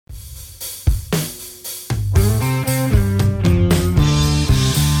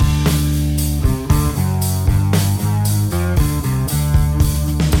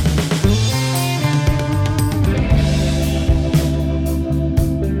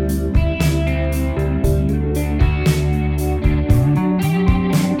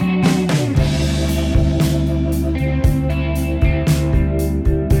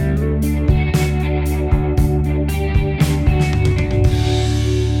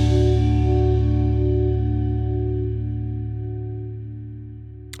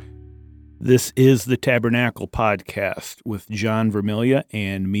This is the Tabernacle podcast with John Vermilya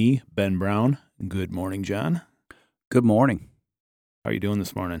and me, Ben Brown. Good morning, John. Good morning. How are you doing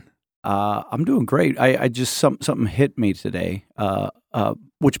this morning? I'm doing great. I just something hit me today.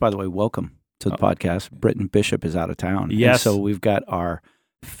 Which, by the way, welcome to the podcast. Britton Bishop is out of town. Yes. And so we've got our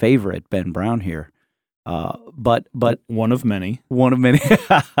favorite Ben Brown here. But one of many. One of many.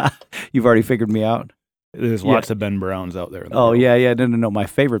 You've already figured me out. There's lots of Ben Browns out there. Oh, yeah. No. My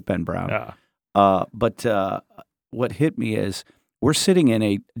favorite Ben Brown. Yeah. But what hit me is we're sitting in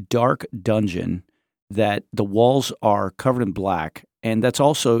a dark dungeon that the walls are covered in black, and that's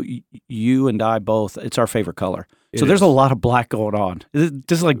also you and I both. It's our favorite color. So there's a lot of black going on. This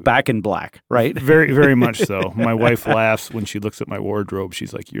is like back in black, right? Very, very much so. My wife laughs when she looks at my wardrobe.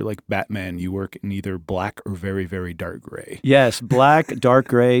 She's like, "You're like Batman. You work in either black or very, very dark gray." Yes, black, dark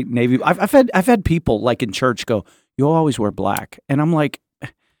gray, navy. I've had people like in church go, "You always wear black," and I'm like, I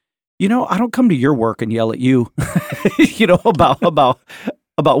don't come to your work and yell at you,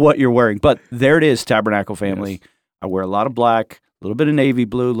 about what you're wearing. But there it is, Tabernacle family. Yes. I wear a lot of black, a little bit of navy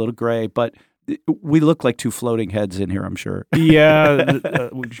blue, a little gray, but we look like two floating heads in here, I'm sure. Yeah,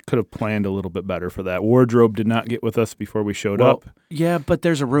 we could have planned a little bit better for that. Wardrobe did not get with us before we showed up. Yeah, but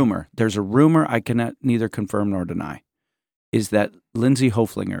there's a rumor. I cannot neither confirm nor deny, is that Lindsay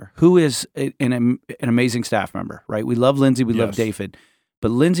Hoflinger, who is an amazing staff member, right? We love Lindsay, we love David,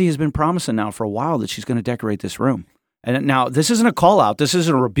 but Lindsay has been promising now for a while that she's going to decorate this room. And now, this isn't a call-out, this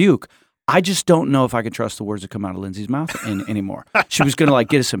isn't a rebuke. I just don't know if I can trust the words that come out of Lindsay's mouth anymore. She was going to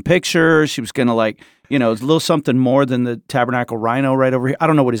get us some pictures. She was going to a little something more than the Tabernacle Rhino right over here. I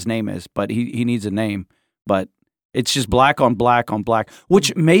don't know what his name is, but he needs a name. But it's just black on black on black,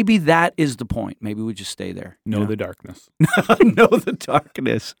 which maybe that is the point. Maybe we just stay there. Know the darkness. Know the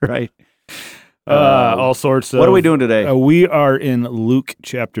darkness, right? All sorts of... What are we doing today? We are in Luke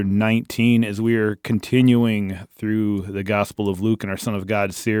chapter 19 as we are continuing through the Gospel of Luke in our Son of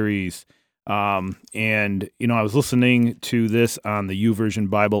God series. I was listening to this on the YouVersion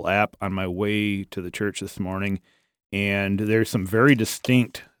Bible app on my way to the church this morning, and there's some very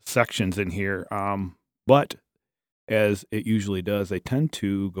distinct sections in here, but as it usually does, they tend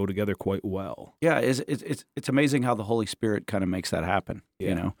to go together quite well. Yeah, it's amazing how the Holy Spirit kind of makes that happen,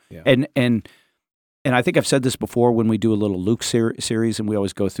 Yeah. And I think I've said this before when we do a little Luke series, and we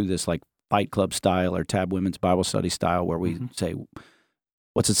always go through this like Fight Club style or Tab Women's Bible Study style where we say,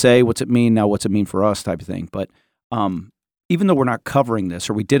 what's it say, what's it mean, now what's it mean for us type of thing. But even though we're not covering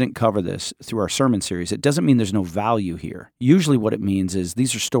this or we didn't cover this through our sermon series, it doesn't mean there's no value here. Usually what it means is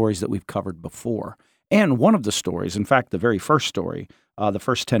these are stories that we've covered before. And one of the stories, in fact, the very first story, the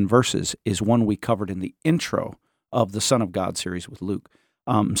first 10 verses, is one we covered in the intro of the Son of God series with Luke.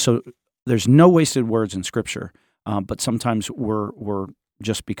 So there's no wasted words in Scripture, but sometimes we're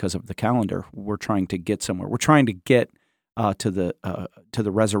just because of the calendar, we're trying to get somewhere. We're trying to get to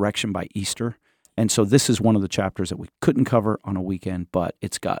the resurrection by Easter, and so this is one of the chapters that we couldn't cover on a weekend, but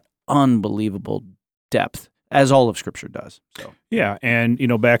it's got unbelievable depth, as all of Scripture does. So yeah, and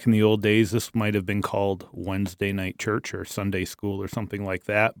back in the old days, this might have been called Wednesday night church or Sunday school or something like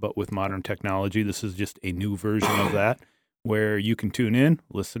that. But with modern technology, this is just a new version of that, where you can tune in,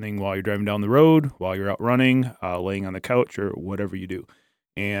 listening while you're driving down the road, while you're out running, laying on the couch, or whatever you do.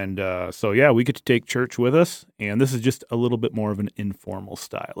 And we get to take church with us, and this is just a little bit more of an informal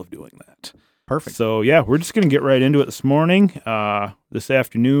style of doing that. Perfect. So, we're just going to get right into it this morning, this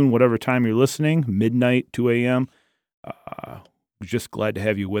afternoon, whatever time you're listening, midnight, 2 a.m. We're just glad to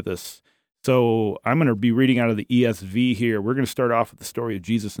have you with us. So I'm going to be reading out of the ESV here. We're going to start off with the story of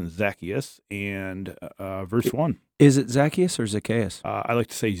Jesus and Zacchaeus, and verse 1. Is it Zacchaeus or Zacchaeus? I like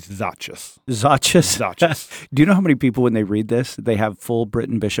to say Zacchaeus. Zacchaeus. Do you know how many people, when they read this, they have full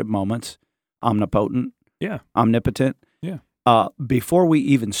Britton Bishop moments? Omnipotent. Yeah. Omnipotent. Yeah. Before we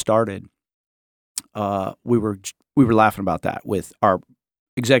even started, we were laughing about that with our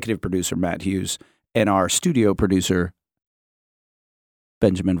executive producer, Matt Hughes, and our studio producer,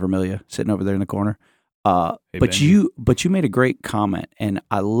 Benjamin Vermilya, sitting over there in the corner. But you made a great comment, and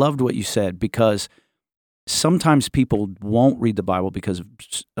I loved what you said, because sometimes people won't read the Bible because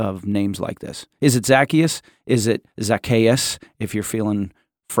of names like this. Is it Zacchaeus? Is it Zacchaeus, if you're feeling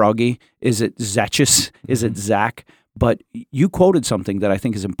froggy? Is it Zacchaeus? Is it Zach? But you quoted something that I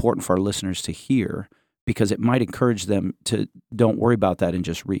think is important for our listeners to hear, because it might encourage them to don't worry about that and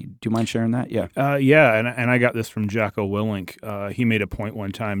just read. Do you mind sharing that? Yeah. And I got this from Jocko Willink. He made a point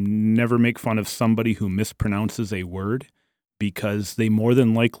one time: never make fun of somebody who mispronounces a word, because they more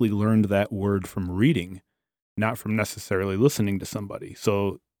than likely learned that word from reading, not from necessarily listening to somebody.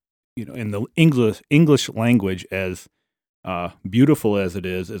 So, in the English language, as beautiful as it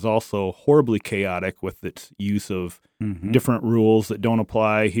is also horribly chaotic with its use of different rules that don't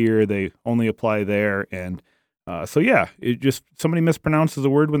apply here. They only apply there. And it just somebody mispronounces a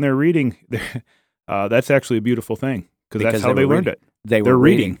word when they're reading. That's actually a beautiful thing because that's how they learned it. They're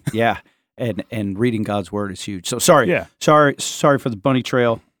reading. Yeah. And reading God's word is huge. So sorry for the bunny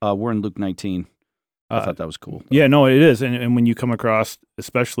trail. We're in Luke 19. I thought that was cool. Yeah, no, it is. And when you come across,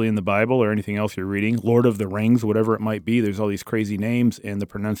 especially in the Bible or anything else you're reading, Lord of the Rings, whatever it might be, there's all these crazy names, and the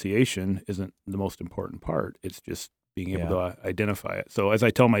pronunciation isn't the most important part. It's just being able to identify it. So as I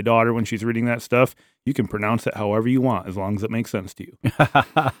tell my daughter when she's reading that stuff, you can pronounce it however you want, as long as it makes sense to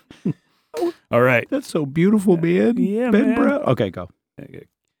you. All right. That's so beautiful, man. Yeah, Ben man. Brown. Okay, go.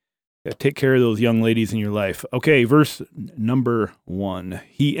 Take care of those young ladies in your life. Okay, verse number 1.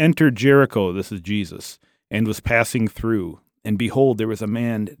 He entered Jericho, this is Jesus, and was passing through. And behold, there was a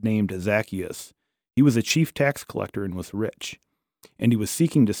man named Zacchaeus. He was a chief tax collector and was rich. And he was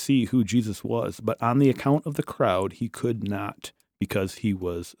seeking to see who Jesus was, but on the account of the crowd he could not, because he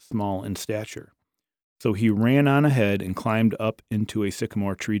was small in stature. So he ran on ahead and climbed up into a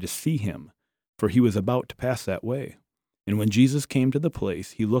sycamore tree to see him, for he was about to pass that way. And when Jesus came to the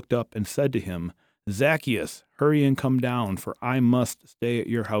place, he looked up and said to him, Zacchaeus, hurry and come down, for I must stay at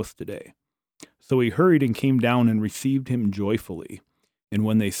your house today. So he hurried and came down and received him joyfully. And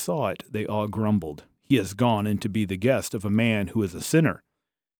when they saw it, they all grumbled, He has gone in to be the guest of a man who is a sinner.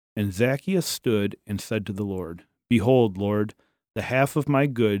 And Zacchaeus stood and said to the Lord, Behold, Lord, the half of my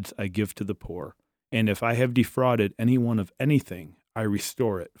goods I give to the poor, and if I have defrauded anyone of anything, I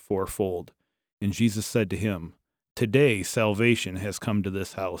restore it fourfold. And Jesus said to him, Today salvation has come to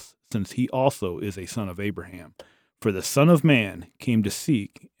this house, since he also is a son of Abraham. For the Son of Man came to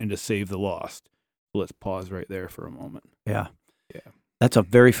seek and to save the lost. So let's pause right there for a moment. Yeah. That's a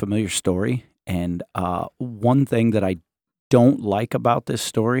very familiar story. And one thing that I don't like about this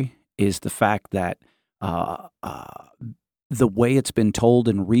story is the fact that the way it's been told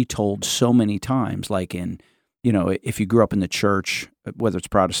and retold so many times, like if you grew up in the church, whether it's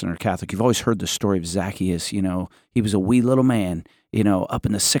Protestant or Catholic, you've always heard the story of Zacchaeus. He was a wee little man, up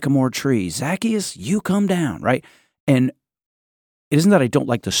in the sycamore tree. Zacchaeus, you come down, right? And it isn't that I don't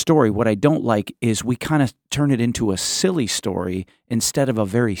like the story. What I don't like is we kind of turn it into a silly story instead of a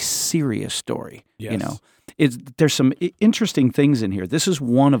very serious story. Yes. There's some interesting things in here. This is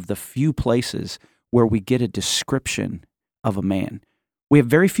one of the few places where we get a description of a man. We have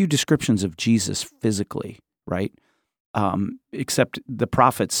very few descriptions of Jesus physically, right? Except the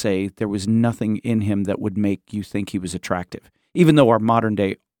prophets say there was nothing in him that would make you think he was attractive. Even though our modern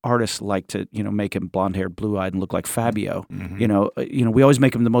day artists like to, make him blonde-haired, blue-eyed, and look like Fabio. Mm-hmm. We always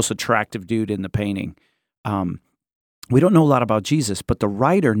make him the most attractive dude in the painting. We don't know a lot about Jesus, but the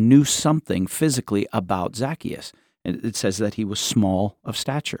writer knew something physically about Zacchaeus. It says that he was small of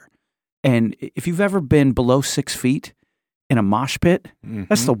stature. And if you've ever been below 6 feet in a mosh pit, mm-hmm.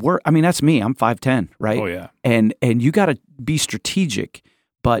 That's the worst. I mean, that's me. I'm 5'10", right? Oh, yeah. And you got to be strategic.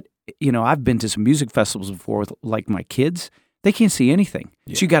 But, I've been to some music festivals before with, like, my kids. They can't see anything.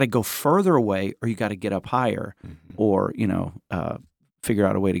 Yeah. So you got to go further away or you got to get up higher mm-hmm. or, figure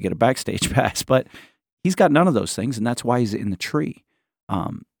out a way to get a backstage pass. But he's got none of those things, and that's why he's in the tree.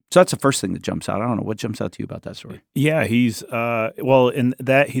 So that's the first thing that jumps out. I don't know. What jumps out to you about that story? Yeah, he's in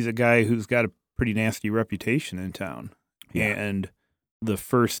that he's a guy who's got a pretty nasty reputation in town. Yeah. And the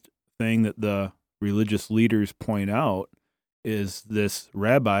first thing that the religious leaders point out is this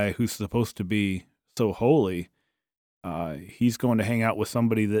rabbi who's supposed to be so holy. He's going to hang out with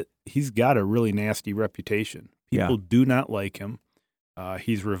somebody that he's got a really nasty reputation. People do not like him.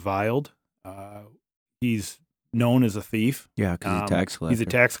 He's reviled. He's known as a thief. Yeah, because he's a tax collector. He's a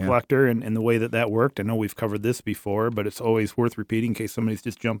tax collector, and the way that worked, I know we've covered this before, but it's always worth repeating in case somebody's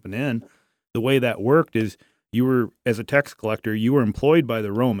just jumping in. The way that worked is you were, as a tax collector, you were employed by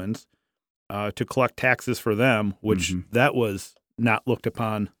the Romans to collect taxes for them, which mm-hmm. that was not looked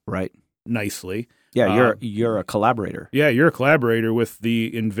upon nicely. Yeah, you're a collaborator. Yeah, you're a collaborator with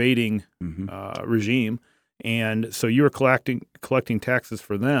the invading mm-hmm. Regime, and so you were collecting taxes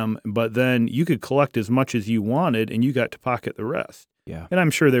for them. But then you could collect as much as you wanted, and you got to pocket the rest. Yeah, and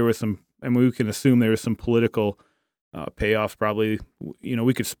I'm sure there was some. I mean, we can assume there was some political payoff. Probably,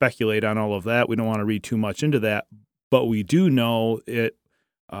 we could speculate on all of that. We don't want to read too much into that, but we do know it.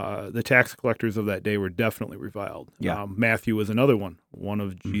 The tax collectors of that day were definitely reviled. Yeah. Matthew was another one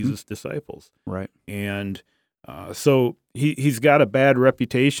of Jesus' mm-hmm. disciples. Right. And so he's got a bad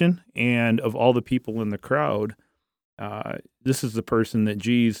reputation, and of all the people in the crowd, this is the person that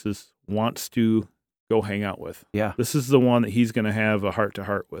Jesus wants to go hang out with. Yeah. This is the one that he's going to have a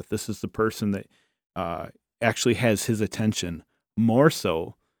heart-to-heart with. This is the person that actually has his attention more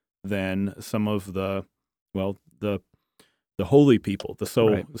so than some of the holy people,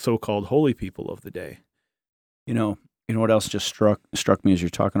 the so-called holy people of the day. You know what else just struck me as you're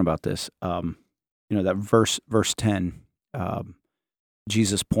talking about this? That verse 10.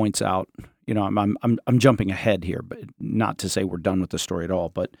 Jesus points out. I'm jumping ahead here, but not to say we're done with the story at all.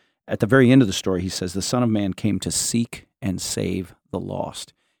 But at the very end of the story, he says, "The Son of Man came to seek and save the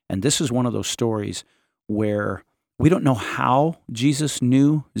lost." And this is one of those stories where we don't know how Jesus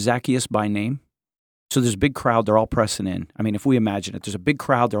knew Zacchaeus by name. So there's a big crowd, they're all pressing in. I mean, if we imagine it, there's a big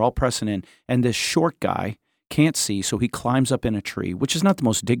crowd, they're all pressing in, and this short guy can't see, so he climbs up in a tree, which is not the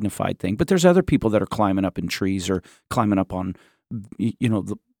most dignified thing, but there's other people that are climbing up in trees or climbing up on,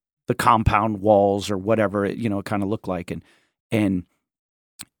 the compound walls or whatever it kind of looked like. And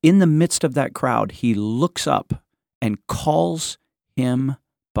in the midst of that crowd, he looks up and calls him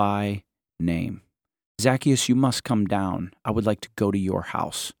by name. "Zacchaeus, you must come down. I would like to go to your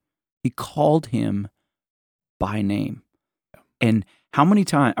house." He called him by name. And how many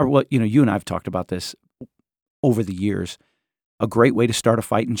times, you and I have talked about this over the years. A great way to start a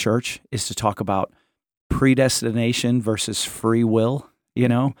fight in church is to talk about predestination versus free will.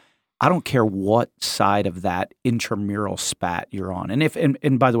 I don't care what side of that intramural spat you're on.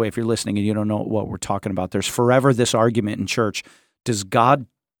 And by the way, if you're listening and you don't know what we're talking about, there's forever this argument in church. Does God,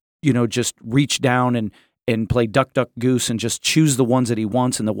 just reach down and play duck, duck, goose and just choose the ones that he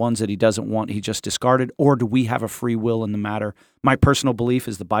wants and the ones that he doesn't want, he just discarded? Or do we have a free will in the matter? My personal belief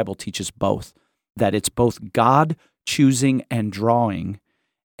is the Bible teaches both, that it's both God choosing and drawing,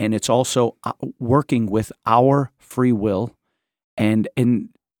 and it's also working with our free will. And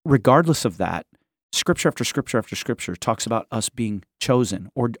regardless of that, Scripture after Scripture after Scripture talks about us being chosen.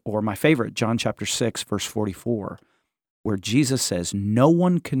 Or my favorite, John chapter 6, verse 44, where Jesus says, "No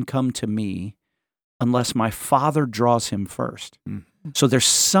one can come to me unless my Father draws him first." Mm-hmm. So there's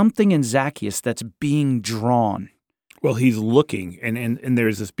something in Zacchaeus that's being drawn. Well, he's looking, and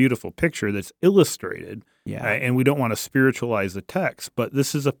there's this beautiful picture that's illustrated. Yeah. And we don't want to spiritualize the text, but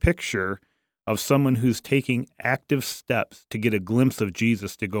this is a picture of someone who's taking active steps to get a glimpse of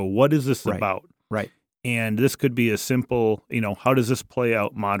Jesus, to go, what is this about? Right. And this could be as simple, how does this play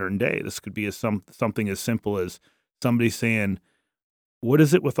out modern day? This could be something as simple as somebody saying, what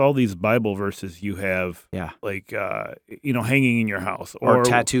is it with all these Bible verses you have, hanging in your house? Or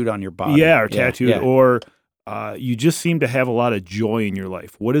tattooed on your body. Yeah, or tattooed. Yeah. Or you just seem to have a lot of joy in your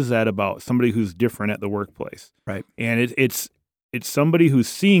life. What is that about? Somebody who's different at the workplace. Right. And it's somebody who's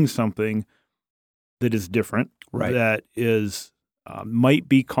seeing something that is different, right, that is might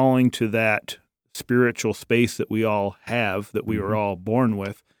be calling to that spiritual space that we all have, that we were all born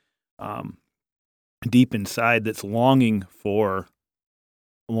with, deep inside, that's longing for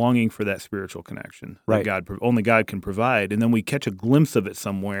that spiritual connection, right, that only God can provide. And then we catch a glimpse of it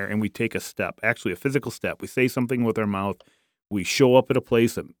somewhere, and we take a step, actually a physical step. We say something with our mouth. We show up at a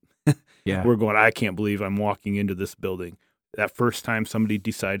place that we're going, I can't believe I'm walking into this building. That first time somebody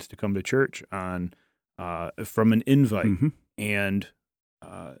decides to come to church from an invite. Mm-hmm. And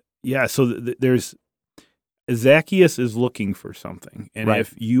so there's Zacchaeus is looking for something. And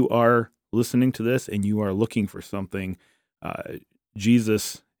if you are listening to this and you are looking for something,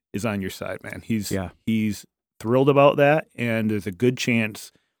 Jesus is on your side, man. He's thrilled about that, and there's a good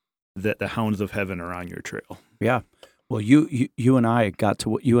chance that the hounds of heaven are on your trail. Yeah. Well, you and I and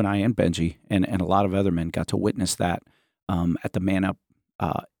Benji and a lot of other men got to witness that at the Man Up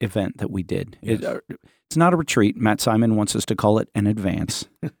event that we did. Yes. It's not a retreat. Matt Simon wants us to call it an advance.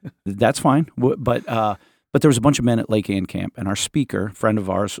 That's fine. But there was a bunch of men at Lake Ann Camp, and our speaker, friend of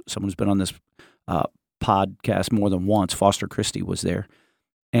ours, someone who's been on this podcast more than once, Foster Christie, was there.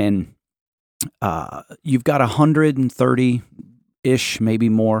 And you've got 130-ish, maybe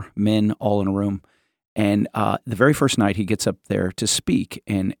more men all in a room. And the very first night he gets up there to speak,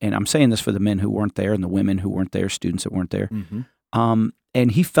 and I'm saying this for the men who weren't there and the women who weren't there, students that weren't there. Mm-hmm.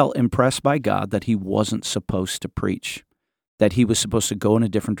 And he felt impressed by God that he wasn't supposed to preach, that he was supposed to go in a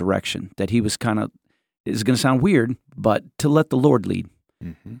different direction, that he was it's going to sound weird, but to let the Lord lead.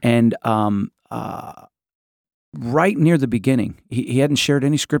 Mm-hmm. And right near the beginning, he hadn't shared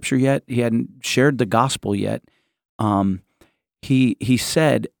any scripture yet. He hadn't shared the gospel yet. He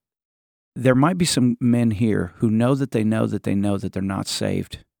said, there might be some men here who know that they know that they know that they're not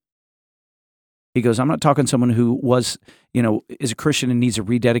saved. He goes, I'm not talking someone who is a Christian and needs to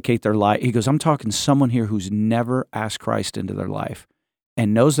rededicate their life. He goes, I'm talking someone here who's never asked Christ into their life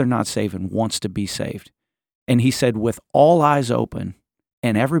and knows they're not saved and wants to be saved. And he said, with all eyes open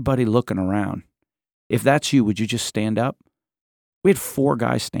and everybody looking around, if that's you, would you just stand up? We had 4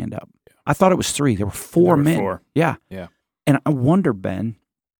 guys stand up. Yeah. I thought it was 3. There were 4 men. 4. Yeah. Yeah. And I wonder, Ben,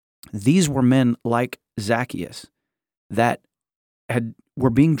 these were men like Zacchaeus that were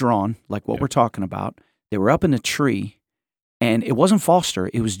being drawn, like what we're talking about. They were up in a tree, and it wasn't Foster.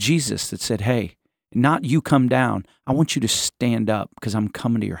 It was Jesus that said, hey, not you come down. I want you to stand up because I'm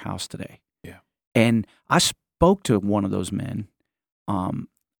coming to your house today. Yeah. And I spoke to one of those men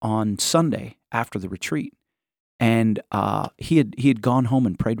on Sunday after the retreat, and he had gone home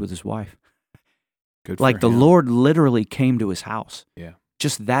and prayed with his wife. Good for like the him. Lord literally came to his house. Yeah.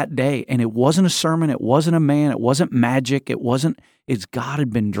 Just that day. And it wasn't a sermon. It wasn't a man. It wasn't magic. It's God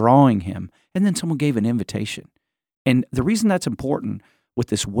had been drawing him. And then someone gave an invitation. And the reason that's important with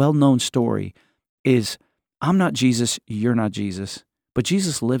this well-known story is I'm not Jesus, you're not Jesus, but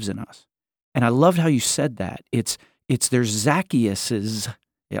Jesus lives in us. And I loved how you said that. There's Zacchaeuses.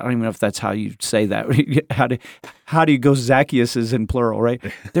 I don't even know if that's how you say that. How do you go Zacchaeuses in plural, right?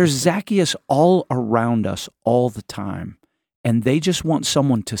 There's Zacchaeus all around us all the time. And they just want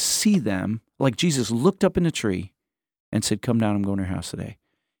someone to see them, like Jesus looked up in a tree and said, come down, I'm going to your house today.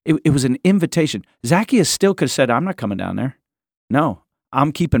 It was an invitation. Zacchaeus still could have said, I'm not coming down there. No,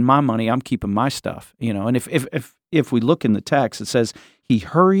 I'm keeping my money, I'm keeping my stuff. And if we look in the text, it says, he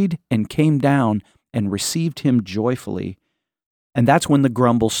hurried and came down and received him joyfully. And that's when the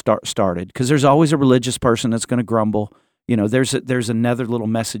grumble started, because there's always a religious person that's going to grumble. There's another little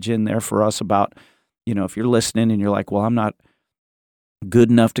message in there for us about, if you're listening and you're like, well, I'm not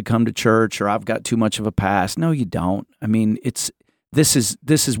good enough to come to church, or I've got too much of a past. No, you don't. I mean, this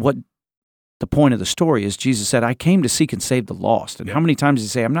is what the point of the story is. Jesus said, I came to seek and save the lost. And how many times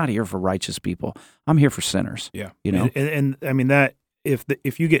does he say, I'm not here for righteous people. I'm here for sinners. Yeah. And I mean that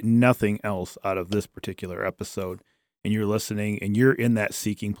if you get nothing else out of this particular episode and you're listening and you're in that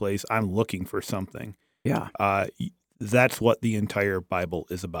seeking place, I'm looking for something. Yeah. That's what the entire Bible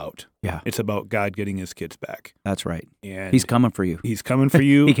is about. Yeah. It's about God getting his kids back. That's right. And he's coming for you. He's coming for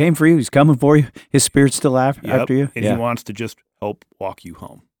you. He came for you. He's coming for you. His Spirit's still after you. And he wants to just help walk you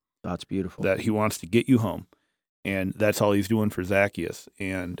home. That's beautiful. That he wants to get you home. And that's all he's doing for Zacchaeus.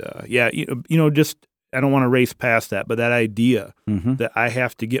 And just I don't want to race past that, but that idea that I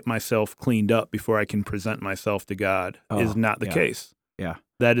have to get myself cleaned up before I can present myself to God is not the case. Yeah.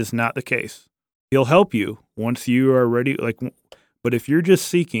 That is not the case. He'll help you once you are ready. But if you're just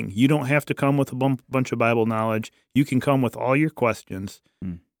seeking, you don't have to come with a bunch of Bible knowledge. You can come with all your questions,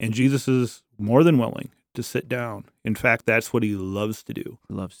 and Jesus is more than willing to sit down. In fact, that's what he loves to do.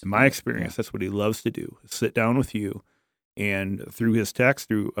 In my experience, that's what he loves to do, sit down with you, and through his text,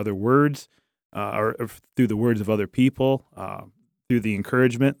 through other words, or through the words of other people, through the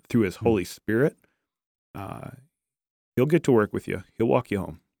encouragement, through his Holy Spirit, he'll get to work with you. He'll walk you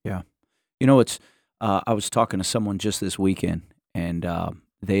home. Yeah. I was talking to someone just this weekend, and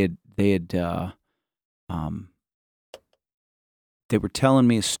they were telling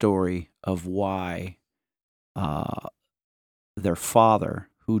me a story of why their father,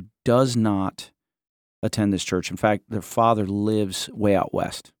 who does not attend this church, in fact, their father lives way out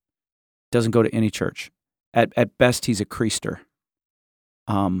west, doesn't go to any church. At best, he's a creaster,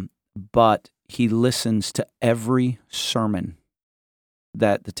 but he listens to every sermon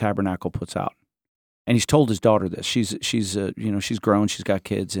that the Tabernacle puts out. And he's told his daughter this. She's grown, she's got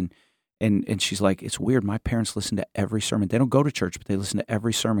kids, and she's like, it's weird. My parents listen to every sermon. They don't go to church, but they listen to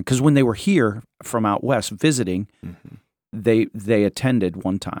every sermon. Because when they were here from out west visiting, they attended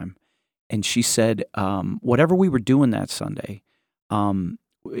one time. And she said, whatever we were doing that Sunday,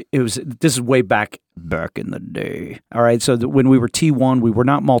 this is way back in the day. All right. So when we were T1, we were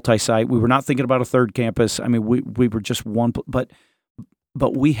not multi-site. We were not thinking about a third campus. I mean, we were just one,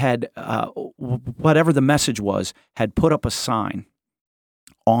 but we had, whatever the message was, had put up a sign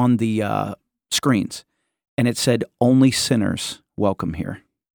on the screens, and it said, only sinners welcome here.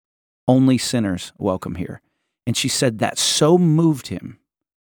 Only sinners welcome here. And she said that so moved him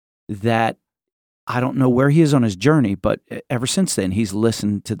that I don't know where he is on his journey, but ever since then, he's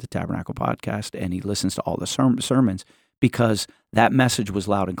listened to the Tabernacle podcast, and he listens to all the sermons because that message was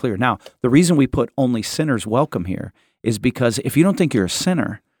loud and clear. Now, the reason we put only sinners welcome here is because if you don't think you're a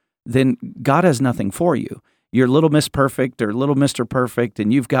sinner, then God has nothing for you. You're little Miss Perfect or little Mr. Perfect,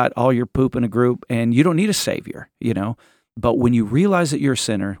 and you've got all your poop in a group, and you don't need a savior, But when you realize that you're a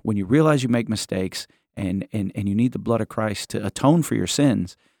sinner, when you realize you make mistakes, and you need the blood of Christ to atone for your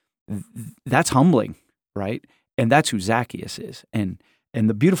sins, that's humbling, right? And that's who Zacchaeus is. And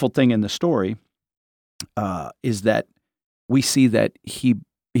the beautiful thing in the story is that we see that he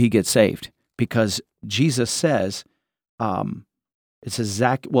gets saved because Jesus says, it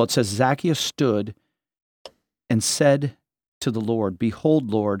says Zacchaeus stood and said to the Lord, "Behold,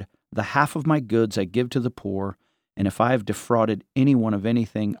 Lord, The half of my goods I give to the poor, and if I have defrauded anyone of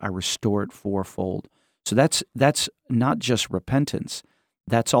anything, I restore it fourfold. So that's not just repentance.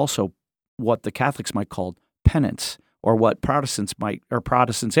 That's also what the Catholics might call penance, or what Protestants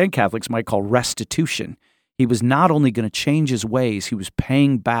and Catholics might call restitution. He was not only going to change his ways, he was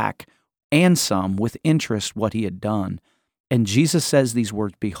paying back, and some with interest, what he had done. And Jesus says these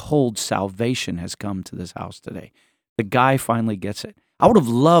words, "Behold, salvation has come to this house today." The guy finally gets it. I would have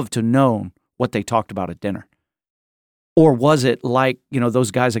loved to know what they talked about at dinner. Or was it like,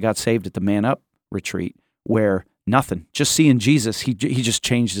 those guys that got saved at the Man Up retreat, where nothing, just seeing Jesus, he just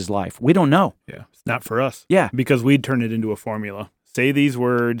changed his life? We don't know. Yeah, it's not for us. Yeah. Because we'd turn it into a formula. Say these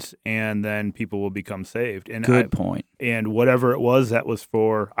words, and then people will become saved. And Good point. And whatever it was, that was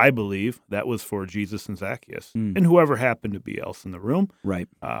for, I believe, that was for Jesus and Zacchaeus. And whoever happened to be else in the room. Right.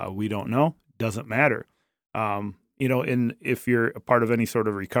 We don't know. Doesn't matter. And if you're a part of any sort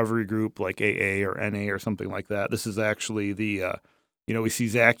of recovery group like AA or NA or something like that, this is actually we see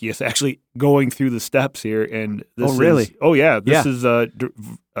Zacchaeus actually going through the steps here. And this really? This is a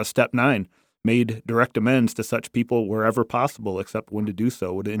step 9. Made direct amends to such people wherever possible, except when to do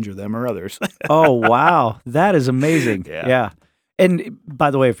so would injure them or others. Oh, wow. That is amazing. Yeah. And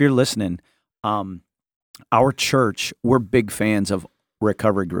by the way, if you're listening, our church, we're big fans of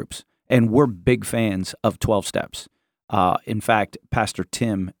recovery groups, and we're big fans of 12 steps. In fact, Pastor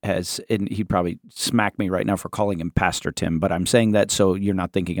Tim and he'd probably smack me right now for calling him Pastor Tim, but I'm saying that so you're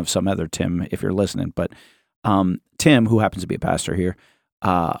not thinking of some other Tim if you're listening. But Tim, who happens to be a pastor here,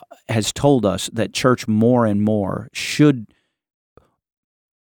 has told us that church more and more should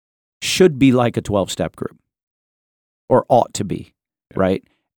be like a 12-step group, or ought to be, right?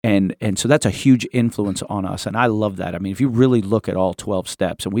 And so that's a huge influence on us, and I love that. I mean, if you really look at all 12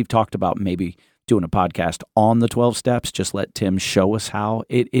 steps, and we've talked about maybe doing a podcast on the 12 steps, just let Tim show us how.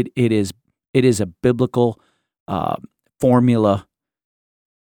 It is a biblical formula,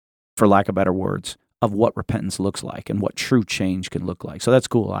 for lack of better words, of what repentance looks like and what true change can look like. So that's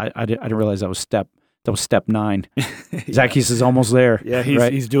cool. I didn't realize that was step 9. Zacchaeus is almost there. Yeah,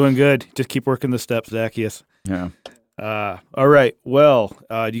 he's doing good. Just keep working the steps, Zacchaeus. Yeah. All right. Well,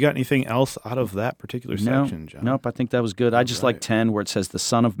 do you got anything else out of that particular section, John? Nope. I think that was good. I just like 10, where it says the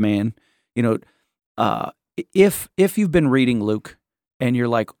Son of Man. If you've been reading Luke and you're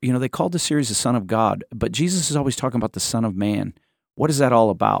like, they called the series the Son of God, but Jesus is always talking about the Son of Man. What is that all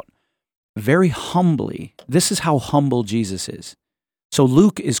about? Very humbly, this is how humble Jesus is. So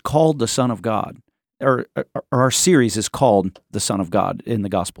Luke is called the Son of God, or our series is called the Son of God in the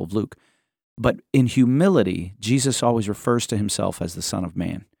Gospel of Luke. But in humility, Jesus always refers to himself as the Son of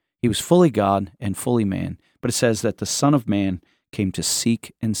Man. He was fully God and fully man, but it says that the Son of Man came to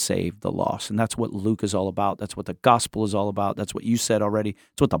seek and save the lost. And that's what Luke is all about. That's what the Gospel is all about. That's what you said already.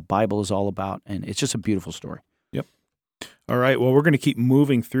 It's what the Bible is all about. And it's just a beautiful story. Yep. All right. Well, we're going to keep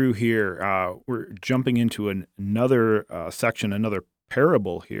moving through here. We're jumping into another section, another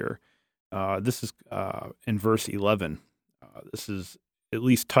parable here. This is in verse 11. This is at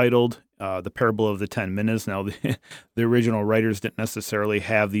least titled The Parable of the 10 Minas. Now, the original writers didn't necessarily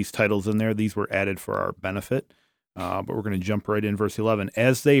have these titles in there. These were added for our benefit. But we're going to jump right in verse 11.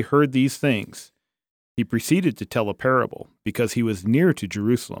 As they heard these things, he proceeded to tell a parable, because he was near to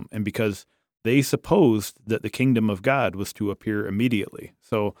Jerusalem, and because they supposed that the kingdom of God was to appear immediately.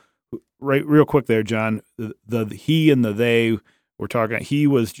 So, right, real quick there, John, the he and the they, we're talking,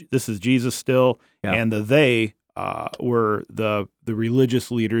 this is Jesus still, and the they were the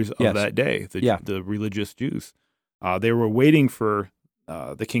religious leaders of that day, the religious Jews. They were waiting for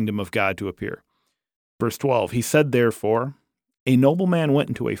the kingdom of God to appear. Verse 12, he said, therefore, a nobleman went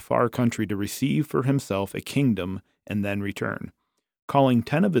into a far country to receive for himself a kingdom and then return. Calling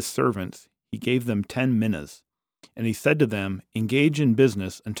 10 of his servants, he gave them 10 minas, and he said to them, engage in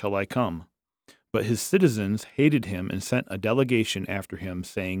business until I come. But his citizens hated him and sent a delegation after him,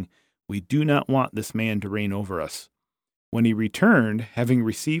 saying, we do not want this man to reign over us. When he returned, having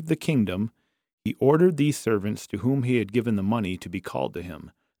received the kingdom, he ordered these servants to whom he had given the money to be called to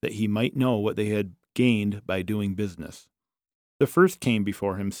him, that he might know what they had gained by doing business. The first came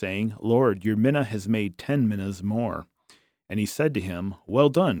before him, saying, Lord, your mina has made 10 minas more. And he said to him, well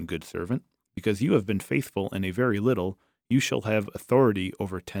done, good servant, because you have been faithful in a very little, you shall have authority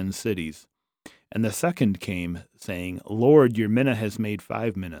over 10 cities. And the second came, saying, Lord, your mina has made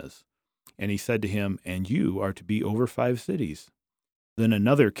 5 minas. And he said to him, and you are to be over 5 cities. Then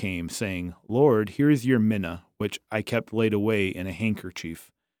another came, saying, Lord, here is your mina, which I kept laid away in a handkerchief.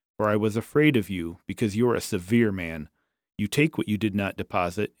 For I was afraid of you, because you are a severe man. You take what you did not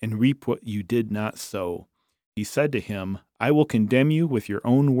deposit, and reap what you did not sow. He said to him, I will condemn you with your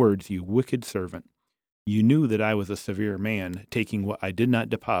own words, you wicked servant. You knew that I was a severe man, taking what I did not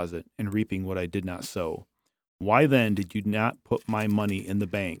deposit and reaping what I did not sow. Why then did you not put my money in the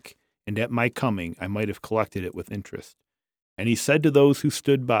bank, and at my coming I might have collected it with interest? And he said to those who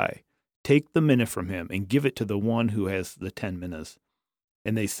stood by, Take the mina from him, and give it to the one who has the 10 minas.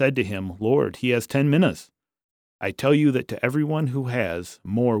 And they said to him, Lord, he has 10 minas. I tell you that to everyone who has,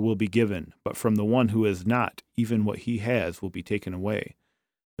 more will be given, but from the one who has not, even what he has will be taken away.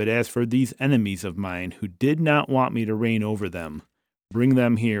 But as for these enemies of mine who did not want me to reign over them, bring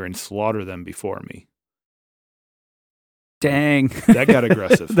them here and slaughter them before me. Dang. That got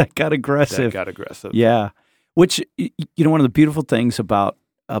aggressive. That got aggressive. Yeah. Which, one of the beautiful things about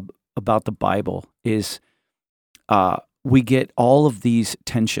the Bible is we get all of these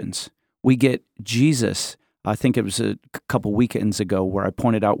tensions. We get Jesus. I think it was a couple weekends ago where I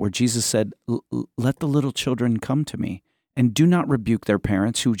pointed out where Jesus said, let the little children come to me and do not rebuke their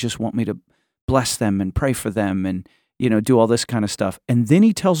parents who just want me to bless them and pray for them and, do all this kind of stuff. And then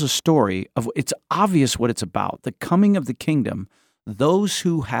he tells a story of, it's obvious what it's about, the coming of the kingdom. Those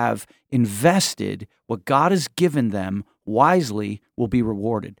who have invested what God has given them wisely will be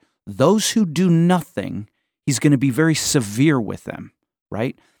rewarded. Those who do nothing, he's going to be very severe with them,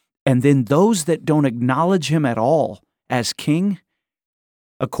 right? And then those that don't acknowledge him at all as king,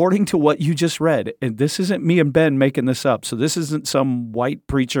 according to what you just read, and this isn't me and Ben making this up, so this isn't some white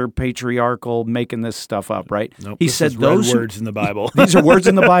preacher, patriarchal making this stuff up, right? Nope, he said those words in the Bible. These are words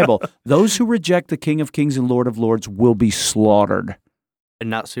in the Bible. Those who reject the King of Kings and Lord of Lords will be slaughtered. And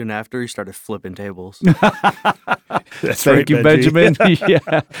not soon after, he started flipping tables. Thank you, Benjamin.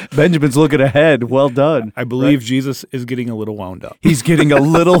 Yeah, Benjamin's looking ahead. Well done. I believe Jesus is getting a little wound up. He's getting a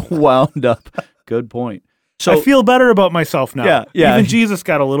little wound up. Good point. So I feel better about myself now. Yeah. Even Jesus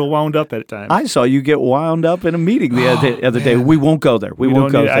got a little wound up at times. I saw you get wound up in a meeting the other day. We won't go there. We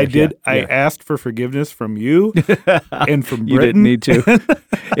won't go there. I did. Yeah. I asked for forgiveness from you and from Britain. You didn't need to.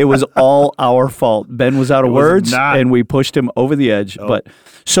 It was all our fault. Ben was out of words, and we pushed him over the edge. Oh. But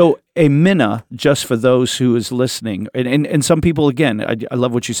so a mina, just for those who is listening, and some people, again, I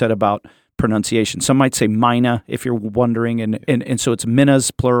love what you said about pronunciation. Some might say mina, if you're wondering, and so it's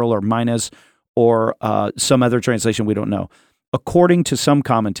minas, plural, or minas, or some other translation we don't know. According to some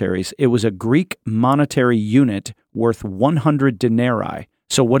commentaries, it was a Greek monetary unit worth 100 denarii.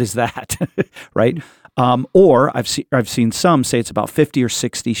 So what is that, right? Or I've seen some say it's about 50 or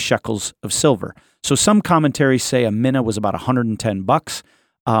 60 shekels of silver. So some commentaries say a mina was about $110.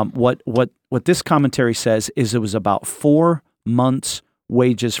 What this commentary says is it was about 4 months'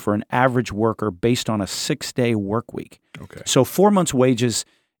 wages for an average worker based on a 6-day work week. Okay. So 4 months' wages.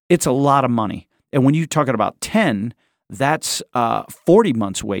 It's a lot of money. And when you're talking about 10, that's 40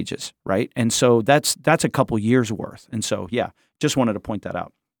 months' wages, right? And so that's a couple years' worth. And so, just wanted to point that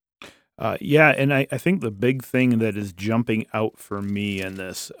out. And I think the big thing that is jumping out for me in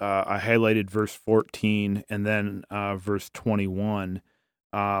this, I highlighted verse 14 and then verse 21,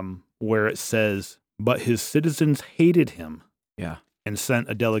 where it says, "But his citizens hated him and sent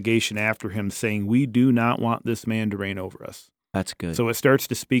a delegation after him, saying, 'We do not want this man to reign over us.'" That's good. So it starts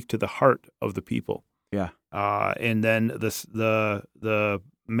to speak to the heart of the people. Yeah. And then the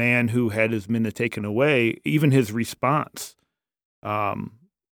man who had his mina taken away, even his response, in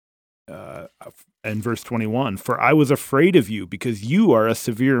verse 21, "For I was afraid of you because you are a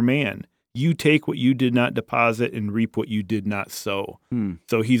severe man. You take what you did not deposit and reap what you did not sow."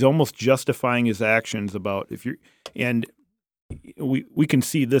 So he's almost justifying his actions about and we can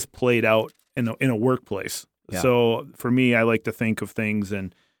see this played out in a workplace. Yeah. So for me, I like to think of things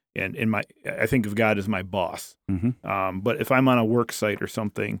and I think of God as my boss. Mm-hmm. But if I'm on a work site or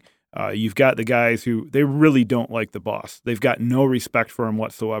something, you've got the guys who they really don't like the boss. They've got no respect for him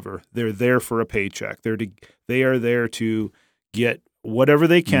whatsoever. They're there for a paycheck. They are there to get whatever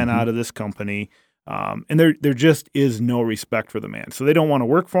they can out of this company. And there just is no respect for the man. So they don't want to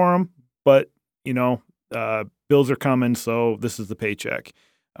work for him, but bills are coming, so this is the paycheck.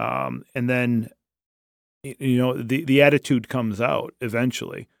 And then the attitude comes out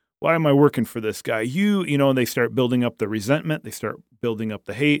eventually. Why am I working for this guy? They start building up the resentment. They start building up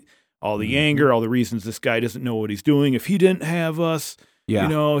the hate, all the anger, all the reasons this guy doesn't know what he's doing. If he didn't have us,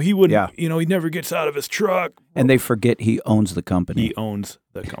 he wouldn't, he never gets out of his truck. And they forget he owns the company. He owns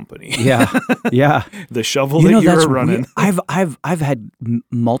the company. Yeah. The shovel that you're running. Weird. I've had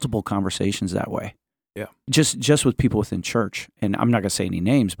multiple conversations that way. Yeah. Just with people within church. And I'm not going to say any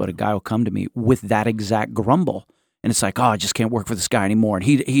names, but a guy will come to me with that exact grumble. And it's like, I just can't work for this guy anymore. And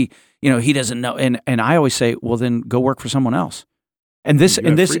he doesn't know. And I always say, well, then go work for someone else. And you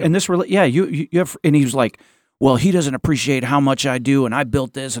have, and he was like, well, he doesn't appreciate how much I do, and I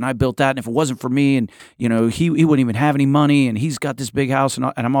built this and I built that, and if it wasn't for me, and he wouldn't even have any money, and he's got this big house,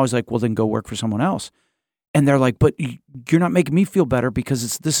 and I'm always like, well, then go work for someone else. And they're like, but you're not making me feel better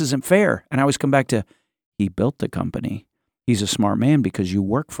because this isn't fair. And I always come back to, he built the company. He's a smart man because you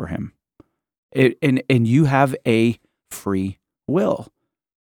work for him, and you have a free will.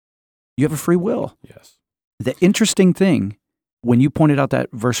 You have a free will. Yes. The interesting thing, when you pointed out that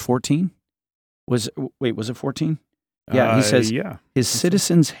verse 14, was it 14? Yeah, he says, his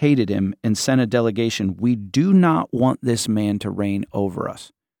citizens hated him and sent a delegation. We do not want this man to reign over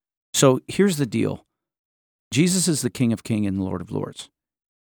us. So here's the deal. Jesus is the King of Kings and Lord of Lords,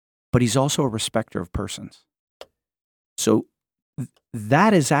 but he's also a respecter of persons. So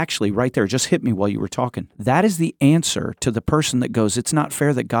that is actually right there, just hit me while you were talking. That is the answer to the person that goes, it's not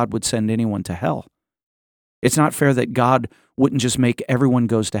fair that God would send anyone to hell. It's not fair that God wouldn't just make everyone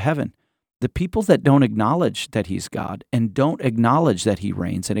goes to heaven. The people that don't acknowledge that he's God and don't acknowledge that he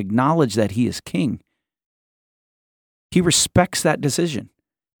reigns and acknowledge that he is king, he respects that decision,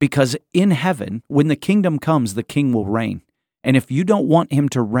 because in heaven, when the kingdom comes, the king will reign. And if you don't want him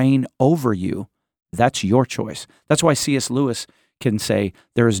to reign over you, that's your choice. That's why C.S. Lewis can say,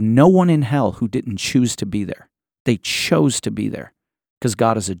 there is no one in hell who didn't choose to be there. They chose to be there because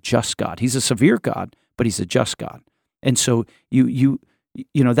God is a just God. He's a severe God, but he's a just God. And so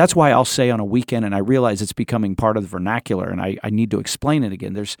that's why I'll say on a weekend, and I realize it's becoming part of the vernacular, and I need to explain it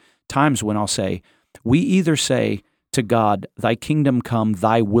again. There's times when I'll say, we either say to God, thy kingdom come,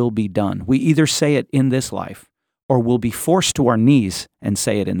 thy will be done. We either say it in this life, or we'll be forced to our knees and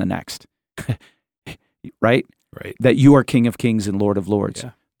say it in the next. Right? Right. That you are King of Kings and Lord of Lords.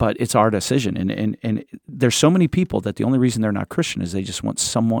 Yeah. But it's our decision. And there's so many people that the only reason they're not Christian is they just want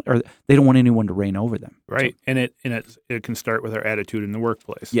someone, or they don't want anyone to reign over them. Right. So, And it can start with our attitude in the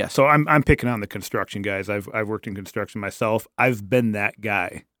workplace. Yes. So I'm picking on the construction guys. I've worked in construction myself. I've been that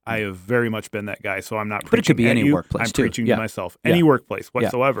guy. I have very much been that guy. So I'm not preaching but it could be at any you. workplace I'm too. preaching to myself. Any workplace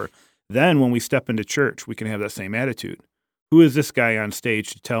whatsoever. Yeah. Then when we step into church, we can have that same attitude. Who is this guy on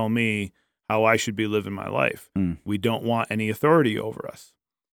stage to tell me how I should be living my life? We don't want any authority over us.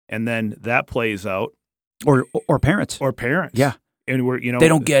 And then that plays out. Or parents. Or parents. Yeah. And they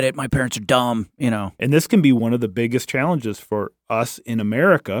don't get it. My parents are dumb, And this can be one of the biggest challenges for us in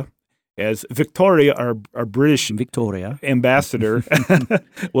America, as Victoria, our British ambassador,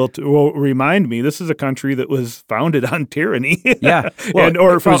 will remind me, this is a country that was founded on tyranny. Yeah.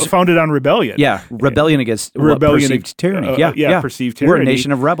 Well, founded on rebellion. Yeah. Rebellion against perceived tyranny. Perceived tyranny. We're a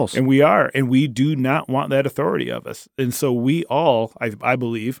nation of rebels. And we are. And we do not want that authority of us. And so we all, I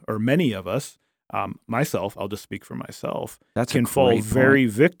believe, or many of us, myself, I'll just speak for myself, can fall very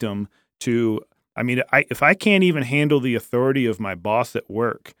victim to, if I can't even handle the authority of my boss at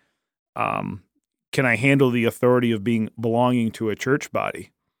work, can I handle the authority of belonging to a church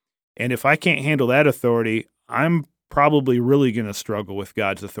body? And if I can't handle that authority, I'm probably really going to struggle with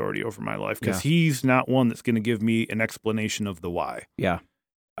God's authority over my life, because he's not one that's going to give me an explanation of the why. Yeah.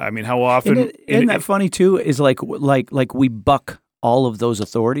 How often... Isn't that funny too? Is like we buck all of those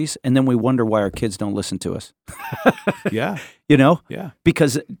authorities, and then we wonder why our kids don't listen to us. Yeah. Yeah.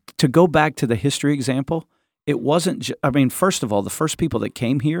 Because to go back to the history example, it wasn't... first of all, the first people that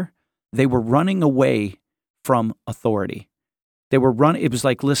came here, they were running away from authority. They were running. It was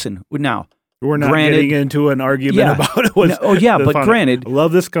like, listen, now, we're not getting into an argument about it. But granted, I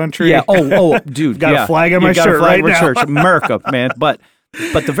love this country. Yeah. Dude, got a flag on my shirt right now. Church, America, man. But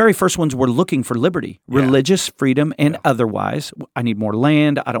the very first ones were looking for liberty, religious freedom, and otherwise. I need more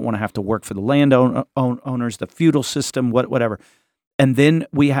land. I don't want to have to work for the landowners, the feudal system, whatever. And then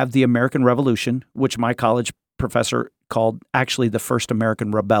we have the American Revolution, which my college professor called actually the first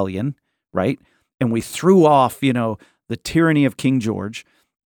American rebellion, right? And we threw off, the tyranny of King George.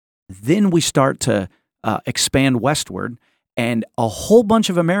 Then we start to expand westward, and a whole bunch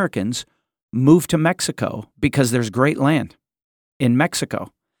of Americans move to Mexico because there's great land in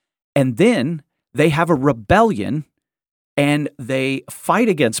Mexico. And then they have a rebellion, and they fight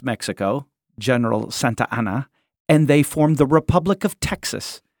against Mexico, General Santa Anna, and they form the Republic of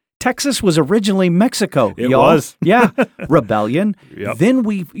Texas. Texas was originally Mexico. It was. Yeah. Rebellion. Yep. Then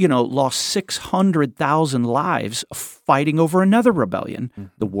we, lost 600,000 lives fighting over another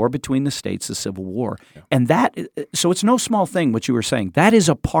rebellion, the war between the states, the Civil War. Yeah. And so it's no small thing what you were saying. That is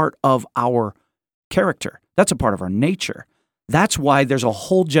a part of our character. That's a part of our nature. That's why there's a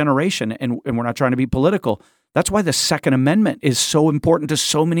whole generation, and we're not trying to be political. That's why the Second Amendment is so important to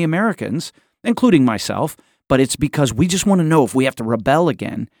so many Americans, including myself, but it's because we just want to know if we have to rebel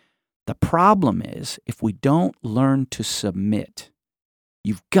again. The problem is, if we don't learn to submit,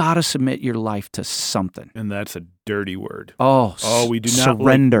 You've got to submit your life to something. And that's a dirty word. Oh, we do not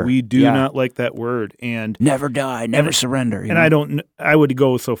surrender. We do not like that word. And never die, never surrender. And I would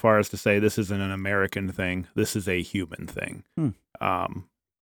go so far as to say this isn't an American thing. This is a human thing.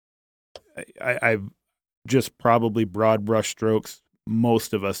 I've just probably broad brush strokes.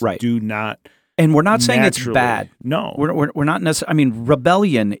 Most of us do not. And we're not saying it's bad. No. We're not necessarily. I mean,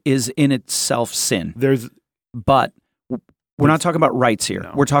 rebellion is in itself sin. But we're not talking about rights here.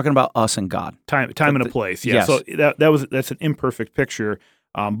 No. We're talking about us and God. Time and a place. Yeah. Yes. So that's an imperfect picture,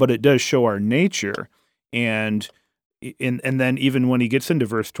 but it does show our nature. And then even when he gets into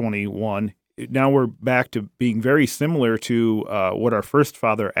verse 21, now we're back to being very similar to what our first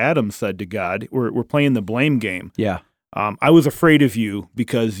father Adam said to God. We're playing the blame game. Yeah. I was afraid of you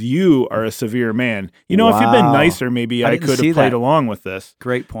because you are a severe man. If you'd been nicer, maybe I could have played along with this.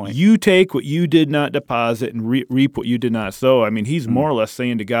 Great point. You take what you did not deposit and reap what you did not sow. I mean, he's more or less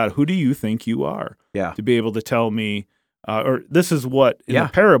saying to God, who do you think you are to be able to tell me, or this is what in the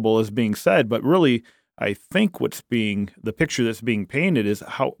parable is being said, but really I think the picture that's being painted is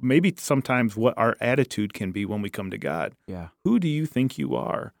how maybe sometimes what our attitude can be when we come to God. Yeah. Who do you think you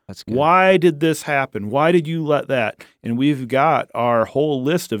are? That's good. Why did this happen? Why did you let that? And we've got our whole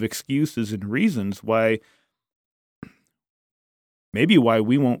list of excuses and reasons why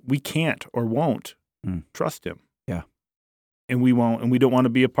we can't or won't trust him. Yeah. And we won't, and we don't want to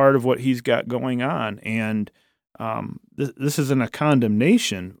be a part of what he's got going on. And this isn't a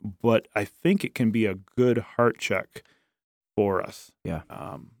condemnation, but I think it can be a good heart check for us. Yeah.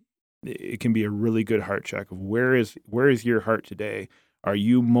 It can be a really good heart check of where is your heart today? Are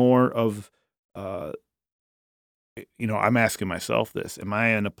you more of, I'm asking myself this: am I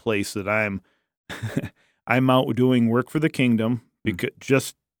in a place that I'm out doing work for the kingdom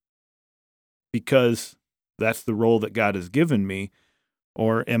because that's the role that God has given me,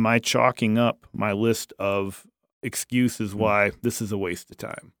 or am I chalking up my list of excuses why this is a waste of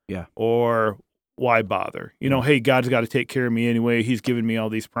time? Yeah. Or why bother? Hey, God's got to take care of me anyway. He's given me all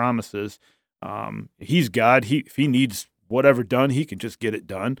these promises. He's God. If he needs whatever done, he can just get it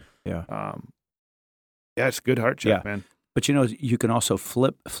done. Yeah. It's a good heart check, man. But you can also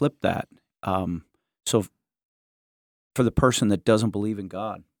flip that. So for the person that doesn't believe in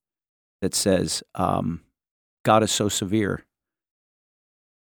God, that says God is so severe,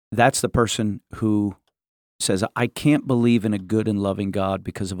 that's the person who says, I can't believe in a good and loving God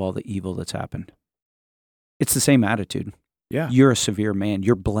because of all the evil that's happened. It's the same attitude. Yeah. You're a severe man.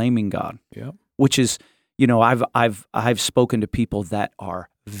 You're blaming God. Yeah. Which is, I've spoken to people that are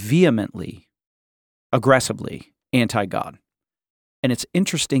vehemently, aggressively anti-God. And it's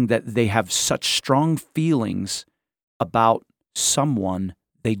interesting that they have such strong feelings about someone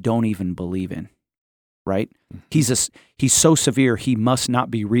they don't even believe in. Right? Mm-hmm. He's so severe, he must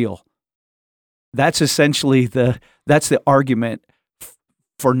not be real. That's essentially the argument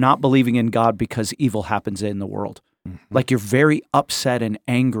for not believing in God because evil happens in the world. Mm-hmm. Like you're very upset and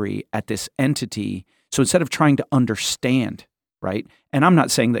angry at this entity. So instead of trying to understand, right? And I'm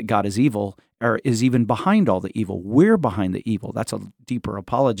not saying that God is evil or is even behind all the evil. We're behind the evil. That's a deeper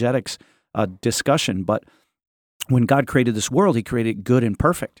apologetics discussion. But when God created this world, he created good and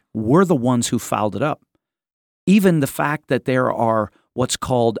perfect. We're the ones who fouled it up. Even the fact that there are what's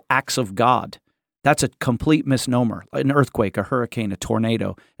called acts of God, that's a complete misnomer. An earthquake, a hurricane, a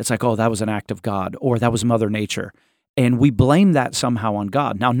tornado. It's like, oh, that was an act of God, or that was Mother Nature. And we blame that somehow on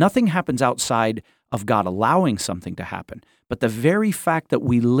God. Now, nothing happens outside of God allowing something to happen. But the very fact that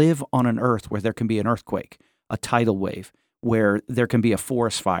we live on an earth where there can be an earthquake, a tidal wave, where there can be a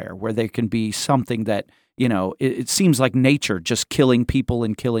forest fire, where there can be something that, it seems like nature just killing people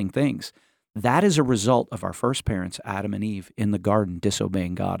and killing things. That is a result of our first parents, Adam and Eve, in the garden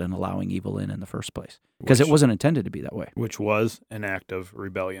disobeying God and allowing evil in the first place. Because it wasn't intended to be that way. Which was an act of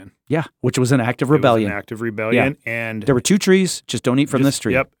rebellion. Yeah, which was an act of rebellion. It was an act of rebellion. Yeah. And there were 2 trees, just don't eat from this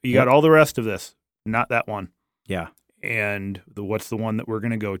tree. Yep, you got all the rest of this, not that one. Yeah. And what's the one that we're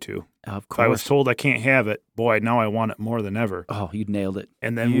going to go to? Of course. If I was told I can't have it, boy, now I want it more than ever. Oh, you nailed it.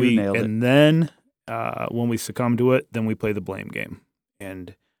 And then when we succumb to it, then we play the blame game.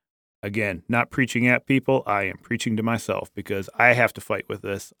 And again, not preaching at people, I am preaching to myself because I have to fight with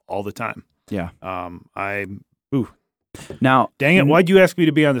this all the time. Yeah. Now, dang it, why'd you ask me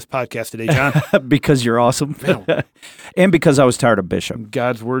to be on this podcast today, John? Because you're awesome. And because I was tired of Bishop.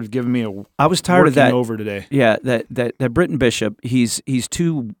 God's word's giving me I was tired of that over today. Yeah, that Britton Bishop, he's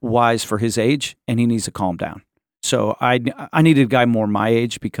too wise for his age and he needs to calm down. So I needed a guy more my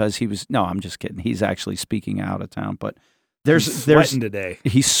age because I'm just kidding. He's actually speaking out of town, but He's sweating today.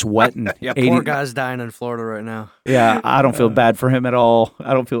 He's sweating. Yeah, 80 poor guy's dying in Florida right now. Yeah, I don't feel bad for him at all.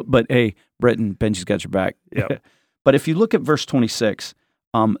 But hey, Britton, Benji's got your back. Yep. But if you look at verse 26,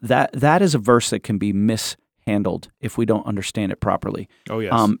 that is a verse that can be mishandled if we don't understand it properly. Oh,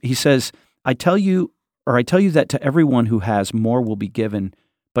 yes. He says, I tell you that to everyone who has, more will be given,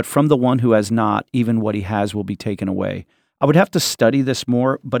 but from the one who has not, even what he has will be taken away. I would have to study this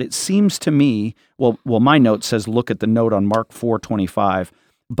more, but it seems to me, well, my note says look at the note on Mark 4:25,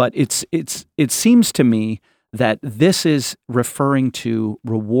 but it seems to me that this is referring to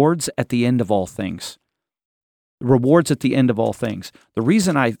rewards at the end of all things. Rewards at the end of all things. The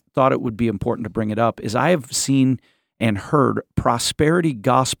reason I thought it would be important to bring it up is I have seen and heard prosperity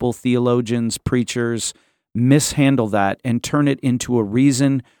gospel theologians, preachers mishandle that and turn it into a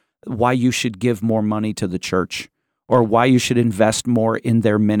reason why you should give more money to the church, or why you should invest more in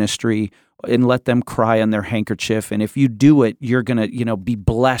their ministry and let them cry on their handkerchief. And if you do it, you're going to, be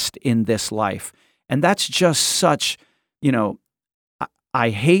blessed in this life. And that's just such, I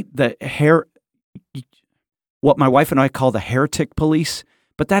hate what my wife and I call the heretic police,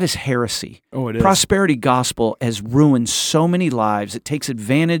 but that is heresy. Oh, it is. Prosperity gospel has ruined so many lives. It takes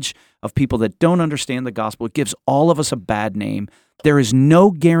advantage of people that don't understand the gospel. It gives all of us a bad name. There is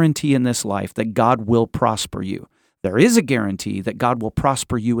no guarantee in this life that God will prosper you. There is a guarantee that God will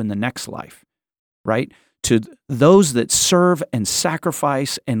prosper you in the next life, right? To those that serve and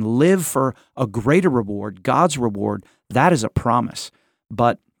sacrifice and live for a greater reward, God's reward, that is a promise.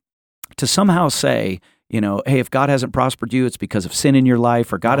 But to somehow say, hey, if God hasn't prospered you, it's because of sin in your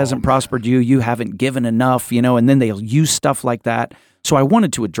life, or God hasn't prospered you, you haven't given enough, and then they'll use stuff like that. So I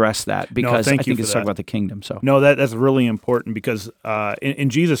wanted to address that because I think it's talking about the kingdom. So no, that's really important because and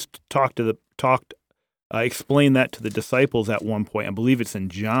Jesus explained that to the disciples at one point. I believe it's in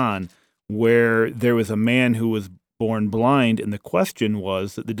John, where there was a man who was born blind, and the question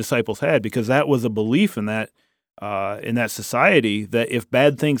was that the disciples had, because that was a belief in that society, that if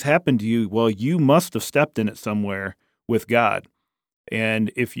bad things happen to you, well, you must have stepped in it somewhere with God. And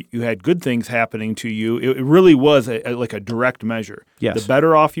if you had good things happening to you, it really was like a direct measure. Yes. The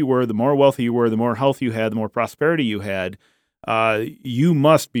better off you were, the more wealthy you were, the more health you had, the more prosperity you had, you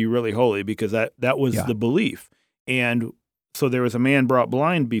must be really holy, because that was the belief. And so there was a man brought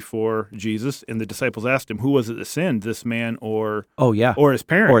blind before Jesus, and the disciples asked him, who was it that sinned, this man or his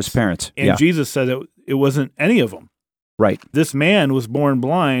parents? Or his parents. And Jesus said it wasn't any of them. Right. This man was born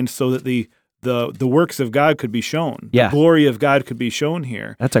blind so that the works of God could be shown. Yeah. The glory of God could be shown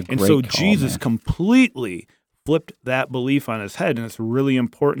here. That's a great And so call, Jesus man. completely flipped that belief on his head, and it's really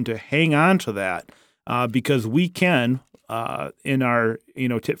important to hang on to that because we can, in our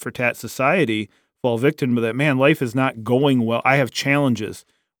tit-for-tat society, fall victim to that. Man, life is not going well. I have challenges.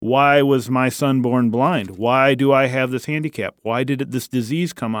 Why was my son born blind? Why do I have this handicap? Why did this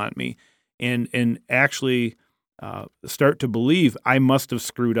disease come on me? And actually start to believe I must have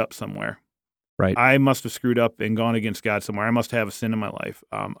screwed up somewhere. Right. I must have screwed up and gone against God somewhere. I must have a sin in my life.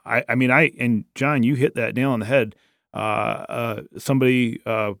 And John, you hit that nail on the head. Somebody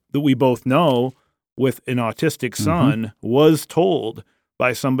that we both know with an autistic son was told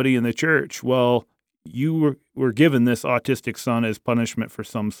by somebody in the church, well, you were given this autistic son as punishment for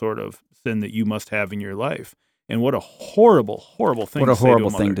some sort of sin that you must have in your life. And what a horrible, horrible thing to say to a mother. What a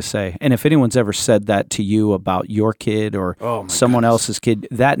horrible thing to say. And if anyone's ever said that to you about your kid or someone else's kid,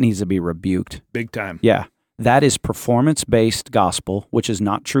 that needs to be rebuked. Big time. Yeah. That is performance-based gospel, which is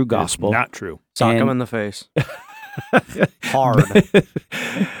not true gospel. It's not true. Sock him in the face. Hard.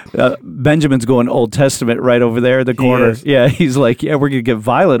 Benjamin's going Old Testament right over there in the corner. Yeah, he's like, we're going to get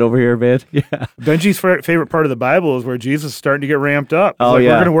violent over here, man. Yeah. Benji's favorite part of the Bible is where Jesus is starting to get ramped up. He's we're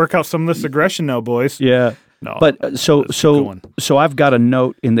going to work out some of this aggression now, boys. Yeah. No, but so I've got a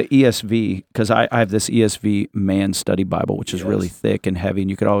note in the ESV, because I have this ESV Man Study Bible, which is really thick and heavy,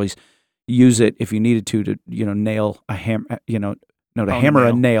 and you could always use it if you needed to nail a hammer, to hammer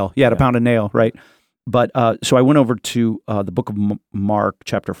a nail. Yeah, to pound a nail, right? But so I went over to the book of Mark,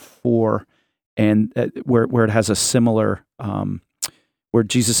 chapter 4, and where it has a similar, where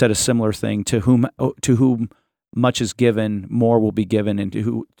Jesus said a similar thing: to whom much is given, more will be given,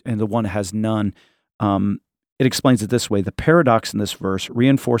 and the one has none. It explains it this way: the paradox in this verse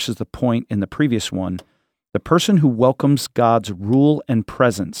reinforces the point in the previous one. The person who welcomes God's rule and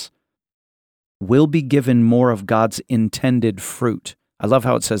presence will be given more of God's intended fruit. I love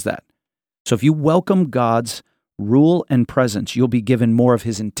how it says that. So if you welcome God's rule and presence, you'll be given more of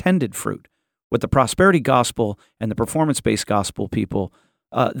his intended fruit. With the prosperity gospel and the performance-based gospel people,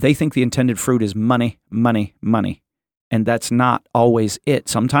 they think the intended fruit is money, money, money. And that's not always it.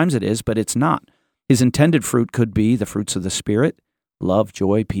 Sometimes it is, but it's not. His intended fruit could be the fruits of the Spirit: love,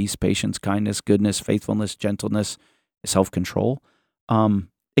 joy, peace, patience, kindness, goodness, faithfulness, gentleness, self-control.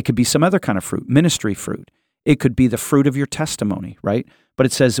 It could be some other kind of fruit, ministry fruit. It could be the fruit of your testimony, right? But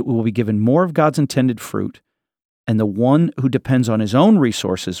it says that we will be given more of God's intended fruit, and the one who depends on his own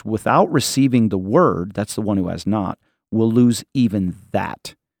resources without receiving the word, that's the one who has not, will lose even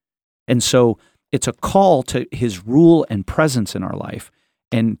that. And so it's a call to his rule and presence in our life.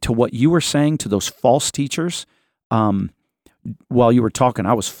 And to what you were saying to those false teachers, while you were talking,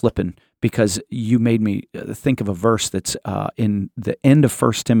 I was flipping because you made me think of a verse that's in the end of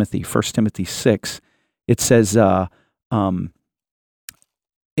 1 Timothy 6. It says, in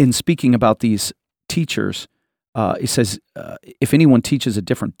speaking about these teachers, it says, if anyone teaches a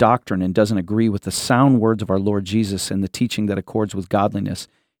different doctrine and doesn't agree with the sound words of our Lord Jesus and the teaching that accords with godliness,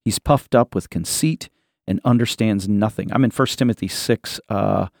 he's puffed up with conceit and understands nothing. I'm in 1 Timothy 6,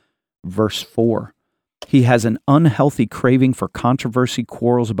 verse 4. He has an unhealthy craving for controversy,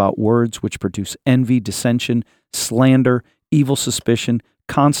 quarrels about words, which produce envy, dissension, slander, evil suspicion,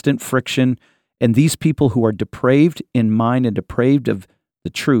 constant friction. And these people who are depraved in mind and depraved of the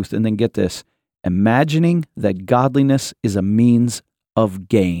truth, and then get this, imagining that godliness is a means of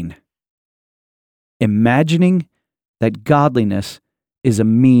gain. Imagining that godliness is a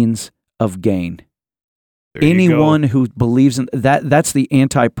means of gain. Anyone who believes in that's the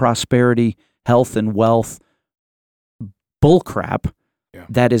anti-prosperity, health and wealth bullcrap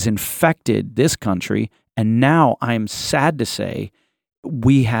that has infected this country. And now I'm sad to say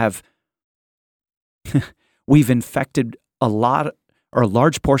we've infected a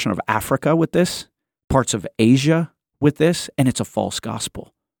large portion of Africa with this, parts of Asia with this, and it's a false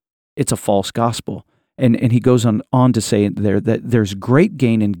gospel. It's a false gospel. And he goes on to say there that there's great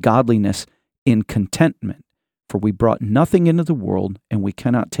gain in godliness in contentment, for we brought nothing into the world, and we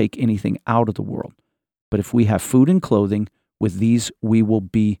cannot take anything out of the world. But if we have food and clothing, with these we will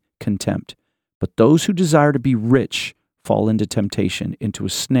be content. But those who desire to be rich fall into temptation, into a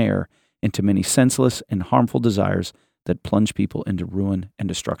snare, into many senseless and harmful desires that plunge people into ruin and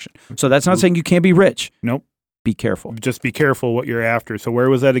destruction. So that's not saying you can't be rich. Nope. Be careful. Just be careful what you're after. So where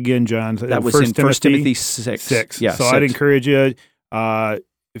was that again, John? That was in 1 Timothy 6. Yeah, so 6. I'd encourage you,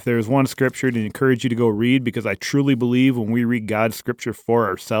 if there's one scripture, to encourage you to go read, because I truly believe when we read God's scripture for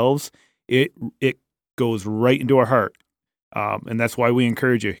ourselves, it goes right into our heart. And that's why we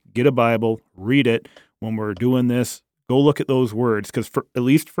encourage you, get a Bible, read it. When we're doing this, go look at those words, because at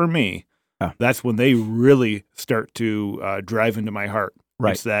least for me, that's when they really start to drive into my heart.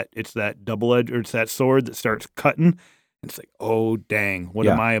 Right. It's that double-edged, or it's that sword that starts cutting. It's like, oh, dang, what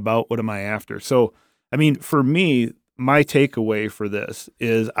am I about? What am I after? So, I mean, for me, my takeaway for this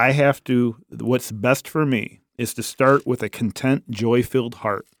is what's best for me is to start with a content, joy-filled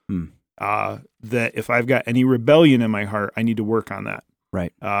heart. That if I've got any rebellion in my heart, I need to work on that.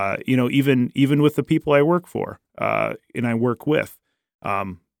 Right. Even with the people I work for and I work with,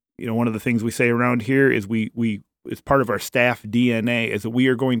 one of the things we say around here is we it's part of our staff DNA is that we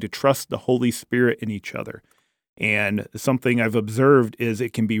are going to trust the Holy Spirit in each other. And something I've observed is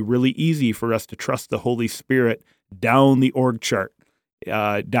it can be really easy for us to trust the Holy Spirit down the org chart,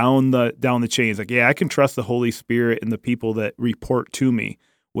 down the chains. Like, I can trust the Holy Spirit and the people that report to me.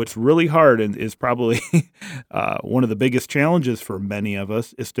 What's really hard and is probably one of the biggest challenges for many of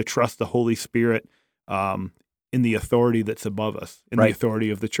us is to trust the Holy Spirit in the authority that's above us, in the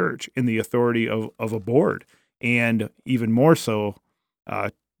authority of the church, in the authority of a board, and even more so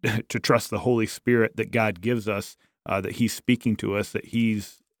to trust the Holy Spirit that God gives us, that He's speaking to us, that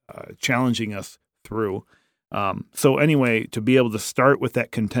He's challenging us through. So anyway, to be able to start with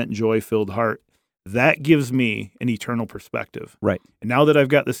that content, joy-filled heart, that gives me an eternal perspective. Right. And now that I've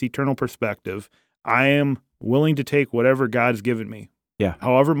got this eternal perspective, I am willing to take whatever God's given me,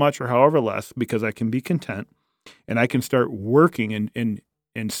 however much or however less, because I can be content, and I can start working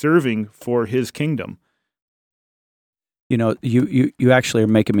and serving for His kingdom. You know, you actually are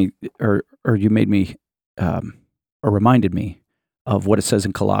making me, or you made me, or reminded me of what it says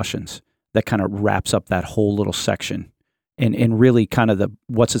in Colossians that kind of wraps up that whole little section. And really kind of the,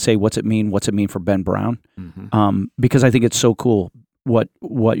 what's it say, what's it mean for Ben Brown? Mm-hmm. Because I think it's so cool what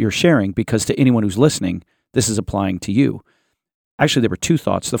you're sharing, because to anyone who's listening, this is applying to you. Actually, there were two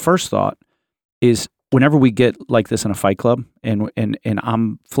thoughts. The first thought is whenever we get like this in a fight club and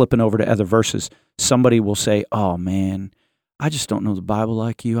I'm flipping over to other verses, somebody will say, oh man, I just don't know the Bible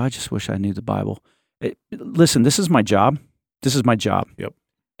like you. I just wish I knew the Bible. Listen, this is my job. Yep.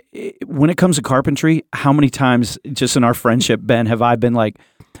 When it comes to carpentry, how many times just in our friendship, Ben, have I been like,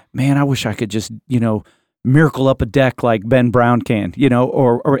 man, I wish I could just, miracle up a deck like Ben Brown can,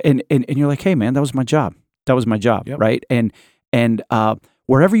 and you're like, hey man, that was my job. That was my job, Yep. right? And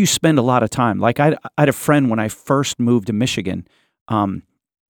wherever you spend a lot of time, like I had a friend when I first moved to Michigan,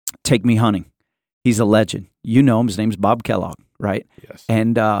 take me hunting. He's a legend. You know him. His name's Bob Kellogg, right? Yes.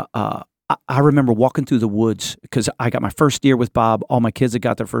 And I remember walking through the woods because I got my first deer with Bob. All my kids had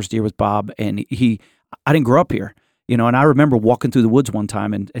got their first deer with Bob, and I didn't grow up here, and I remember walking through the woods one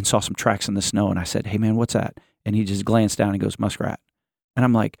time and saw some tracks in the snow, and I said, hey man, what's that? And he just glanced down and goes, muskrat. And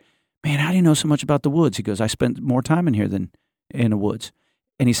I'm like, man, how do you know so much about the woods? He goes, I spent more time in here than in the woods.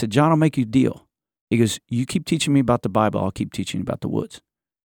 And he said, John, I'll make you a deal. He goes, you keep teaching me about the Bible, I'll keep teaching you about the woods.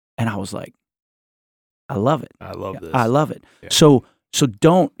 And I was like, I love it. I love this. I love it. Yeah. So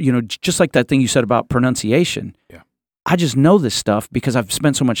don't, just like that thing you said about pronunciation. Yeah. I just know this stuff because I've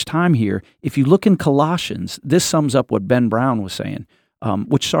spent so much time here. If you look in Colossians, this sums up what Ben Brown was saying,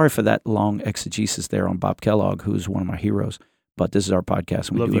 which sorry for that long exegesis there on Bob Kellogg, who's one of my heroes, but this is our podcast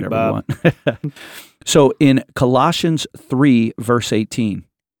and we do whatever we want. So in Colossians 3, verse 18,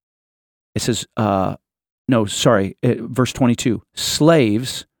 it says, verse 22,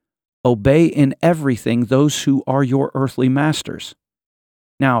 slaves, obey in everything those who are your earthly masters.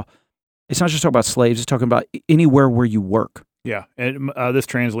 Now, it's not just talking about slaves, it's talking about anywhere where you work. Yeah. And this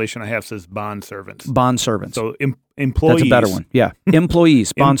translation I have says bond servants. Bond servants. So employees. That's a better one. Yeah.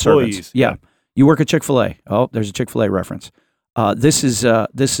 Employees, bond servants. Employees, Yeah. yeah. You work at Chick-fil-A. Oh, there's a Chick-fil-A reference. This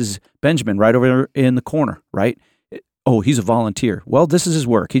is Benjamin right over there in the corner, right? Oh, he's a volunteer. Well, this is his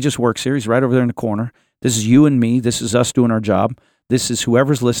work. He just works here. He's right over there in the corner. This is you and me. This is us doing our job. This is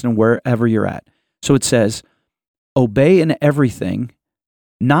whoever's listening wherever you're at. So it says, obey in everything,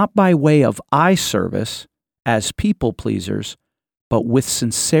 not by way of eye service as people pleasers, but with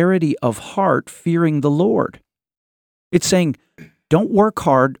sincerity of heart, fearing the Lord. It's saying, don't work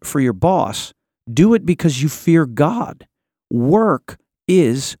hard for your boss. Do it because you fear God. Work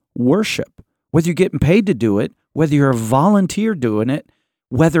is worship. Whether you're getting paid to do it, whether you're a volunteer doing it,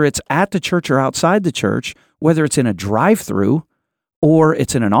 whether it's at the church or outside the church, whether it's in a drive-through, or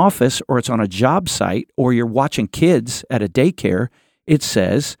it's in an office, or it's on a job site, or you're watching kids at a daycare, it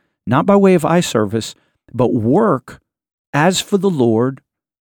says, not by way of eye service, but work as for the Lord,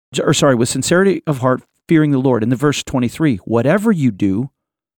 with sincerity of heart, fearing the Lord. In the verse 23, whatever you do,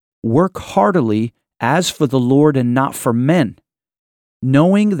 work heartily as for the Lord and not for men,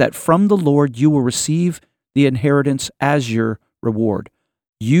 knowing that from the Lord you will receive the inheritance as your reward.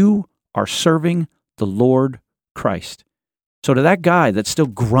 You are serving the Lord Christ. So to that guy that's still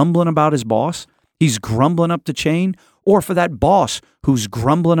grumbling about his boss, he's grumbling up the chain, or for that boss who's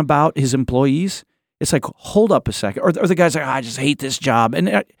grumbling about his employees, it's like, hold up a second. Or the guy's like, I just hate this job.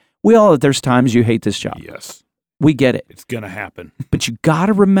 And there's times you hate this job. Yes. We get it. It's going to happen. But you got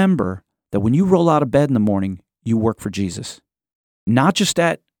to remember that when you roll out of bed in the morning, you work for Jesus. Not just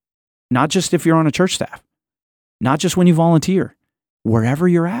if you're on a church staff, not just when you volunteer, wherever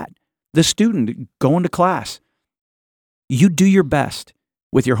you're at. The student going to class, you do your best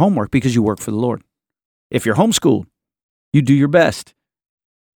with your homework because you work for the Lord. If you're homeschooled, you do your best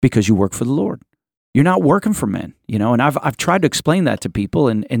because you work for the Lord. You're not working for men, and I've tried to explain that to people,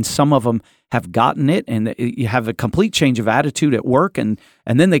 and some of them have gotten it, and you have a complete change of attitude at work, and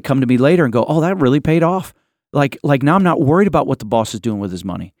then they come to me later and go, oh, that really paid off. Like now I'm not worried about what the boss is doing with his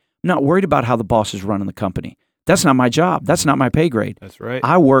money. I'm not worried about how the boss is running the company. That's not my job. That's not my pay grade. That's right.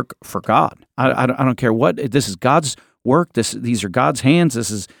 I work for God. I don't care what. This is God's work. These are God's hands.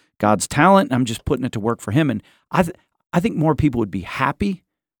 This is God's talent. I'm just putting it to work for Him. And I think more people would be happy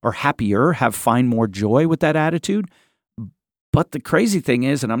or happier, find more joy with that attitude. But the crazy thing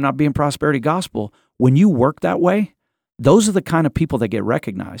is, and I'm not being prosperity gospel, when you work that way, those are the kind of people that get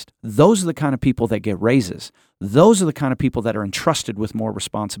recognized. Those are the kind of people that get raises. Those are the kind of people that are entrusted with more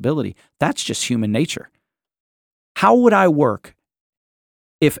responsibility. That's just human nature. How would I work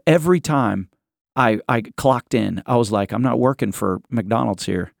if every time I clocked in, I was like, I'm not working for McDonald's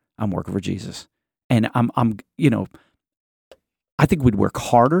here. I'm working for Jesus. And I think we'd work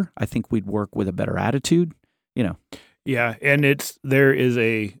harder. I think we'd work with a better attitude, Yeah, and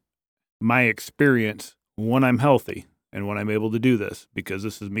my experience when I'm healthy and when I'm able to do this, because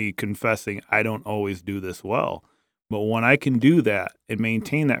this is me confessing I don't always do this well. But when I can do that and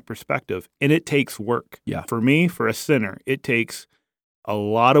maintain that perspective, and it takes work. Yeah. For me, for a sinner, it takes a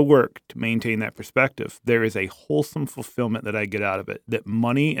lot of work to maintain that perspective. There is a wholesome fulfillment that I get out of it that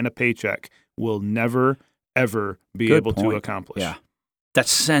money and a paycheck will never, ever be Good able to point. accomplish. Yeah. That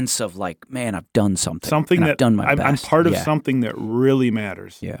sense of like, man, I've done something. Something I've done my best. I'm part of Yeah. something that really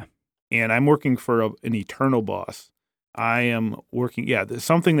matters. Yeah. And I'm working for an eternal boss. I am working,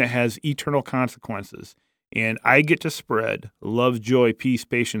 something that has eternal consequences. And I get to spread love, joy, peace,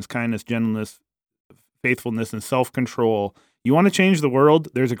 patience, kindness, gentleness, faithfulness, and self-control. You want to change the world?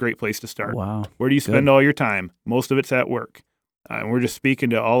 There's a great place to start. Wow. Where do you spend Good. all your time? Most of it's at work. And we're just speaking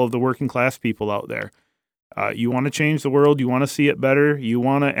to all of the working class people out there. You want to change the world. You want to see it better. You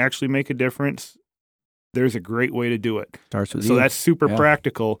want to actually make a difference. There's a great way to do it. Starts with So you. that's super Yeah.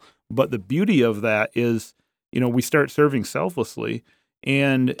 practical. But the beauty of that is, we start serving selflessly,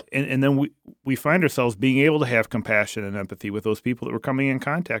 and then we find ourselves being able to have compassion and empathy with those people that we're coming in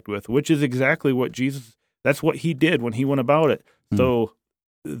contact with, which is exactly what Jesus, that's what he did when he went about it. So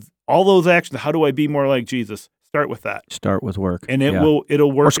all those actions, how do I be more like Jesus? Start with that. Start with work. And Yeah.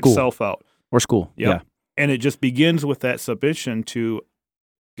 it'll work school. itself out. Or school. Yep. Yeah. And it just begins with that submission to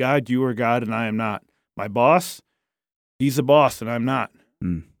God, you are God and I am not. My boss, he's the boss and I'm not.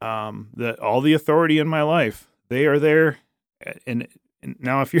 All the authority in my life, they are there. And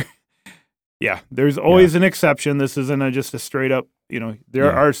now if you're, there's always an exception. This isn't just a straight up,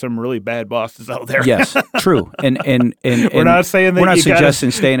 there are some really bad bosses out there. Yes, true. And we're not saying that we're not you gotta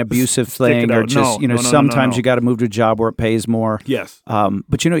suggesting stay an abusive thing it or out. just, No, sometimes no. you got to move to a job where it pays more. Yes.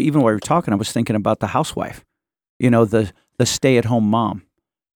 But even while you were talking, I was thinking about the housewife, the stay-at-home mom,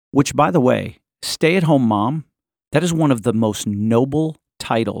 which, by the way, stay-at-home mom, that is one of the most noble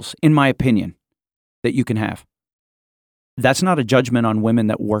titles, in my opinion, that you can have. That's not a judgment on women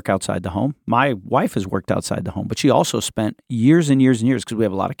that work outside the home. My wife has worked outside the home, but she also spent years and years and years, because we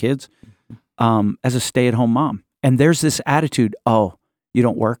have a lot of kids, as a stay-at-home mom. And there's this attitude, oh, you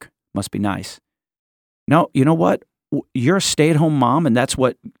don't work? Must be nice. No, you know what? You're a stay-at-home mom, and that's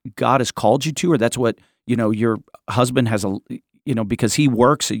what God has called you to, or that's what, your husband has, because he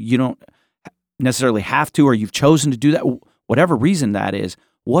works, you don't necessarily have to, or you've chosen to do that, whatever reason that is.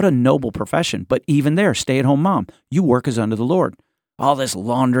 What a noble profession. But even there, stay-at-home mom, you work as unto the Lord. All this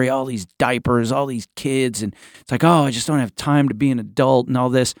laundry, all these diapers, all these kids, and it's like, oh, I just don't have time to be an adult and all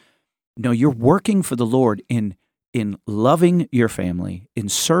this. No, you're working for the Lord in loving your family, in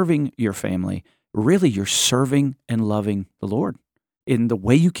serving your family. Really, you're serving and loving the Lord in the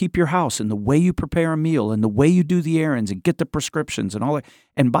way you keep your house, in the way you prepare a meal, in the way you do the errands and get the prescriptions and all that.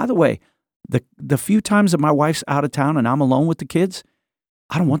 And by the way, the few times that my wife's out of town and I'm alone with the kids,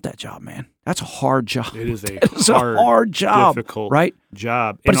 I don't want that job, man. That's a hard job. It is a hard job, difficult right?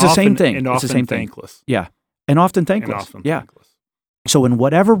 job. But it's the same thing. And It's often the same thing. thankless. Yeah, and often thankless. Thankless. So in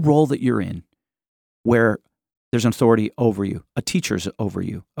whatever role that you're in, where there's an authority over you, a teacher's over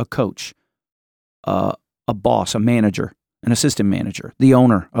you, a coach, a boss, a manager, an assistant manager, the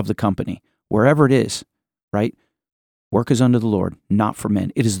owner of the company, wherever it is, right? Work is unto the Lord, not for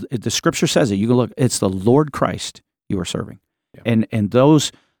men. It is the Scripture says it. You can look. It's the Lord Christ you are serving. Yeah. And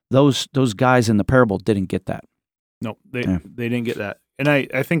those guys in the parable didn't get that. No, they didn't get that. And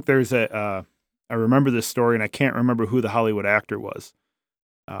I think there's I remember this story, and I can't remember who the Hollywood actor was,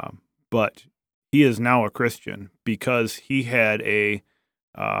 but he is now a Christian because he had a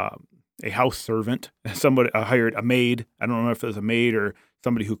house servant, somebody hired a maid. I don't know if it was a maid or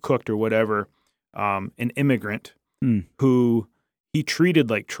somebody who cooked or whatever, an immigrant who he treated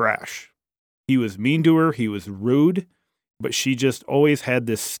like trash. He was mean to her. He was rude. But she just always had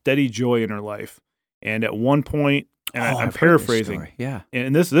this steady joy in her life. And at one point, and I'm paraphrasing,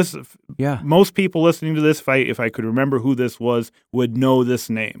 and this most people listening to this, if I could remember who this was, would know this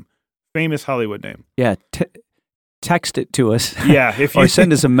name, famous Hollywood name. Yeah, text it to us. Yeah, if you or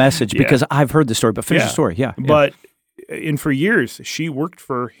send us a message because I've heard the story. But finish the story. Yeah, but and for years she worked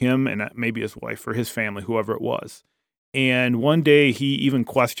for him and maybe his wife, for his family, whoever it was. And one day he even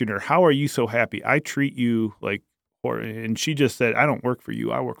questioned her, "How are you so happy? I treat you like." And she just said, "I don't work for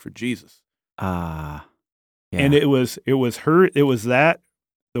you. I work for Jesus." Yeah. And it was that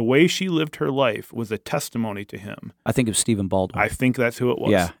the way she lived her life was a testimony to him. I think it was Stephen Baldwin. I think that's who it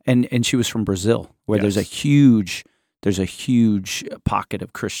was. Yeah, and she was from Brazil, where there's a huge pocket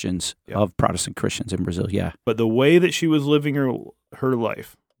of Christians, of Protestant Christians in Brazil. Yeah, but the way that she was living her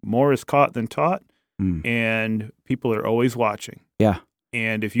life, more is caught than taught, and people are always watching. Yeah,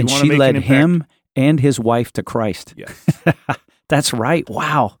 and if you want to make led an impact, him and his wife to Christ. Yes. That's right.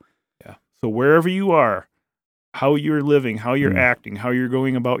 Wow. Yeah. So wherever you are, how you're living, how you're acting, how you're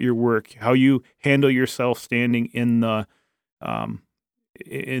going about your work, how you handle yourself standing in the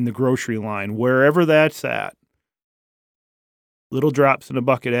grocery line, wherever that's at, little drops in a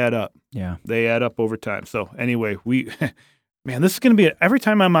bucket add up. Yeah. They add up over time. So anyway, man, this is going to be, every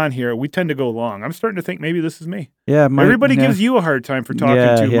time I'm on here, we tend to go long. I'm starting to think maybe this is me. Yeah. Everybody gives you a hard time for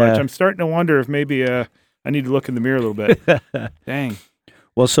talking too much. I'm starting to wonder if maybe I need to look in the mirror a little bit. Dang.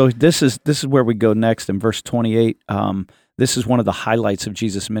 Well, so this is where we go next in verse 28. this is one of the highlights of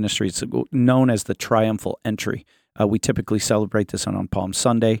Jesus' ministry. It's known as the triumphal entry. We typically celebrate this on Palm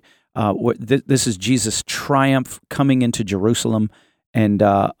Sunday. This is Jesus' triumph coming into Jerusalem. And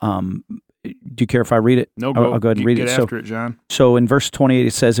do you care if I read it? No, go. I'll go ahead and read Get it. after it, John. So in verse 28,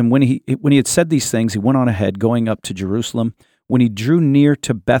 it says, "And when he had said these things, he went on ahead, going up to Jerusalem. When he drew near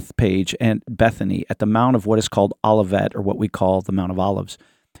to Bethpage and Bethany at the Mount of what is called Olivet, or what we call the Mount of Olives,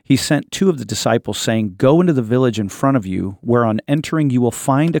 he sent 2 of the disciples, saying, 'Go into the village in front of you, where on entering you will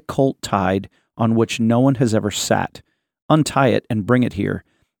find a colt tied on which no one has ever sat. Untie it and bring it here.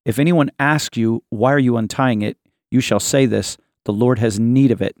 If anyone asks you, why are you untying it? You shall say this, the Lord has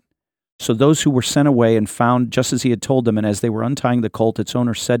need of it.' So those who were sent away and found just as he had told them, and as they were untying the colt, its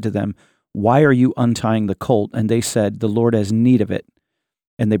owner said to them, 'Why are you untying the colt?' And they said, 'The Lord has need of it.'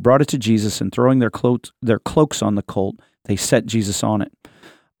 And they brought it to Jesus, and throwing their cloaks on the colt, they set Jesus on it.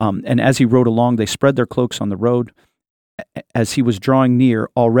 And as he rode along, they spread their cloaks on the road. As he was drawing near,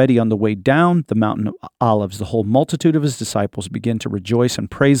 already on the way down the mountain of Olives, the whole multitude of his disciples began to rejoice and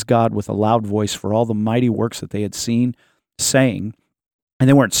praise God with a loud voice for all the mighty works that they had seen, saying," and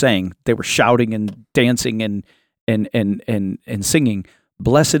they weren't saying, they were shouting and dancing and singing,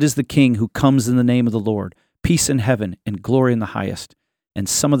 "Blessed is the King who comes in the name of the Lord, peace in heaven and glory in the highest." And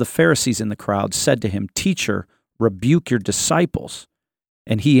some of the Pharisees in the crowd said to him, "Teacher, rebuke your disciples."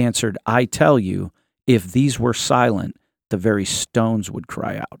 And he answered, "I tell you, if these were silent, the very stones would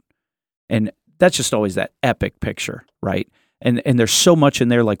cry out." And that's just always that epic picture, right? And there's so much in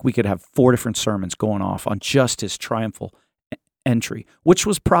there, like we could have 4 different sermons going off on just his triumphal entry, which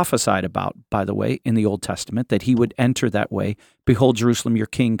was prophesied about, by the way, in the Old Testament, that he would enter that way. "Behold, Jerusalem, your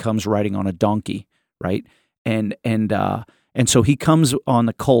king comes riding on a donkey," right? And so he comes on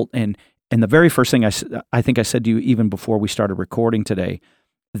the colt, and the very first thing I think I said to you even before we started recording today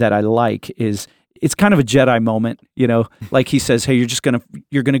that I like is, it's kind of a Jedi moment, like he says, "Hey,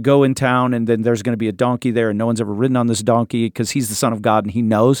 you're gonna go in town, and then there's gonna be a donkey there, and no one's ever ridden on this donkey because he's the Son of God and he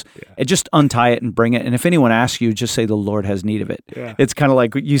knows. Yeah. And just untie it and bring it. And if anyone asks you, just say the Lord has need of it." Yeah. It's kind of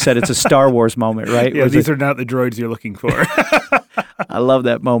like you said, it's a Star Wars moment, right? Yeah, these are not the droids you're looking for. I love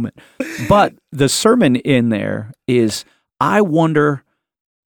that moment. But the sermon in there is, I wonder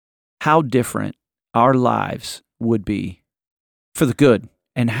how different our lives would be for the good,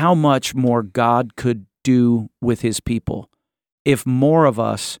 and how much more God could do with his people if more of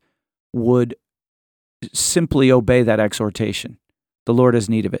us would simply obey that exhortation. The Lord has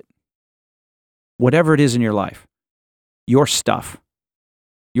need of it. Whatever it is in your life, your stuff,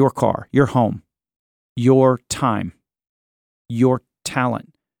 your car, your home, your time, your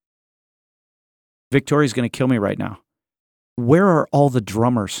talent. Victoria's going to kill me right now. Where are all the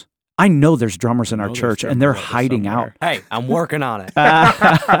drummers? I know there's drummers in our church, and they're hiding out. Hey, I'm working on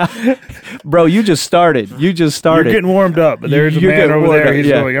it. Bro, you just started. You're getting warmed up, but there's a man over there. He's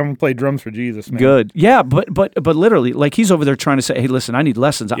going, "I'm going to play drums for Jesus, man." Good. Yeah, but literally, like, he's over there trying to say, "Hey, listen, I need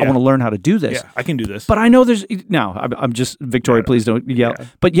lessons. I want to learn how to do this." Yeah, I can do this. But I know there's, now, I'm just, Victoria, please don't yell. Yeah.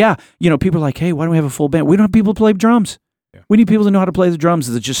 But yeah, people are like, "Hey, why don't we have a full band?" We don't have people to play drums. Yeah. We need people to know how to play the drums,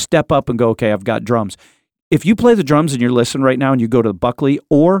 that just step up and go, "Okay, I've got drums." If you play the drums and you're listening right now and you go to Buckley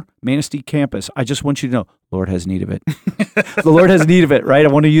or Manistee campus, I just want you to know, Lord has need of it. The Lord has need of it, right? I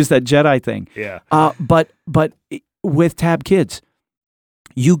want to use that Jedi thing. Yeah. But with Tab Kids,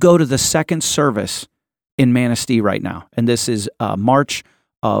 you go to the second service in Manistee right now, and this is March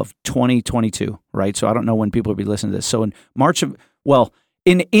of 2022, right? So I don't know when people will be listening to this. So in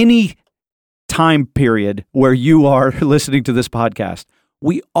in any time period where you are listening to this podcast,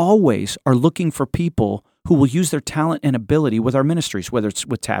 we always are looking for people who will use their talent and ability with our ministries, whether it's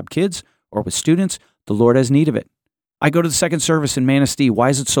with Tab Kids or with students. The Lord has need of it. I go to the second service in Manistee. Why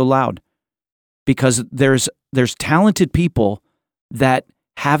is it so loud? Because there's talented people that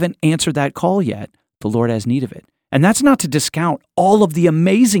haven't answered that call yet. The Lord has need of it. And that's not to discount all of the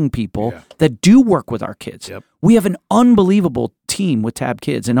amazing people that do work with our kids. Yep. We have an unbelievable team with Tab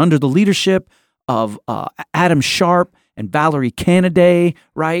Kids, and under the leadership of Adam Sharp and Valerie Canaday,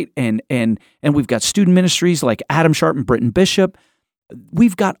 right? And we've got student ministries like Adam Sharp and Britton Bishop.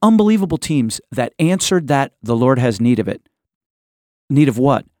 We've got unbelievable teams that answered that the Lord has need of it. Need of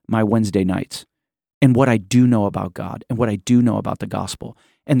what? My Wednesday nights. And what I do know about God and what I do know about the gospel.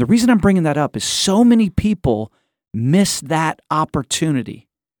 And the reason I'm bringing that up is so many people miss that opportunity.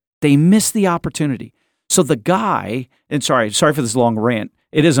 They miss the opportunity. So the guy, and sorry for this long rant.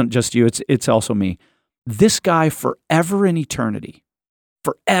 It isn't just you, it's also me. This guy, forever in eternity,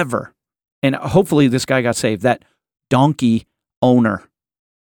 forever, and hopefully this guy got saved, that donkey owner,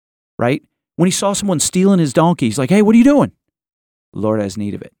 right? When he saw someone stealing his donkey, he's like, "Hey, what are you doing?" The Lord has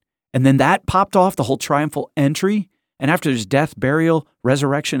need of it. And then that popped off the whole triumphal entry, And after his death, burial,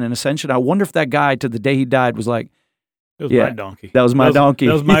 resurrection, and ascension, I wonder if that guy to the day he died was like, It was my donkey. That was my donkey.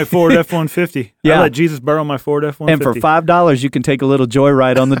 That was my Ford F-150. Yeah. I let Jesus borrow my Ford F-150. And for $5, you can take a little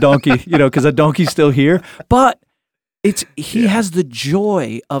joyride on the donkey, because the donkey's still here. But he has the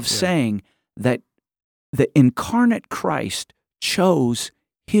joy of saying that the incarnate Christ chose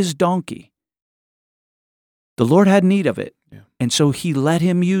his donkey. The Lord had need of it, and so he let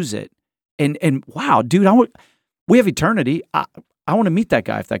him use it. And wow, dude, we have eternity. I want to meet that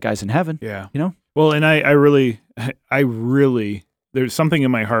guy if that guy's in heaven. Yeah. Well, and I really, there's something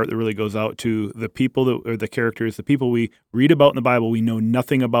in my heart that really goes out to the people that are the characters, the people we read about in the Bible. We know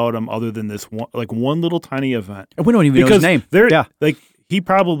nothing about them other than this one little tiny event. And we don't even know his name. Like he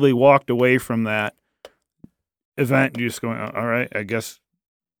probably walked away from that event just going, all right, I guess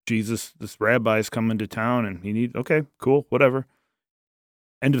Jesus, this rabbi's coming to town and okay, cool, whatever.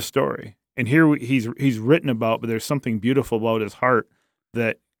 End of story. And here he's written about, but there's something beautiful about his heart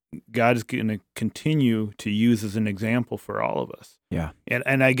that God is going to continue to use as an example for all of us. Yeah.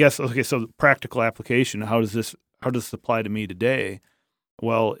 And I guess, okay, so practical application, how does this apply to me today?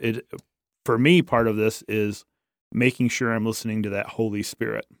 Well, for me, part of this is making sure I'm listening to that Holy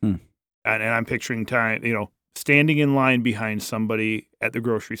Spirit. And I'm picturing time, standing in line behind somebody at the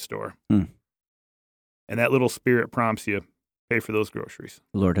grocery store. And that little spirit prompts you, pay for those groceries.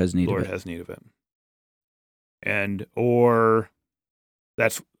 The Lord has need of it. Lord has need of it. And, or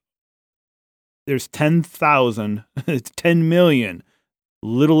there's 10,000, 10 million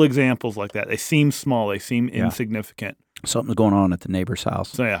little examples like that. They seem small. They seem insignificant. Something's going on at the neighbor's house.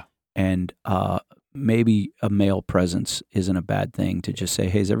 So, yeah. And maybe a male presence isn't a bad thing to just say,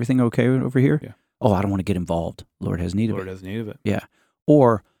 hey, is everything okay over here? Yeah. Oh, I don't want to get involved. Lord has need of it. Lord has need of it. Yeah.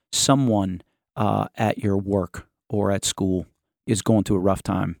 Or someone at your work or at school is going through a rough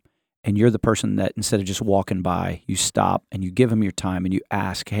time, and you're the person that instead of just walking by, you stop and you give them your time and you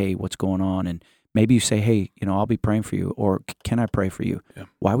ask, hey, what's going on? And maybe you say, hey, I'll be praying for you, or can I pray for you? Yeah.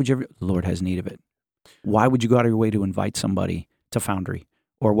 Why would you ever? The Lord has need of it. Why would you go out of your way to invite somebody to Foundry?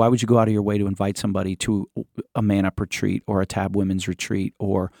 Or why would you go out of your way to invite somebody to a Man Up retreat or a Tab Women's retreat?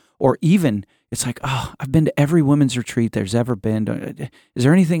 Or even, it's like, oh, I've been to every women's retreat there's ever been. Is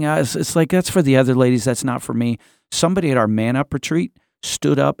there anything else? It's like, that's for the other ladies. That's not for me. Somebody at our Man Up retreat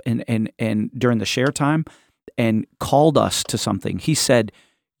stood up and during the share time and called us to something. He said,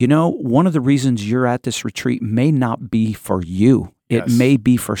 one of the reasons you're at this retreat may not be for you. It may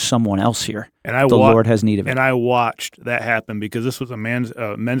be for someone else here. And the Lord has need of it. And I watched that happen because this was a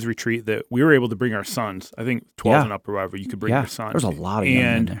men's retreat that we were able to bring our sons. I think 12 and up or whatever, you could bring your sons. There's a lot of young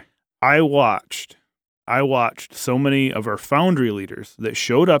men there. I watched so many of our Foundry leaders that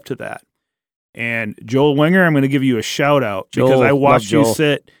showed up to that. And Joel Wenger, I'm going to give you a shout out because I watched you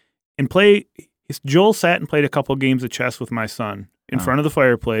sit and play. Joel sat and played a couple games of chess with my son in front of the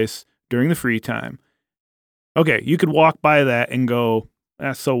fireplace during the free time. Okay, you could walk by that and go,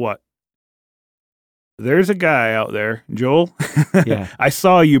 so what? There's a guy out there, Joel. I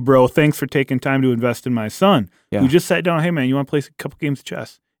saw you, bro. Thanks for taking time to invest in my son. Who just sat down, hey, man, you want to play a couple games of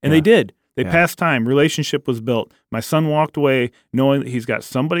chess? And they did. They passed time. Relationship was built. My son walked away knowing that he's got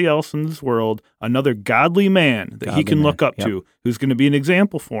somebody else in this world, another godly man that he can look up to, who's going to be an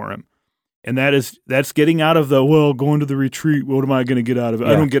example for him. And that's getting out of going to the retreat. What am I going to get out of it?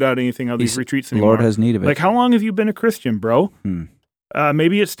 I don't get out anything out of these retreats anymore. The Lord has need of it. Like, how long have you been a Christian, bro?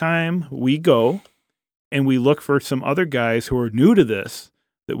 Maybe it's time we go and we look for some other guys who are new to this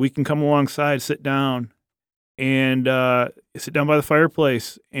that we can come alongside, sit down by the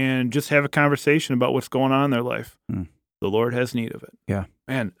fireplace and just have a conversation about what's going on in their life. The Lord has need of it. Yeah.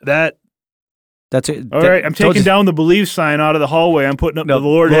 Man, that's it. All right, I'm taking down the believe sign out of the hallway. I'm putting up the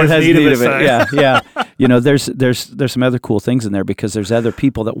Lord has need of it sign. Yeah. There's some other cool things in there because there's other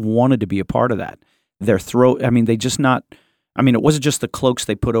people that wanted to be a part of that. It wasn't just the cloaks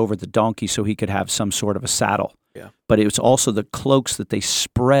they put over the donkey so he could have some sort of a saddle. Yeah. But it was also the cloaks that they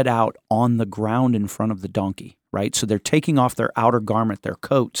spread out on the ground in front of the donkey, right? So they're taking off their outer garment, their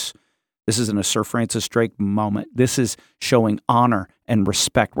coats. This isn't a Sir Francis Drake moment. This is showing honor and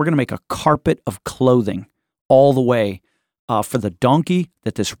respect. We're going to make a carpet of clothing all the way for the donkey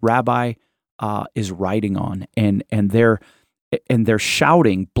that this rabbi is riding on, and they're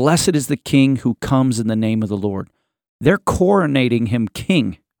shouting, "Blessed is the King who comes in the name of the Lord." They're coronating him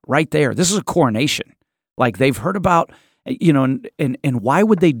king right there. This is a coronation. Like they've heard about, and why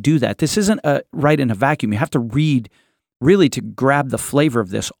would they do that? This isn't right in a vacuum. You have to read. Really, to grab the flavor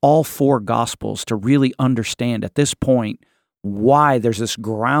of this, all four Gospels, to really understand at this point why there's this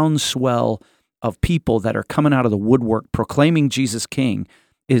groundswell of people that are coming out of the woodwork proclaiming Jesus King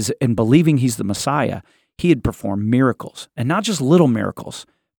and believing he's the Messiah, he had performed miracles, and not just little miracles,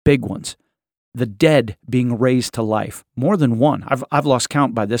 big ones. The dead being raised to life, more than one. I've lost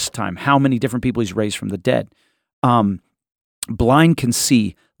count by this time how many different people he's raised from the dead. Blind can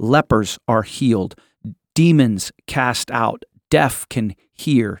see, lepers are healed, demons cast out, deaf can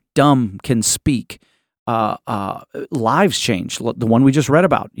hear, dumb can speak. Lives change. The one we just read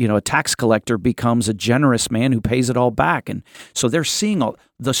about, a tax collector becomes a generous man who pays it all back. And so they're seeing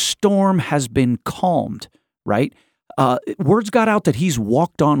the storm has been calmed, right? Words got out that he's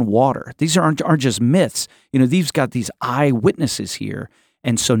walked on water. These aren't just myths. These got these eyewitnesses here.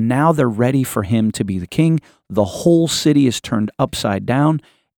 And so now they're ready for him to be the king. The whole city is turned upside down.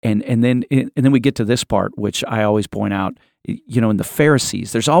 And then we get to this part, which I always point out, in the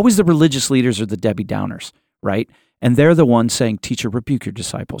Pharisees, there's always the religious leaders or the Debbie Downers, right? And they're the ones saying, teacher, rebuke your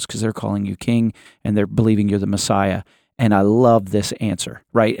disciples, because they're calling you king and they're believing you're the Messiah. And I love this answer,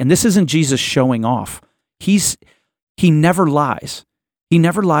 right? And this isn't Jesus showing off. He never lies. He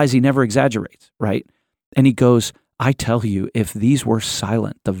never lies. He never exaggerates, right? And he goes, I tell you, if these were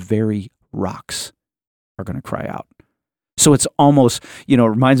silent, the very rocks are going to cry out. So it's almost, it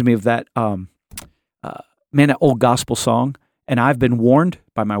reminds me of that, that old gospel song. And I've been warned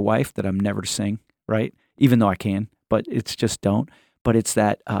by my wife that I'm never to sing, right? Even though I can, but it's just don't. But it's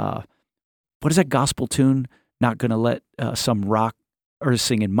that, what is that gospel tune? Not going to let some rock or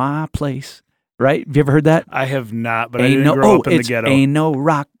sing in my place, right? Have you ever heard that? I have not, but I didn't grow up in the ghetto. Ain't no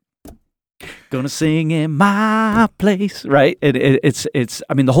rock gonna sing in my place, right? It's.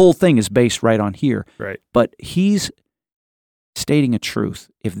 I mean, the whole thing is based right on here, right? But he's stating a truth.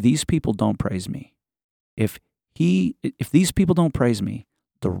 If these people don't praise me, if these people don't praise me,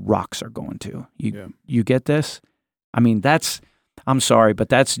 the rocks are going to. You get this? I mean, I'm sorry, but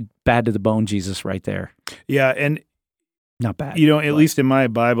that's bad to the bone, Jesus, right there. Yeah, and not bad. At least in my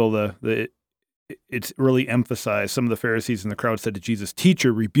Bible, it's really emphasized. Some of the Pharisees in the crowd said to Jesus,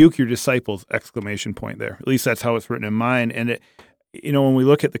 "Teacher, rebuke your disciples!" Exclamation point there. At least that's how it's written in mine. And when we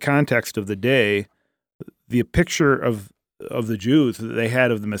look at the context of the day, the picture of the Jews that they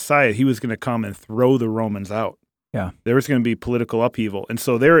had of the Messiah, he was going to come and throw the Romans out. Yeah, there was going to be political upheaval, and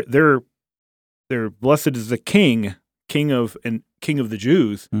so they're blessed is the king of the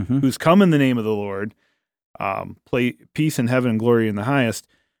Jews, who's come in the name of the Lord. Play peace in heaven and glory in the highest.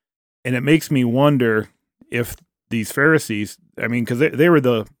 And it makes me wonder if these Pharisees, I mean, because they were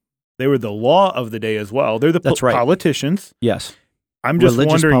the law of the day as well. They're the politicians. Yes. I'm just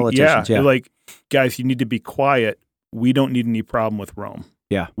religious wondering, yeah. like, guys, you need to be quiet. We don't need any problem with Rome.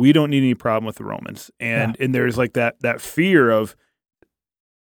 Yeah. We don't need any problem with the Romans. And there's like that fear of,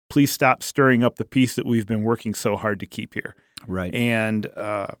 please stop stirring up the peace that we've been working so hard to keep here. Right. And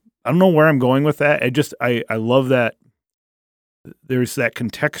I don't know where I'm going with that. I love that. There's that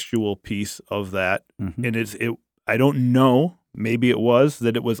contextual piece of that, and I don't know. Maybe it was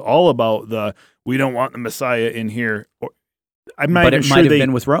all about we don't want the Messiah in here. I'm not even sure might have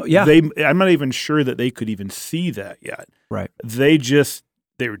been with Rome. Yeah, I'm not even sure that they could even see that yet. Right. They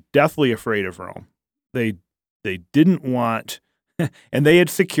were deathly afraid of Rome. They didn't want, and they had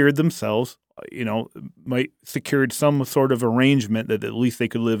secured themselves. Secured some sort of arrangement that at least they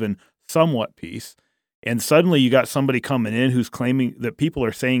could live in somewhat peace. And suddenly you got somebody coming in who's claiming that people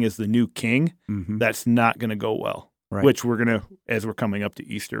are saying is the new king. That's not going to go well, which we're going to, as we're coming up to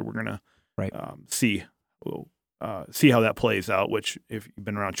Easter, we're going to see how that plays out, which if you've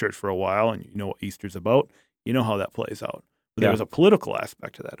been around church for a while and you know what Easter's about, you know how that plays out. But there was a political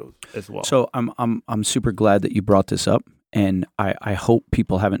aspect to that as well. So I'm super glad that you brought this up, and I hope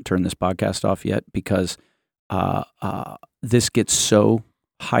people haven't turned this podcast off yet, because this gets so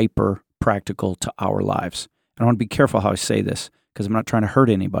hyper practical to our lives. I want to be careful how I say this, because I'm not trying to hurt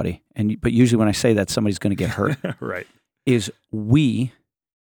anybody. But usually when I say that, somebody's going to get hurt. Right. Is we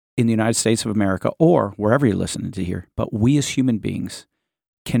in the United States of America, or wherever you're listening to here, but we as human beings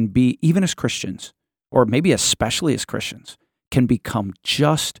can be, even as Christians, or maybe especially as Christians, can become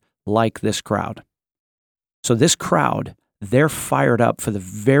just like this crowd. So this crowd, they're fired up for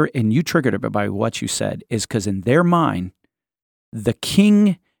and you triggered it by what you said, is because in their mind, the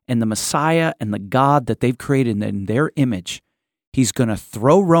king and the Messiah and the God that they've created in their image, he's going to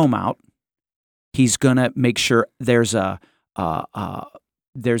throw Rome out. He's going to make sure there's going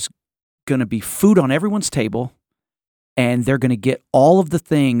to be food on everyone's table, and they're going to get all of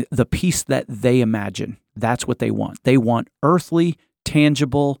the peace that they imagine. That's what they want. They want earthly,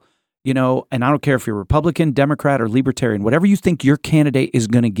 tangible, and I don't care if you're Republican, Democrat, or Libertarian, whatever you think your candidate is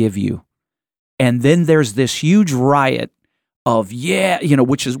going to give you. And then there's this huge riot of,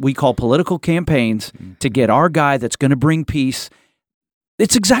 which is we call political campaigns to get our guy that's going to bring peace.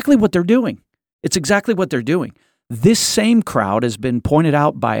 It's exactly what they're doing. It's exactly what they're doing. This same crowd has been pointed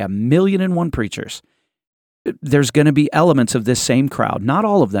out by 1,000,001 preachers. There's going to be elements of this same crowd, not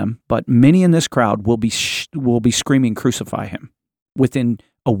all of them, but many in this crowd will be screaming, "Crucify him," within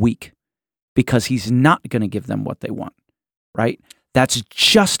a week, because he's not going to give them what they want, right? That's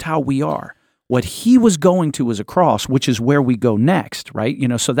just how we are. What he was going to was a cross, which is where we go next, right?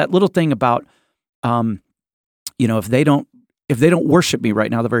 So that little thing about, if they don't worship me right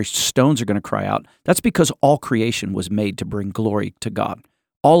now, the very stones are going to cry out. That's because all creation was made to bring glory to God.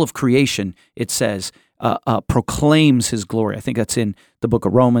 All of creation, it says, proclaims his glory. I think that's in the book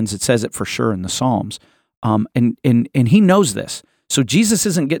of Romans. It says it for sure in the Psalms. And he knows this. So Jesus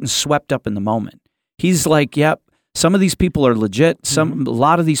isn't getting swept up in the moment. He's like, yep, some of these people are legit. A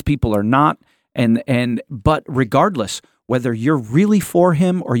lot of these people are not. But regardless, whether you're really for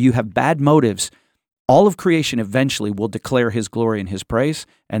him or you have bad motives, all of creation eventually will declare his glory and his praise.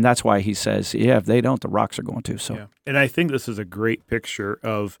 And that's why he says, yeah, if they don't, the rocks are going to. So, yeah. And I think this is a great picture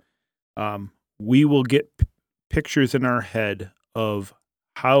of, we will get pictures in our head of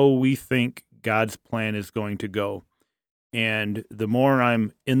how we think God's plan is going to go. And the more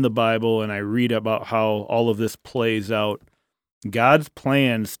I'm in the Bible and I read about how all of this plays out, God's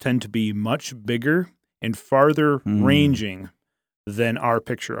plans tend to be much bigger and farther ranging than our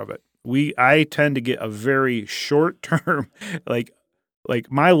picture of it. I tend to get a very short term, like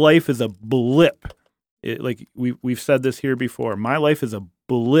my life is a blip. We've said this here before. My life is a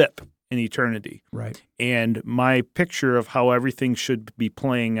blip in eternity. Right. And my picture of how everything should be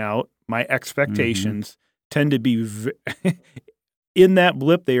playing out, my expectations tend to be in that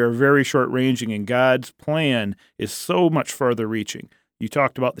blip. They are very short ranging, and God's plan is so much farther reaching. You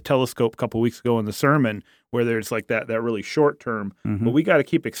talked about the telescope a couple weeks ago in the sermon, where there's like that really short term, but we got to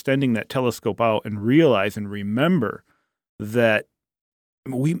keep extending that telescope out and realize and remember that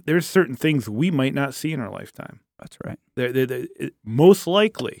there's certain things we might not see in our lifetime. That's right. Most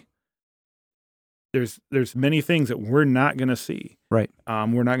likely, there's many things that we're not going to see. Right.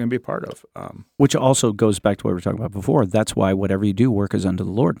 We're not going to be a part of. Which also goes back to what we were talking about before. That's why whatever you do, work is unto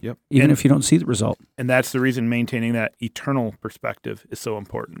the Lord. Yep. Even if you don't see the result. And that's the reason maintaining that eternal perspective is so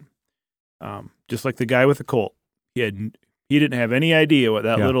important. Just like the guy with the colt, he didn't have any idea what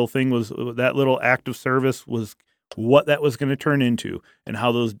that little thing was. That little act of service was, what that was going to turn into, and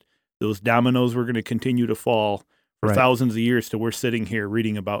how those dominoes were going to continue to fall for thousands of years till we're sitting here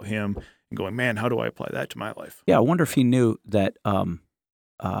reading about him and going, man, how do I apply that to my life? Yeah, I wonder if he knew that. I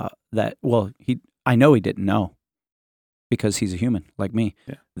know he didn't know, because he's a human like me.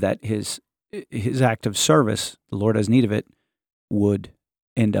 Yeah. That his act of service, the Lord has need of it, would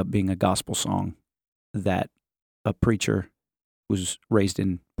end up being a gospel song that a preacher who's raised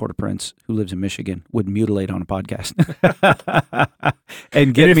in Port-au-Prince, who lives in Michigan, would mutilate on a podcast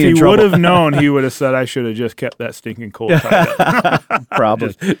and get me in trouble. If he would have known, he would have said, I should have just kept that stinking colt tied up.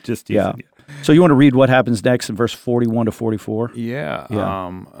 Probably. just yeah. So you want to read what happens next in verse 41 to 44? Yeah.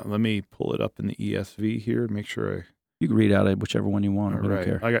 Let me pull it up in the ESV here and make sure You can read out of whichever one you want. I don't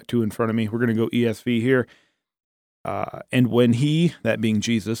care. I got two in front of me. We're going to go ESV here. And when he, that being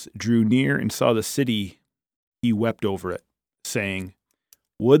Jesus, drew near and saw the city, he wept over it, saying,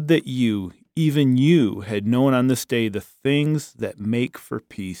 would that you, even you, had known on this day the things that make for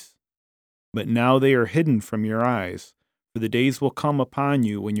peace. But now they are hidden from your eyes. For the days will come upon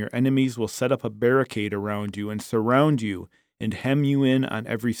you when your enemies will set up a barricade around you and surround you and hem you in on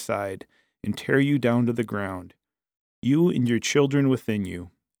every side and tear you down to the ground, you and your children within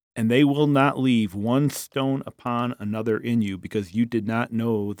you. And they will not leave one stone upon another in you, because you did not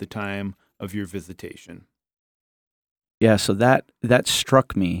know the time of your visitation. Yeah, so that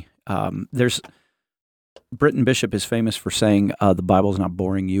struck me. There's Britton Bishop is famous for saying the Bible's not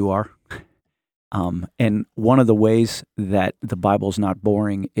boring, you are. And one of the ways that the Bible's not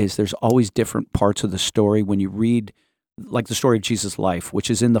boring is there's always different parts of the story. When you read, like the story of Jesus' life, which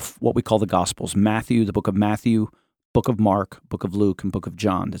is in what we call the Gospels, Matthew, the book of Matthew, book of Mark, book of Luke, and book of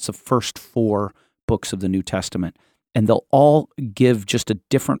John. That's the first 4 books of the New Testament. And they'll all give just a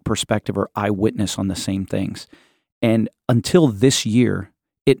different perspective or eyewitness on the same things. And until this year,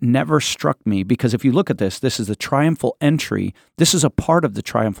 it never struck me, because if you look at this is the triumphal entry. This is a part of the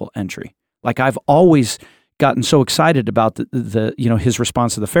triumphal entry. Like, I've always gotten so excited about the his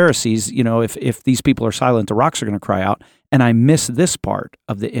response to the Pharisees. If these people are silent, the rocks are going to cry out. And I miss this part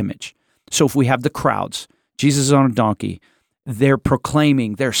of the image. So if we have the crowds, Jesus is on a donkey. They're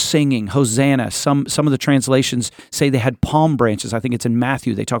proclaiming, they're singing, Hosanna. Some of the translations say they had palm branches. I think it's in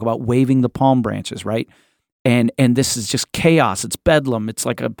Matthew. They talk about waving the palm branches, right? And this is just chaos. It's bedlam. It's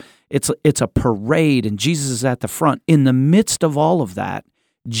like it's a parade, and Jesus is at the front. In the midst of all of that,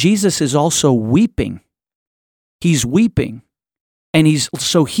 Jesus is also weeping. He's weeping. And he's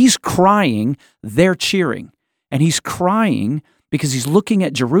crying, they're cheering. And he's crying because he's looking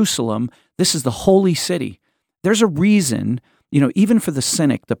at Jerusalem. This is the holy city. There's a reason, even for the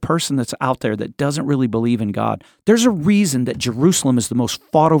cynic, the person that's out there that doesn't really believe in God, there's a reason that Jerusalem is the most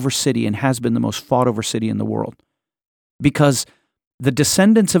fought over city and has been the most fought over city in the world. Because the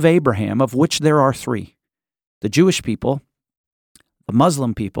descendants of Abraham, of which there are three, the Jewish people, the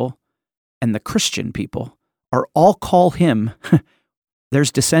Muslim people, and the Christian people, are all call him,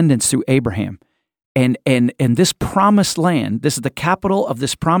 there's descendants through Abraham. And this promised land, this is the capital of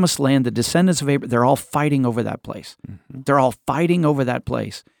this promised land, the descendants of Abraham, they're all fighting over that place. Mm-hmm. They're all fighting over that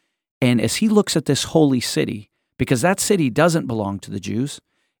place. And as he looks at this holy city, because that city doesn't belong to the Jews,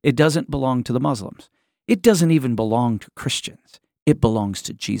 it doesn't belong to the Muslims, it doesn't even belong to Christians, it belongs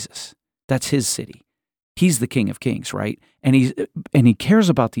to Jesus. That's his city. He's the King of Kings, right? And he cares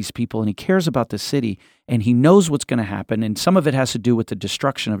about these people, and he cares about the city, and he knows what's going to happen. And some of it has to do with the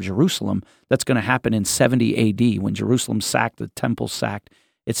destruction of Jerusalem that's going to happen in 70 A.D. when Jerusalem's sacked, the temple's sacked.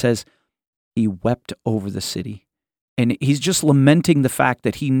 It says he wept over the city, and he's just lamenting the fact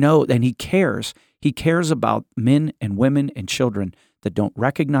that he knows and he cares. He cares about men and women and children that don't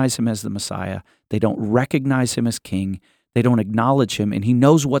recognize him as the Messiah. They don't recognize him as king. They don't acknowledge him, and he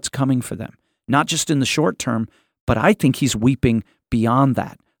knows what's coming for them. Not just in the short term, but I think he's weeping beyond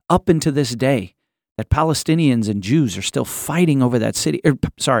that, up into this day, that Palestinians and Jews are still fighting over that city.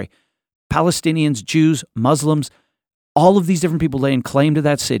 Palestinians, Jews, Muslims, all of these different people laying claim to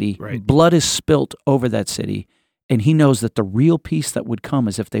that city. Right. Blood is spilt over that city, and he knows that the real peace that would come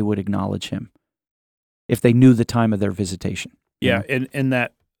is if they would acknowledge him, if they knew the time of their visitation. Yeah, and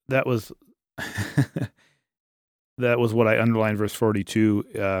that was that was what I underlined, verse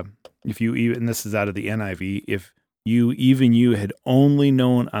 42. If you even, this is out of the NIV, if you had only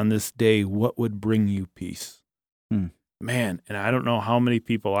known on this day what would bring you peace. Man, and I don't know how many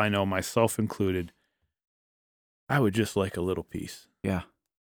people I know, myself included, I would just like a little peace. Yeah.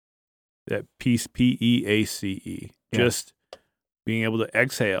 That peace, Peace, yeah. Just being able to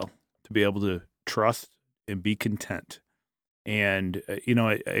exhale, to be able to trust and be content. And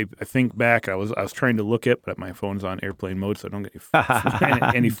I think back. I was trying to look it, but my phone's on airplane mode, so I don't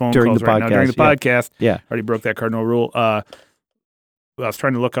get any phone calls right now during the podcast. Yeah, already broke that cardinal rule. I was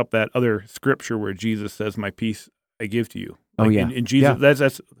trying to look up that other scripture where Jesus says, "My peace I give to you." And Jesus,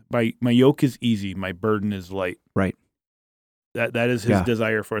 that's my yoke is easy, my burden is light. Right. That is his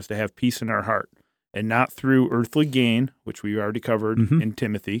desire for us to have peace in our heart, and not through earthly gain, which we already covered in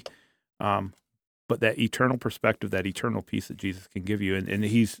Timothy. But that eternal perspective, that eternal peace that Jesus can give you. And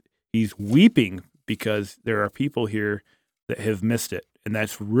he's weeping because there are people here that have missed it. And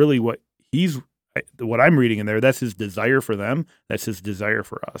that's really what I'm reading in there. That's his desire for them. That's his desire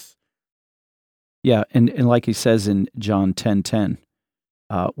for us. Yeah, and like he says in John 10:10,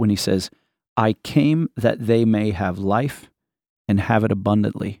 when he says, I came that they may have life and have it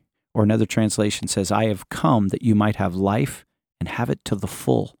abundantly. Or another translation says, I have come that you might have life and have it to the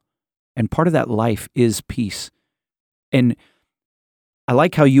full. And part of that life is peace. And I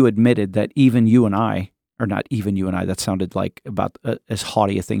like how you admitted that even you and I, or not even you and I, that sounded like about as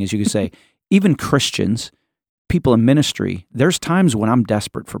haughty a thing as you could say, even Christians, people in ministry, there's times when I'm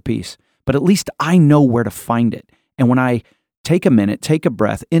desperate for peace, but at least I know where to find it. And when I take a minute, take a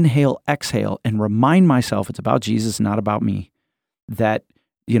breath, inhale, exhale, and remind myself it's about Jesus, not about me, that,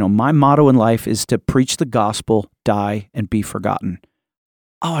 my motto in life is to preach the gospel, die, and be forgotten.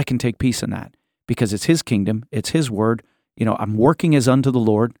 Oh, I can take peace in that because it's his kingdom, it's his word. I'm working as unto the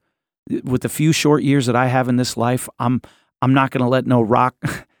Lord. With the few short years that I have in this life, I'm not going to let no rock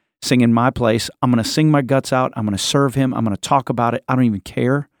sing in my place. I'm going to sing my guts out. I'm going to serve him. I'm going to talk about it. I don't even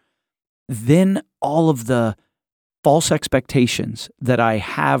care. Then all of the false expectations that I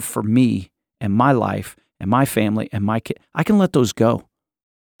have for me and my life and my family and my kid, I can let those go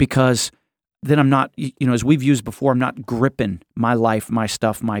because then I'm not, as we've used before, I'm not gripping my life, my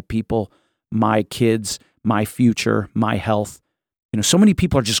stuff, my people, my kids, my future, my health. So many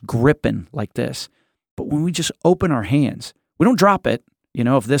people are just gripping like this. But when we just open our hands, we don't drop it.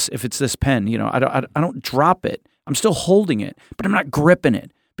 If it's this pen, I don't drop it. I'm still holding it, but I'm not gripping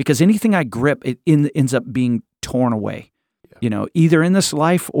it because anything I grip, it ends up being torn away. Yeah. Either in this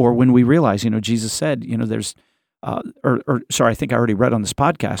life or when we realize, Jesus said, there's. I think I already read on this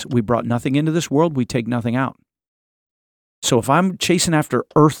podcast, we brought nothing into this world, we take nothing out. So if I'm chasing after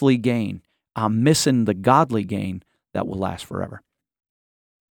earthly gain, I'm missing the godly gain that will last forever.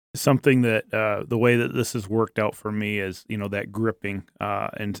 something that the way that this has worked out for me is, that gripping,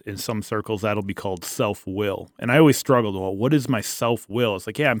 and in some circles that'll be called self-will. And I always struggled, well, what is my self-will? It's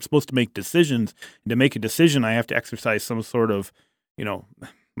like, yeah, I'm supposed to make decisions. And to make a decision, I have to exercise some sort of,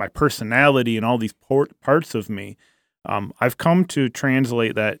 my personality and all these parts of me. I've come to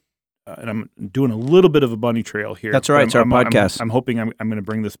translate that, and I'm doing a little bit of a bunny trail here. That's right. It's our podcast. I'm hoping I'm going to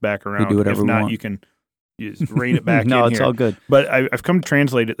bring this back around. We do whatever if not, we want. you can just rein it back in No, here. it's all good. But I've come to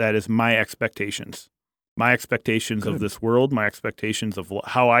translate that as my expectations. My expectations of this world, my expectations of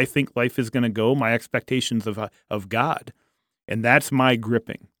how I think life is going to go, my expectations of God. And that's my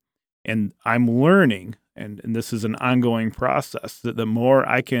gripping. And I'm learning, and this is an ongoing process, that the more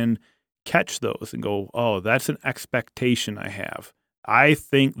I can catch those and go, oh, that's an expectation I have. I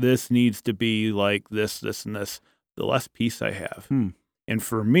think this needs to be like this, and this, the less peace I have. And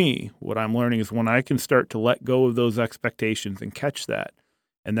for me, what I'm learning is when I can start to let go of those expectations and catch that,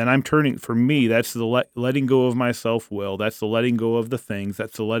 and then I'm turning, for me, that's the letting go of my self-will. That's the letting go of the things.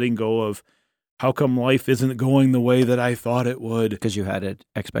 That's the letting go of how come life isn't going the way that I thought it would. Because you had an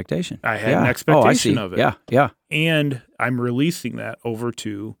expectation. I had an expectation of it. Yeah. And I'm releasing that over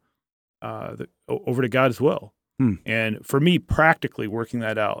to God's will. And for me, practically working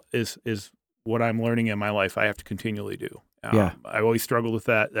that out is what I'm learning in my life I have to continually do. I always struggled with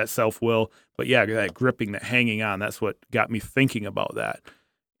that self-will. But that gripping, that hanging on, that's what got me thinking about that.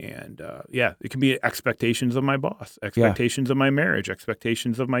 And it can be expectations of my boss, expectations of my marriage,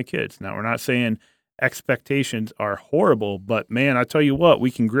 expectations of my kids. Now, we're not saying expectations are horrible, but man, I tell you what, we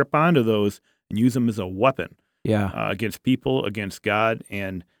can grip onto those and use them as a weapon against people, against God.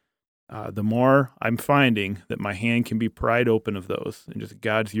 And the more I'm finding that my hand can be pried open of those and just,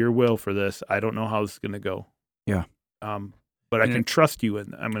 God's your will for this. I don't know how this is going to go. Yeah. But I can trust you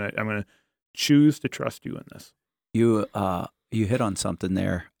in. I'm gonna choose to trust you in this. You hit on something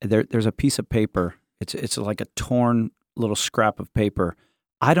there. There's a piece of paper. It's like a torn little scrap of paper.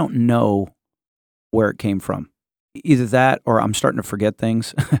 I don't know where it came from. Either that or I'm starting to forget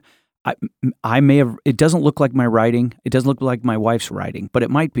things. I may have. It doesn't look like my writing. It doesn't look like my wife's writing, but it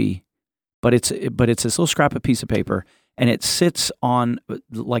might be. But it's this little scrap of piece of paper, and it sits on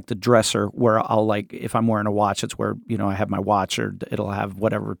like the dresser where I'll, like, if I'm wearing a watch, it's where I have my watch, or it'll have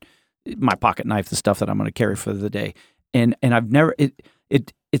whatever, my pocket knife, the stuff that I'm going to carry for the day. And I've never,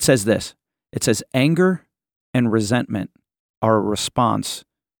 it says this. It says anger and resentment are a response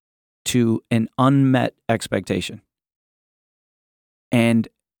to an unmet expectation. And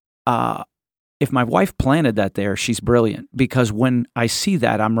if my wife planted that there, she's brilliant, because when I see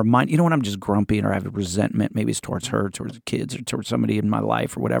that, I'm reminded, when I'm just grumpy or I have a resentment, maybe it's towards her, towards the kids, or towards somebody in my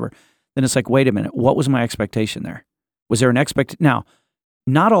life or whatever, then it's like, wait a minute, what was my expectation there? Was there an Now,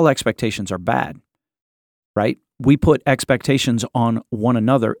 not all expectations are bad, right? We put expectations on one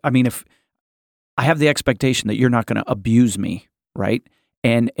another. I mean, if I have the expectation that you're not going to abuse me, right?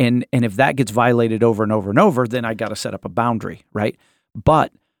 And if that gets violated over and over and over, then I got to set up a boundary, right?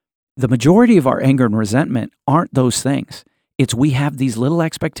 But the majority of our anger and resentment aren't those things. It's we have these little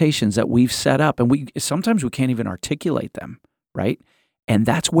expectations that we've set up, and sometimes we can't even articulate them, right? And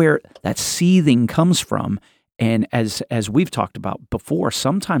that's where that seething comes from. And as we've talked about before,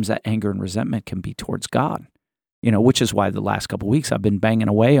 sometimes that anger and resentment can be towards God, which is why the last couple of weeks I've been banging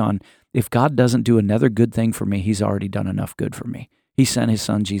away on, if God doesn't do another good thing for me, he's already done enough good for me. He sent his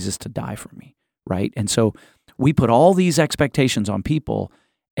son Jesus to die for me, right? And so we put all these expectations on people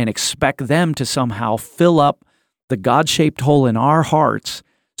and expect them to somehow fill up the God-shaped hole in our hearts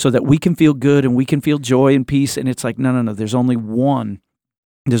so that we can feel good and we can feel joy and peace. And it's like, no. There's only one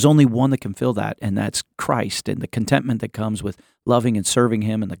that can fill that, and that's Christ, and the contentment that comes with loving and serving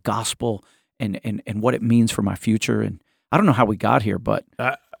him, and the gospel and what it means for my future. And I don't know how we got here, but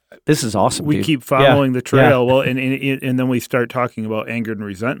this is awesome. We dude. keep following the trail. Yeah. Well, and then we start talking about anger and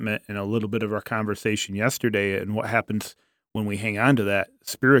resentment, and a little bit of our conversation yesterday and what happens when we hang on to that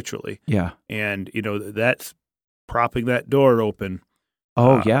spiritually. Yeah. And, that's propping that door open.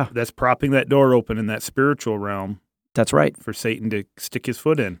 Oh, yeah. That's propping that door open in that spiritual realm. That's right. For Satan to stick his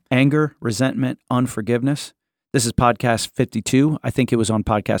foot in. Anger, resentment, unforgiveness. This is podcast 52. I think it was on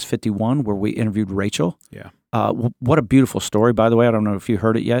podcast 51 where we interviewed Rachel. Yeah. What a beautiful story, by the way. I don't know if you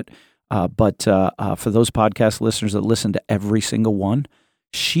heard it yet, but for those podcast listeners that listen to every single one,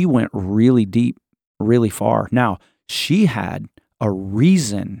 she went really deep, really far. Now, she had a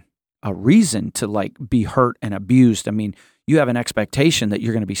reason to like be hurt and abused. I mean, you have an expectation that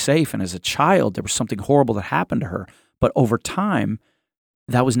you're going to be safe. And as a child, there was something horrible that happened to her. But over time,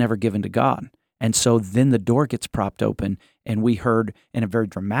 that was never given to God. And so then the door gets propped open, and we heard in a very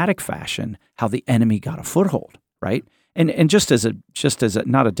dramatic fashion how the enemy got a foothold, right? And just as a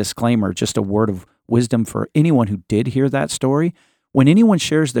not a disclaimer, just a word of wisdom for anyone who did hear that story. When anyone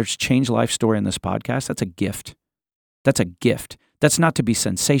shares their changed life story in this podcast, that's a gift. That's a gift. That's not to be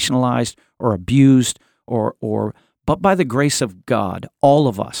sensationalized or abused but by the grace of God, all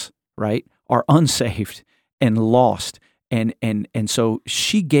of us, right, are unsaved and lost. And so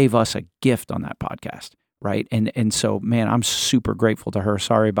she gave us a gift on that podcast, right? And so, man, I'm super grateful to her.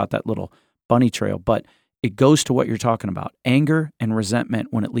 Sorry about that little bunny trail, but it goes to what you're talking about. Anger and resentment,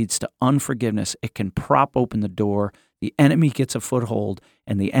 when it leads to unforgiveness, it can prop open the door. The enemy gets a foothold,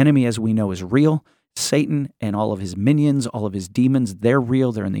 and the enemy, as we know, is real. Satan and all of his minions, all of his demons, they're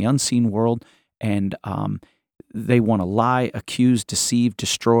real. They're in the unseen world, and they want to lie, accuse, deceive,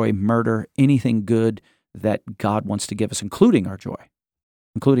 destroy, murder, anything good that God wants to give us, including our joy.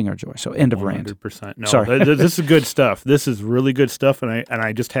 So end of rant. 100%. No, Sorry. This is good stuff. This is really good stuff, and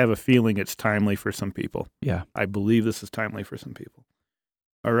I just have a feeling it's timely for some people. Yeah. I believe this is timely for some people.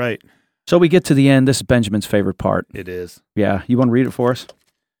 All right. So we get to the end. This is Benjamin's favorite part. It is. Yeah. You want to read it for us?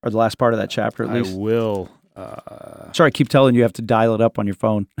 Or the last part of that chapter, at least? I will. Sorry, I keep telling you have to dial it up on your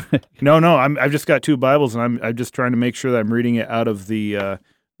phone. No. I've just got two Bibles, and I'm just trying to make sure that I'm reading it out of the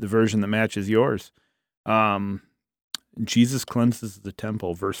version that matches yours. Jesus cleanses the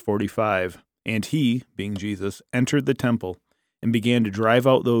temple, verse 45. And he, being Jesus, entered the temple and began to drive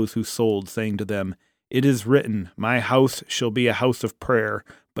out those who sold, saying to them, "It is written, my house shall be a house of prayer,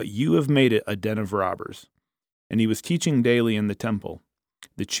 but you have made it a den of robbers." And he was teaching daily in the temple.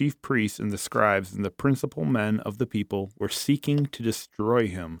 The chief priests and the scribes and the principal men of the people were seeking to destroy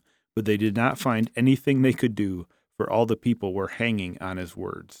him, but they did not find anything they could do, for all the people were hanging on his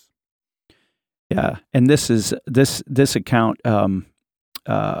words. Yeah, and this account.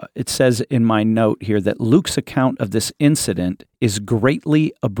 It says in my note here that Luke's account of this incident is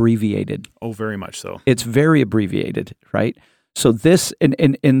greatly abbreviated. Oh, very much so. It's very abbreviated, right? So this,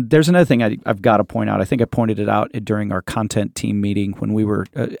 and there's another thing I've got to point out. I think I pointed it out during our content team meeting when we were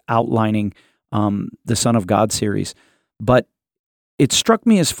outlining the Son of God series. But it struck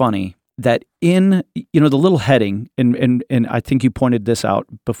me as funny that in, the little heading, and I think you pointed this out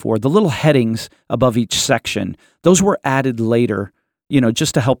before, the little headings above each section, those were added later,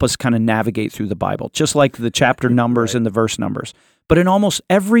 just to help us kind of navigate through the Bible, just like the chapter numbers and the verse numbers. But in almost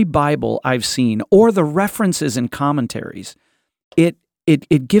every Bible I've seen, or the references and commentaries,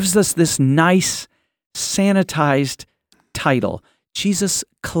 it gives us this nice, sanitized title. Jesus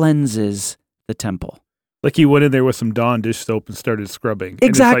cleanses the temple. Like he went in there with some Dawn dish soap and started scrubbing.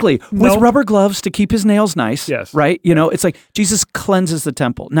 Exactly. Like, with rubber gloves to keep his nails nice. Yes. Right? It's like Jesus cleanses the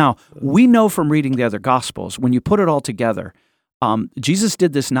temple. Now, we know from reading the other Gospels, when you put it all together, Jesus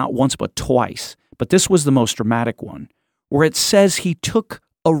did this not once but twice. But this was the most dramatic one, where it says he took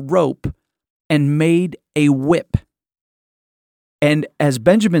a rope and made a whip. And as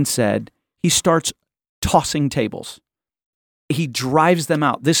Benjamin said, he starts tossing tables. He drives them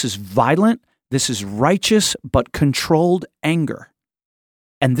out. This is violent. This is righteous but controlled anger.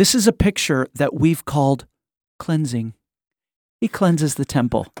 And this is a picture that we've called cleansing. He cleanses the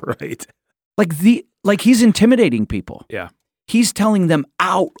temple. Right. Like he's intimidating people. Yeah. He's telling them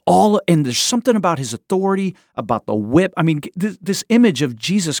out and there's something about his authority, about the whip. I mean, this image of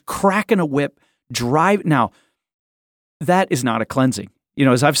Jesus cracking a whip, now, that is not a cleansing.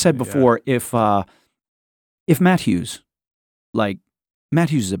 As I've said before, if Matt Hughes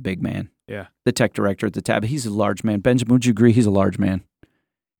is a big man. Yeah. The tech director at the Tab, he's a large man. Benjamin, would you agree he's a large man?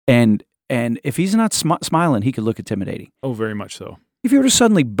 And if he's not smiling, he could look intimidating. Oh, very much so. If he were to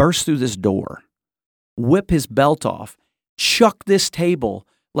suddenly burst through this door, whip his belt off, chuck this table,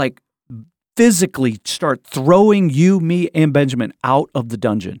 physically start throwing you, me, and Benjamin out of the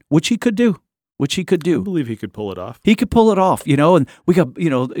dungeon, which he could do. I believe he could pull it off. He could pull it off, and we got,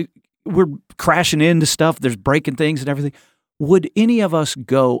 we're crashing into stuff. There's breaking things and everything. Would any of us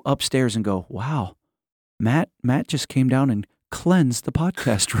go upstairs and go, wow, Matt just came down and cleansed the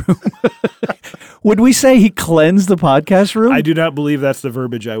podcast room? Would we say he cleansed the podcast room? I do not believe that's the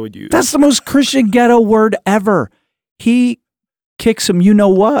verbiage I would use. That's the most Christian ghetto word ever. He kicked some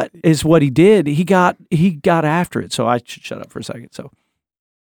what is what he did. He got after it. So I should shut up for a second. So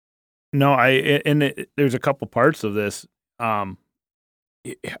no, there's a couple parts of this.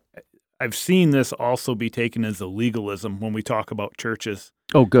 I've seen this also be taken as a legalism when we talk about churches.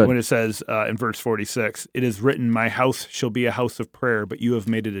 Oh, good. When it says in verse 46, "It is written, my house shall be a house of prayer, but you have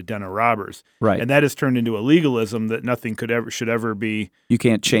made it a den of robbers." Right. And that has turned into a legalism that nothing should ever be. You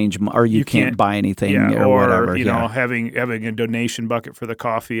can't change, or you can't buy anything, or whatever. Having a donation bucket for the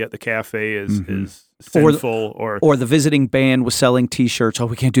coffee at the cafe is sinful. Or the visiting band was selling T-shirts. Oh,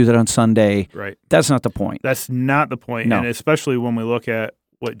 we can't do that on Sunday. Right. That's not the point. That's not the point. No. And especially when we look at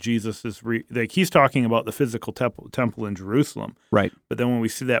what Jesus is he's talking about the physical temple in Jerusalem. Right. But then when we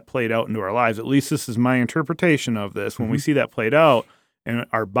see that played out into our lives, at least this is my interpretation of this, when we see that played out and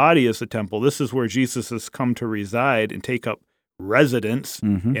our body is the temple, this is where Jesus has come to reside and take up residence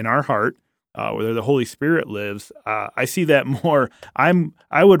in our heart, where the Holy Spirit lives. I see that more.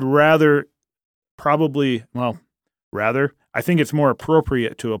 I would rather I think it's more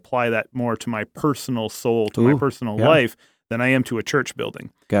appropriate to apply that more to my personal soul, to my personal life, than I am to a church building.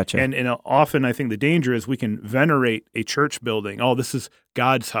 Gotcha. And often I think the danger is we can venerate a church building. Oh, this is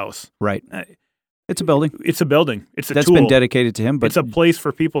God's house. Right. It's a building. It's a building. It's a That's tool. been dedicated to him. But it's a place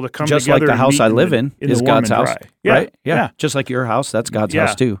for people to come just together. Just like the house I live in is God's house. Yeah. Right? Yeah. Just like your house, that's God's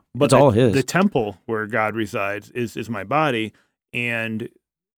house too. But it's all his. The temple where God resides is my body. And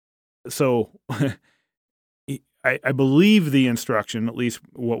so I believe the instruction, at least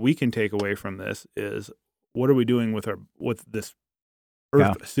what we can take away from this, is what are we doing with this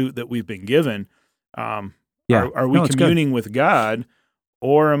earth suit that we've been given? Are we communing with God,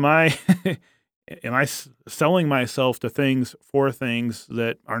 or am I selling myself to things for things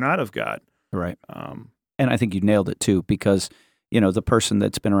that are not of God? Right. And I think you nailed it too, because the person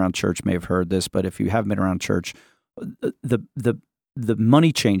that's been around church may have heard this, but if you haven't been around church, the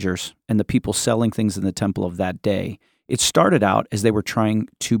money changers and the people selling things in the temple of that day, it started out as they were trying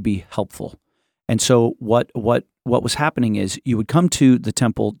to be helpful. And so what was happening is you would come to the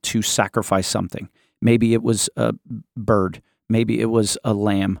temple to sacrifice something. Maybe it was a bird, maybe it was a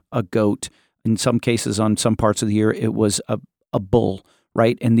lamb, a goat. In some cases, on some parts of the year, it was a bull,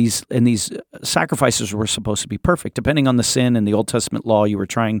 right? And these sacrifices were supposed to be perfect. Depending on the sin and the Old Testament law you were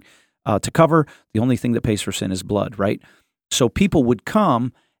trying to cover, the only thing that pays for sin is blood, right? So people would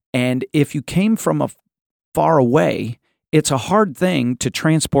come, and if you came from far away, it's a hard thing to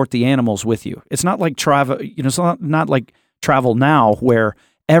transport the animals with you. It's not like travel. It's not like travel now, where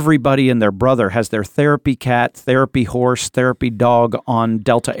everybody and their brother has their therapy cat, therapy horse, therapy dog on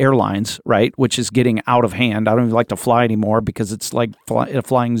Delta Airlines, right? Which is getting out of hand. I don't even like to fly anymore because it's like a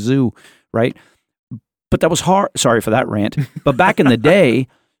flying zoo, right? But that was hard. Sorry for that rant. But back in the day,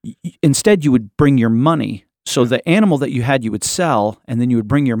 instead you would bring your money. So the animal that you had, you would sell, and then you would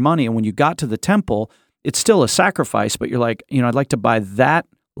bring your money. And when you got to the temple, it's still a sacrifice, but you're like, I'd like to buy that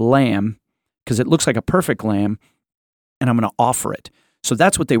lamb because it looks like a perfect lamb, and I'm going to offer it. So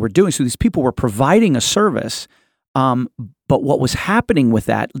that's what they were doing. So these people were providing a service, but what was happening with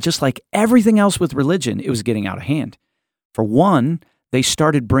that, just like everything else with religion, it was getting out of hand. For one, they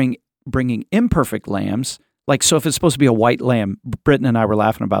started bringing imperfect lambs. Like, so if it's supposed to be a white lamb, Britton and I were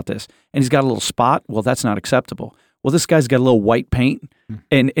laughing about this, and he's got a little spot, well, that's not acceptable. Well, this guy's got a little white paint,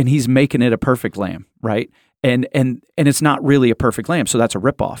 and he's making it a perfect lamb, right? And it's not really a perfect lamb, so that's a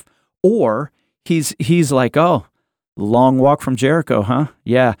ripoff. Or he's like, oh, long walk from Jericho, huh?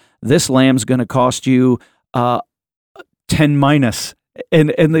 Yeah, this lamb's going to cost you 10 minus.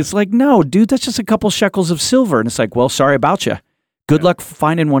 And it's like, no, dude, that's just a couple shekels of silver. And it's like, well, sorry about you. Good luck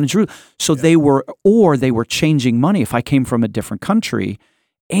finding one in Jerusalem. So they were changing money if I came from a different country.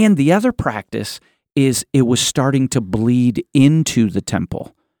 And the other practice is it was starting to bleed into the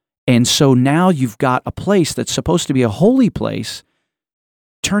temple. And so now you've got a place that's supposed to be a holy place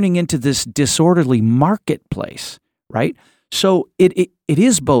turning into this disorderly marketplace, right? So it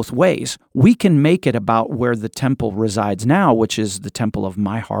is both ways. We can make it about where the temple resides now, which is the temple of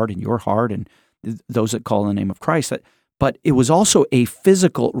my heart and your heart and those that call on the name of Christ. But it was also a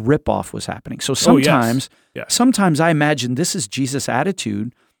physical ripoff was happening. So sometimes, sometimes I imagine this is Jesus'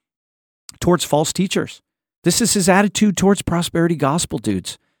 attitude towards false teachers. This is his attitude towards prosperity gospel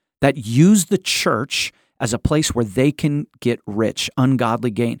dudes that use the church as a place where they can get rich, ungodly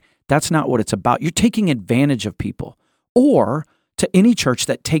gain. That's not what it's about. You're taking advantage of people, or to any church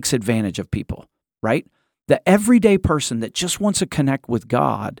that takes advantage of people, right? The everyday person that just wants to connect with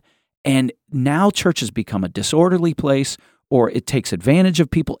God. And now church has become a disorderly place, or it takes advantage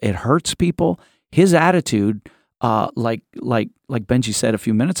of people. It hurts people. His attitude, like Benji said a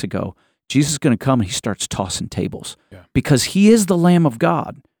few minutes ago, Jesus is going to come and he starts tossing tables because he is the Lamb of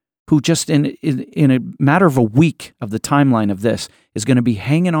God who just in a matter of a week of the timeline of this is going to be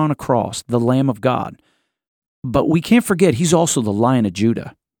hanging on a cross, the Lamb of God. But we can't forget he's also the Lion of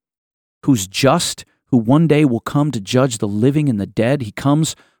Judah. who's just, who one day will come to judge the living and the dead. He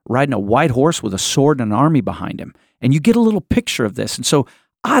comes riding a white horse with a sword and an army behind him. And you get a little picture of this. And so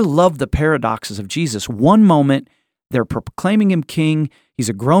I love the paradoxes of Jesus. One moment, they're proclaiming him king. He's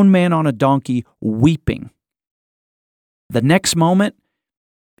a grown man on a donkey, weeping. The next moment,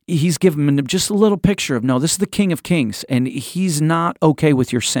 he's giving him just a little picture of, no, this is the King of Kings, and he's not okay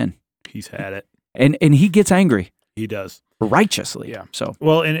with your sin. He's had it. And he gets angry. He does. Righteously. Yeah. So,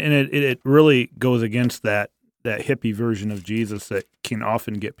 well, and it really goes against that hippie version of Jesus that can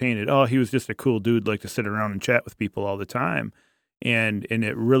often get painted. Oh, he was just a cool dude, like to sit around and chat with people all the time. And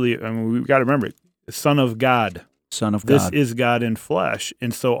it really, I mean, we've got to remember, Son of God. Son of God. This is God in flesh.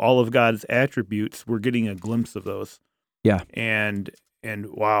 And so all of God's attributes, we're getting a glimpse of those. Yeah. And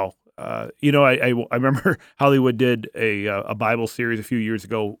wow. I remember Hollywood did a Bible series a few years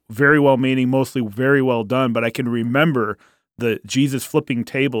ago, very well-meaning, mostly very well done, but I can remember the Jesus flipping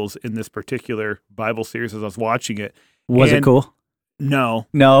tables in this particular Bible series as I was watching it. Was it cool? No.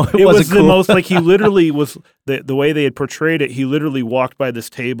 It was wasn't cool. The most, like, he literally was, the way they had portrayed it, he literally walked by this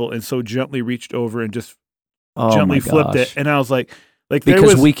table and so gently reached over and just gently flipped it. And I was like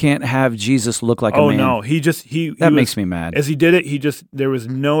because we can't have Jesus look like a man. Oh no, he makes me mad. As he did it, there was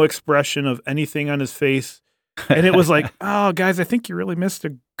no expression of anything on his face, and it was like, oh guys, I think you really missed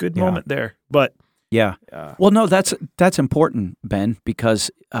a good moment there. But yeah, well, no, that's important, Ben, because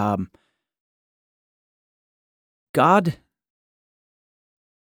God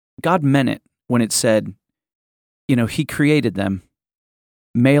meant it when it said, he created them,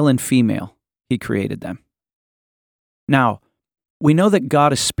 male and female. He created them. Now, we know that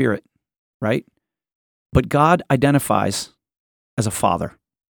God is spirit, right? But God identifies as a father,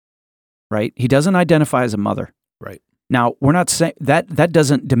 right? He doesn't identify as a mother. Right. Now, we're not saying that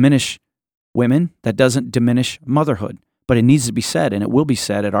doesn't diminish women, that doesn't diminish motherhood, but it needs to be said, and it will be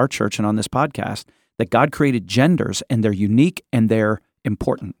said at our church and on this podcast, that God created genders and they're unique and they're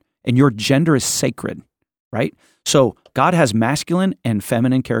important. And your gender is sacred, right? So God has masculine and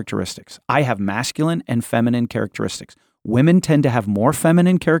feminine characteristics. I have masculine and feminine characteristics. Women tend to have more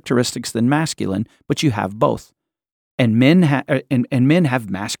feminine characteristics than masculine, but you have both. And men have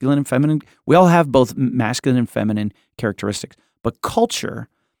masculine and feminine. We all have both masculine and feminine characteristics. But culture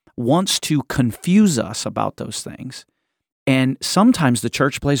wants to confuse us about those things. And sometimes the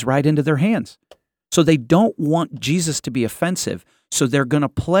church plays right into their hands. So they don't want Jesus to be offensive. So they're going to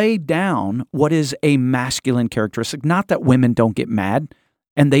play down what is a masculine characteristic. Not that women don't get mad,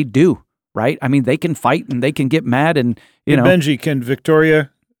 and they do. Right? I mean, they can fight and they can get mad and, Benji, can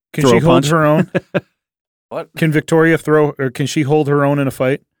she hold her own? What? Can Victoria can she hold her own in a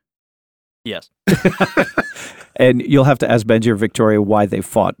fight? Yes. And you'll have to ask Benji or Victoria why they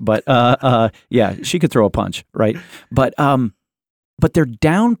fought. But, yeah, she could throw a punch, right? But they're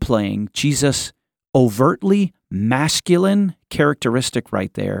downplaying Jesus' overtly masculine characteristic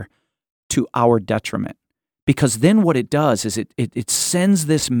right there to our detriment. Because then what it does is it sends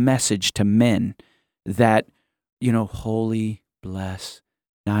this message to men that, holy, bless,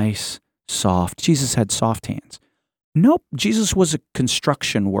 nice, soft. Jesus had soft hands. Nope, Jesus was a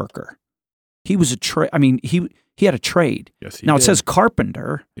construction worker. He was he had a trade. Yes, he now did. It says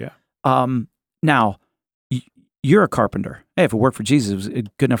carpenter. Yeah. Now, you're a carpenter. Hey, if it worked for Jesus, it was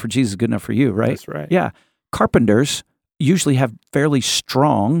good enough for Jesus, good enough for you, right? That's right. Yeah. Carpenters usually have fairly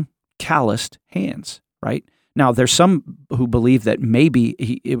strong, calloused hands. Right? Now, there's some who believe that maybe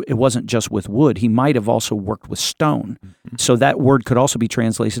it wasn't just with wood. He might have also worked with stone. Mm-hmm. So that word could also be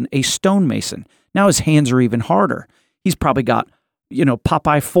translated a stonemason. Now his hands are even harder. He's probably got,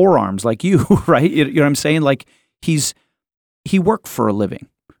 Popeye forearms like you, right? You know what I'm saying? Like he worked for a living.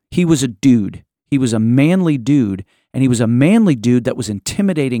 He was a dude. He was a manly dude, and he was a manly dude that was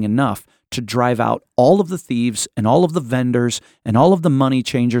intimidating enough to drive out all of the thieves and all of the vendors and all of the money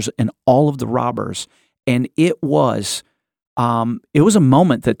changers and all of the robbers. And it was a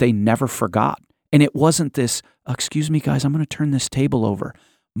moment that they never forgot. And it wasn't this, excuse me, guys, I'm going to turn this table over.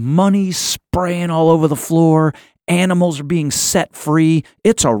 Money spraying all over the floor. Animals are being set free.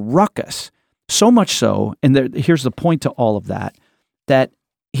 It's a ruckus. So much so, and here's the point to all of that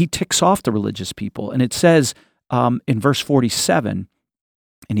he ticks off the religious people. And it says in verse 47,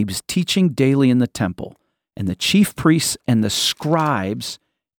 and he was teaching daily in the temple, and the chief priests and the scribes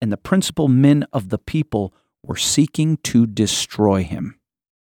and the principal men of the people were seeking to destroy him.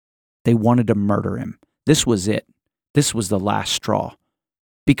 They wanted to murder him. This was it. This was the last straw.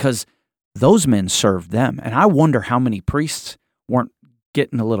 Because those men served them. And I wonder how many priests weren't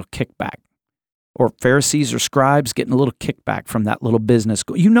getting a little kickback. Or Pharisees or scribes getting a little kickback from that little business.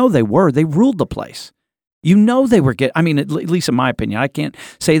 They were. They ruled the place. You know they were at least in my opinion, I can't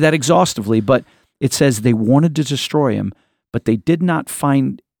say that exhaustively, but it says they wanted to destroy him, but they did not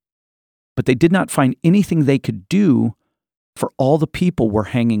find anything they could do, for all the people were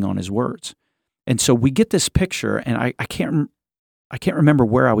hanging on his words. And so we get this picture, and I can't remember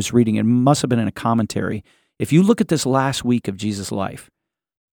where I was reading it. It must have been in a commentary. If you look at this last week of Jesus' life,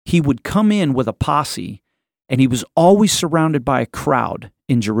 he would come in with a posse, and he was always surrounded by a crowd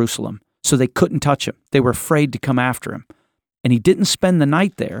in Jerusalem, so they couldn't touch him. They were afraid to come after him. And he didn't spend the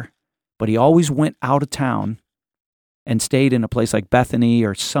night there, but he always went out of town and stayed in a place like Bethany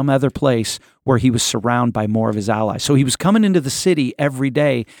or some other place where he was surrounded by more of his allies. So he was coming into the city every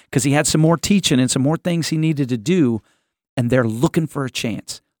day because he had some more teaching and some more things he needed to do, and they're looking for a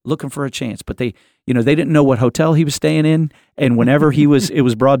chance. But they didn't know what hotel he was staying in, and whenever it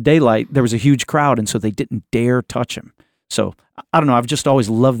was broad daylight, there was a huge crowd, and so they didn't dare touch him. So I don't know. I've just always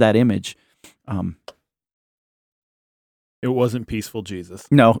loved that image. It wasn't peaceful Jesus.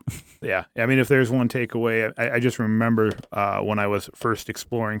 No. Yeah. I mean, if there's one takeaway, I just remember when I was first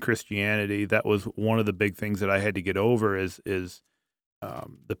exploring Christianity, that was one of the big things that I had to get over is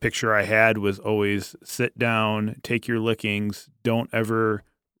the picture I had was always sit down, take your lickings, don't ever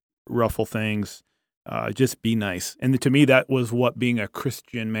ruffle things, just be nice. And to me, that was what being a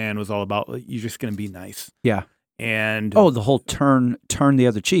Christian man was all about. You're just going to be nice. Yeah. And the whole turn the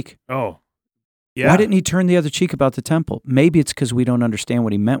other cheek. Oh, yeah. Why didn't he turn the other cheek about the temple? Maybe it's because we don't understand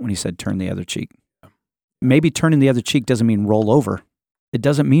what he meant when he said turn the other cheek. Maybe turning the other cheek doesn't mean roll over. It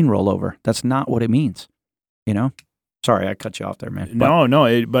doesn't mean roll over. That's not what it means. Sorry, I cut you off there, man.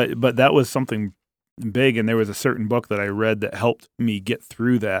 But that was something big, and there was a certain book that I read that helped me get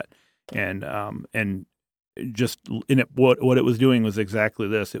through that, and just in it, what it was doing was exactly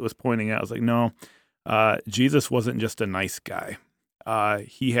this. It was pointing out, I was like, no, Jesus wasn't just a nice guy.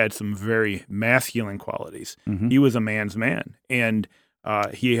 He had some very masculine qualities. Mm-hmm. He was a man's man, and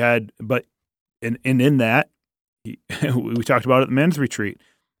he had, but in that, we talked about it at the men's retreat.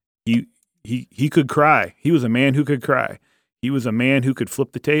 He could cry. He was a man who could cry. He was a man who could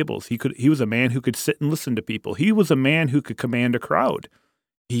flip the tables. He was a man who could sit and listen to people. He was a man who could command a crowd.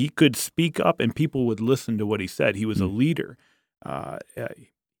 He could speak up, and people would listen to what he said. He was a leader.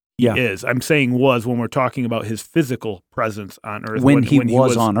 He is. I'm saying was when we're talking about his physical presence on earth. When he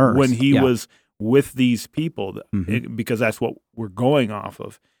was on earth. When he was with these people, Mm-hmm. because that's what we're going off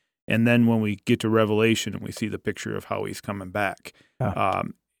of. And then when we get to Revelation and we see the picture of how he's coming back,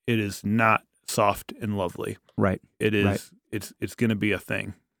 it is not soft and lovely. Right. It is. Right. It's going to be a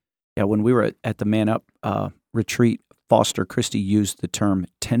thing. Yeah, when we were at the Man Up retreat, Foster Christie used the term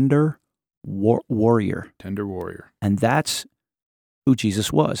tender warrior. Tender warrior. And that's who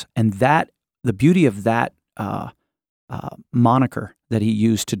Jesus was. And that the beauty of that moniker that he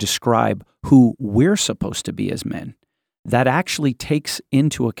used to describe who we're supposed to be as men, that actually takes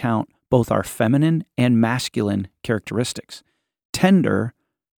into account both our feminine and masculine characteristics.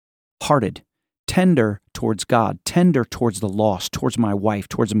 Tender-hearted, tender towards God, tender towards the lost, towards my wife,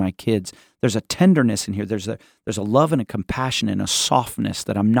 towards my kids. There's a tenderness in here. There's a love and a compassion and a softness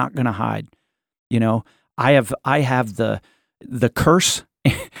that I'm not going to hide. I have the curse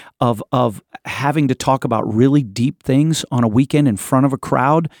of having to talk about really deep things on a weekend in front of a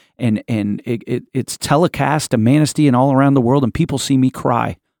crowd, and it's telecast to Manistee and all around the world, and people see me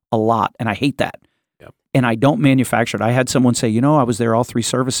cry a lot, and I hate that. Yep. And I don't manufacture it. I had someone say, I was there all 3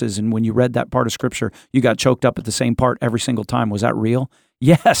 services, and when you read that part of Scripture, you got choked up at the same part every single time. Was that real?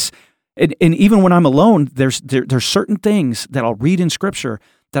 Yes. And even when I'm alone, there's certain things that I'll read in Scripture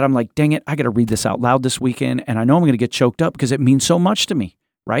that I'm like, dang it, I got to read this out loud this weekend, and I know I'm going to get choked up because it means so much to me,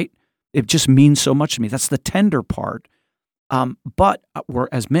 right? It just means so much to me. That's the tender part. But we're,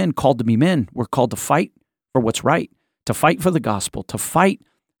 as men, called to be men. We're called to fight for what's right, to fight for the gospel, to fight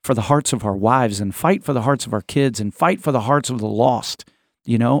for the hearts of our wives, and fight for the hearts of our kids, and fight for the hearts of the lost,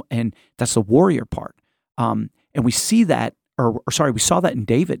 and that's the warrior part. And we see that, we saw that in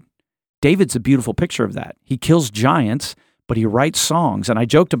David. David's a beautiful picture of that. He kills giants, but he writes songs. And I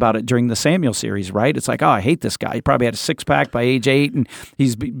joked about it during the Samuel series, right? It's like, I hate this guy. He probably had a 6-pack by age 8, and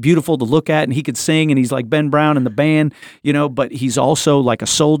he's beautiful to look at, and he could sing, and he's like Ben Brown in the band, but he's also like a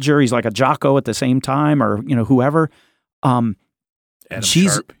soldier. He's like a Jocko at the same time, or, whoever. Adam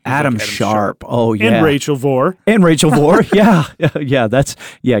Sharp. Adam Sharp. Oh, yeah. And Rachel Vore. Yeah.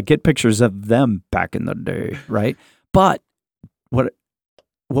 Get pictures of them back in the day, right? But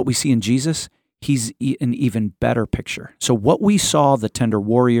what we see in Jesus, he's an even better picture. So what we saw, the tender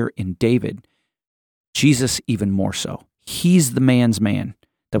warrior in David, Jesus even more so. He's the man's man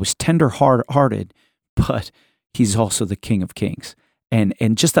that was tender-hearted, but he's also the King of Kings.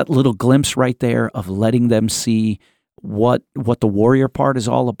 And just that little glimpse right there of letting them see what the warrior part is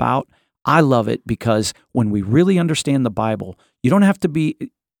all about. I love it because when we really understand the Bible, you don't have to be,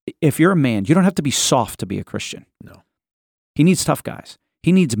 if you're a man, you don't have to be soft to be a Christian. No. He needs tough guys.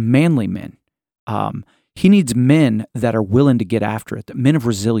 He needs manly men. He needs men that are willing to get after it, men of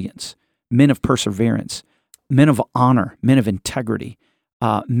resilience, men of perseverance, men of honor, men of integrity,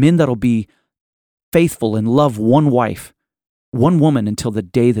 men that'll be faithful and love one wife, one woman until the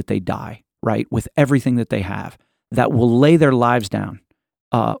day that they die, right, with everything that they have, that will lay their lives down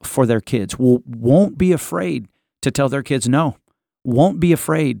for their kids, won't be afraid to tell their kids no, won't be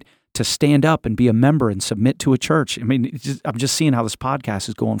afraid to stand up and be a member and submit to a church. I mean, I'm just seeing how this podcast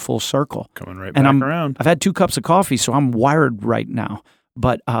is going full circle. Coming right back around. I've had 2 cups of coffee, so I'm wired right now.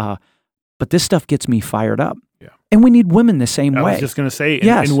 But this stuff gets me fired up. Yeah. And we need women the same way. I was just going to say,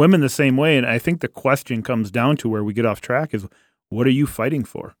 and women the same way. And I think the question comes down to where we get off track is, what are you fighting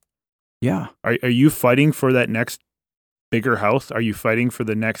for? Yeah. Are you fighting for that next bigger house? Are you fighting for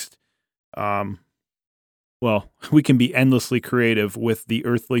the next, well, we can be endlessly creative with the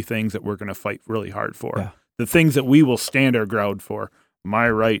earthly things that we're going to fight really hard for. Yeah. The things that we will stand our ground for. My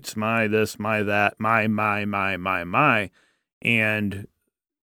rights, my this, my that, my. And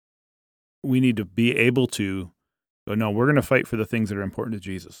we need to be able to go, no, we're going to fight for the things that are important to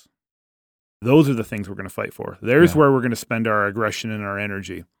Jesus. Those are the things we're going to fight for. There's where we're going to spend our aggression and our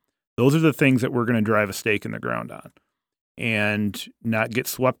energy. Those are the things that we're going to drive a stake in the ground on and not get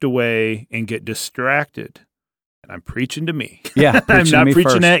swept away and get distracted. And I'm preaching to me. Yeah, I'm not preaching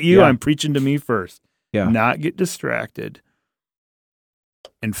first. at you. Yeah. I'm preaching to me first. Yeah. Not get distracted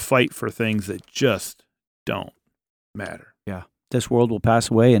and fight for things that just don't matter. Yeah. This world will pass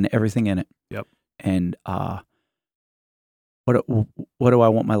away and everything in it. Yep. And what do I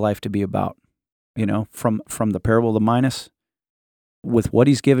want my life to be about? You know, from the parable of the minas, with what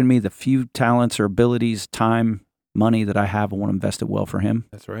he's given me, the few talents or abilities, time, money that I have, I want to invest it well for him.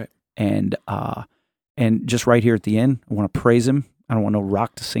 That's right. And just right here at the end, I want to praise him. I don't want no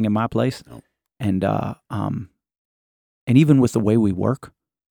rock to sing in my place. No. And even with the way we work,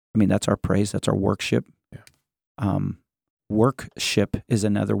 I mean, that's our praise. That's our worship. Yeah. Workship is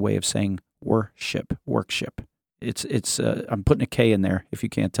another way of saying worship. It's I'm putting a K in there if you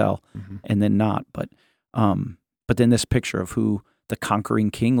can't tell, and then not. But then this picture of who the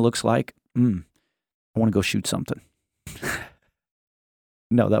conquering king looks like. I want to go shoot something.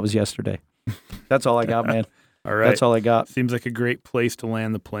 No, that was yesterday. That's all I got, man. All right. That's all I got. Seems like a great place to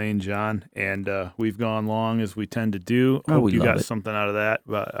land the plane, John. And we've gone long as we tend to do. Oh, Hope you got something out of that.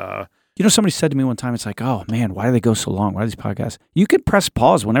 But you know, somebody said to me one time, it's like, oh man, why do they go so long? Why do these podcasts? You can press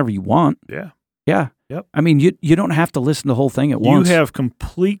pause whenever you want. Yeah. Yeah. Yep. I mean, you don't have to listen to the whole thing at once. You have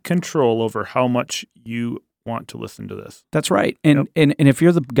complete control over how much you want to listen to this. That's right. And if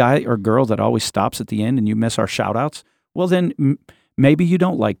you're the guy or girl that always stops at the end and you miss our shout outs, well then maybe you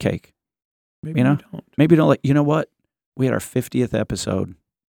don't like cake. Maybe you know? you don't. Maybe you don't like, you know what? We had our 50th episode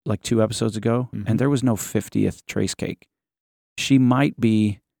like 2 episodes ago, and there was no 50th Trace cake. She might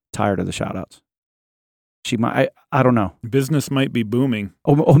be tired of the shout outs. She might, I don't know. Business might be booming.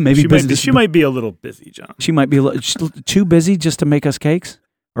 Oh, maybe she might be a little busy, John. She might be too busy just to make us cakes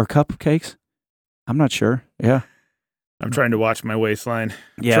or cupcakes. I'm not sure. Yeah. I'm trying to watch my waistline.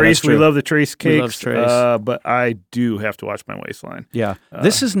 Yeah, Trace, that's true. we love the Trace cakes. We love Trace. But I do have to watch my waistline. Yeah.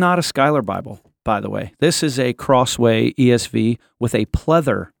 This is not a Schuyler Bible, by the way. This is a Crossway ESV with a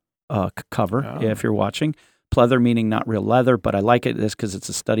pleather cover, if you're watching. Pleather meaning not real leather, but I like it because it's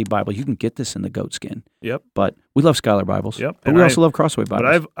a study Bible. You can get this in the goat skin. Yep. But we love Schuyler Bibles. Yep. But we also love Crossway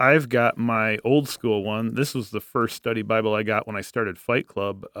Bibles. But I've got my old school one. This was the first study Bible I got when I started Fight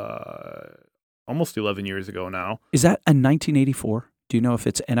Club almost 11 years ago now. Is that a 1984? Do you know if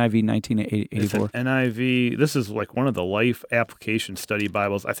it's NIV 1984? It's an NIV. This is like one of the Life Application Study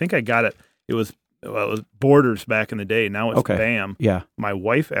Bibles. I think I got it. It was Borders back in the day. Now it's BAM. Yeah. My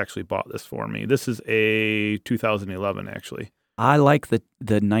wife actually bought this for me. This is a 2011, actually. I like the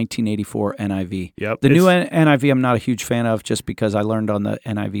 1984 NIV. Yep. The new NIV I'm not a huge fan of just because I learned on the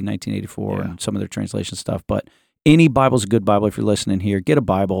NIV 1984 and some of their translation stuff. But any Bible's a good Bible if you're listening here. Get a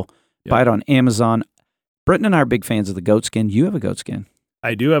Bible. Yep. Buy it on Amazon. Britton and I are big fans of the goat skin. You have a goat skin.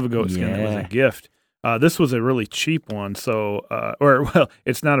 I do have a goat skin. It was a gift. This was a really cheap one. So,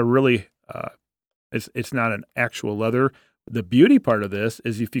 it's not a really... It's not an actual leather. The beauty part of this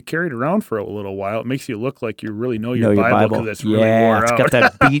is if you carry it around for a little while, it makes you look like you really know your Bible because it's really wore out. It's got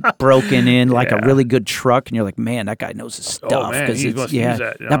that beat broken in like a really good truck, and you're like, man, that guy knows his stuff. Oh, man, he must use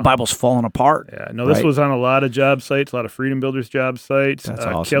that. You know? That Bible's falling apart. Yeah, no, this was on a lot of job sites, a lot of Freedom Builders job sites. That's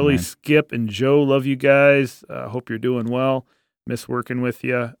awesome, Kelly, man. Skip, and Joe, love you guys. Hope you're doing well. Miss working with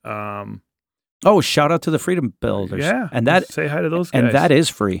you. Oh, shout out to the Freedom Builders. Yeah, and that say hi to those guys. and that is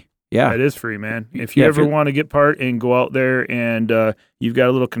free. Yeah, it is free, man. If you ever want to get part and go out there and you've got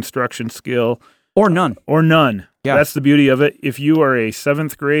a little construction skill or none, yeah, that's the beauty of it. If you are a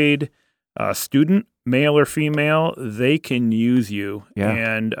 7th grade student, male or female, they can use you. Yeah.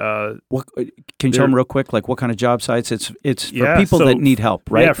 And what can you tell them real quick? Like what kind of job sites? It's for people that need help,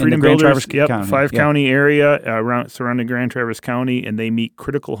 right? Yeah, Freedom in the Grand Builders, Traverse County. 5-county area around surrounding Grand Traverse County, and they meet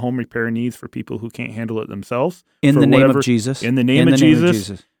critical home repair needs for people who can't handle it themselves. In the name of Jesus. In the name of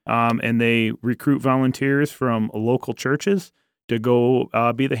Jesus. And they recruit volunteers from local churches to go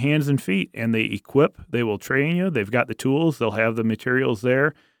be the hands and feet, and they equip. They will train you. They've got the tools. They'll have the materials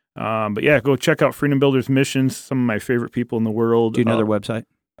there. But yeah, go check out Freedom Builders Missions. Some of my favorite people in the world. Do you know their website?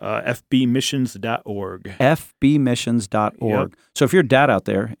 fbmissions.org. fbmissions.org. Yep. So if you're a dad out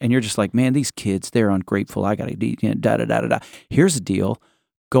there and you're just like, man, these kids, they're ungrateful. I got to da-da-da-da-da. Here's the deal.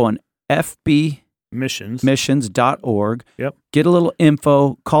 Go on fbmissions.org. Yep. Get a little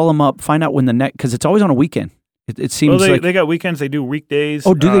info. Call them up. Find out when the next, because it's always on a weekend. It seems like they got weekends. They do weekdays.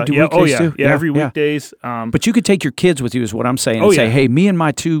 Oh, do they do weekdays too? Yeah, every weekdays. But you could take your kids with you, is what I'm saying, and say, hey, me and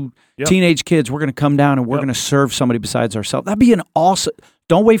my 2 teenage kids, we're going to come down and we're going to serve somebody besides ourselves. That'd be an awesome.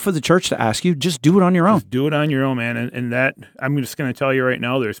 Don't wait for the church to ask you. Just do it on your own. Just do it on your own, man. And that, I'm just going to tell you right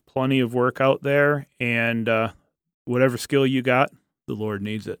now, there's plenty of work out there, and whatever skill you got, the Lord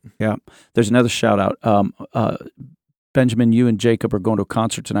needs it. Yeah. There's another shout out. Benjamin, you and Jacob are going to a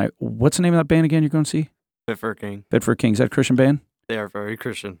concert tonight. What's the name of that band again you're going to see? Bedford King. Bedford King. Is that a Christian band? They are very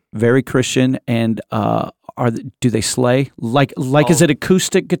Christian. Very Christian. And do they slay? Like is it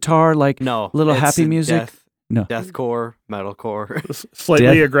acoustic guitar? Like no, little happy music? No. Deathcore, metalcore.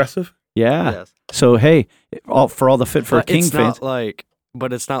 Slightly aggressive? Yeah. Yes. So, hey, for all the Fit for a King fans.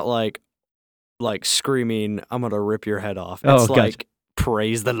 But it's not like screaming, I'm going to rip your head off. Oh, It's like,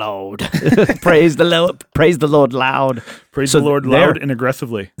 praise the Lord. Praise the Lord. Praise the Lord loud. Praise the Lord loud and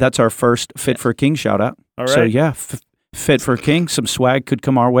aggressively. That's our first Fit for a King shout out. All right. So, yeah, Fit for a King. Some swag could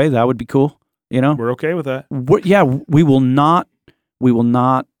come our way. That would be cool. You know? We're okay with that. We will not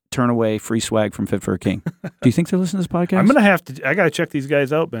turn away free swag from Fit for a King. Do you think they're listening to this podcast? I got to check these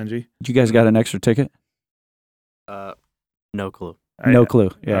guys out, Benji. You guys got an extra ticket? No clue. No clue.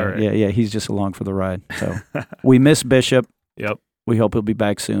 Yeah, right. yeah. He's just along for the ride. So we miss Bishop. Yep. We hope he'll be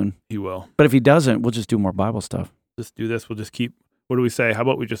back soon. He will. But if he doesn't, we'll just do more Bible stuff. Just do this. We'll just keep, what do we say? How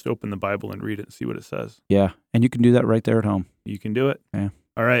about we just open the Bible and read it and see what it says? Yeah. And you can do that right there at home. You can do it. Yeah.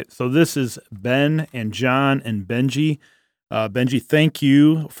 All right. So this is Ben and John and Benji. Benji, thank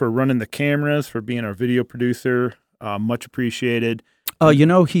you for running the cameras, for being our video producer. Much appreciated.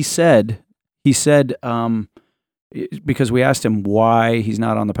 He said, because we asked him why he's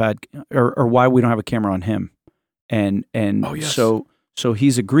not on the pad or why we don't have a camera on him. And oh, yes. so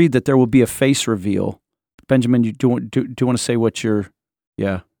he's agreed that there will be a face reveal. Benjamin, do you want to say what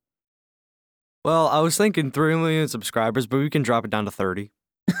yeah. Well, I was thinking 3 million subscribers, but we can drop it down to 30.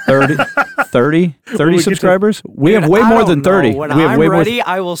 30 subscribers? We have way more than 30. When we have I'm way ready, more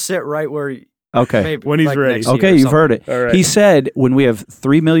I will sit right where. Okay. Maybe, when he's ready. Okay, you've heard it. All right. He said when we have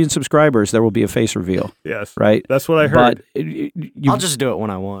 3 million subscribers, there will be a face reveal. Yes. Right? That's what I heard. But I'll just do it when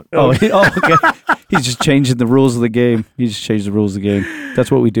I want. Okay. He's just changing the rules of the game. He just changed the rules of the game.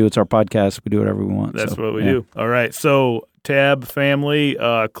 That's what we do. It's our podcast. We do whatever we want. That's what we do. All right. So, Tab family,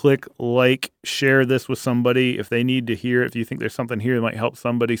 click like, share this with somebody. If they need to hear it, if you think there's something here that might help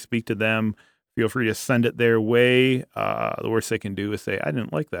somebody, speak to them. Feel free to send it their way. The worst they can do is say, I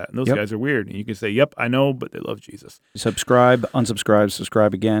didn't like that. And those guys are weird. And you can say, yep, I know, but they love Jesus. Subscribe, unsubscribe,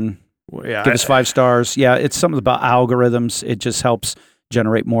 subscribe again. Well, yeah, Give us 5 stars. Yeah, it's something about algorithms. It just helps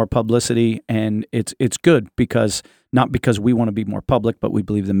generate more publicity. And it's good because, not because we want to be more public, but we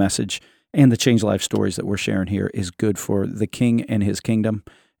believe the message and the change life stories that we're sharing here is good for the King and his kingdom.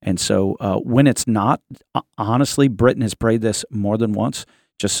 And so when it's not, honestly, Britton has prayed this more than once,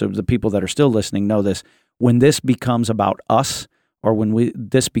 just so the people that are still listening know this. When this becomes about us, or when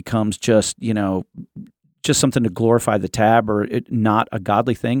this becomes just something to glorify the tab, or not a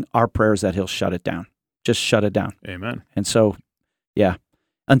godly thing, our prayer is that he'll shut it down. Just shut it down. Amen. And so, yeah.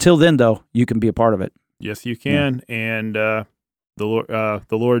 Until then, though, you can be a part of it. Yes, you can. Yeah. And the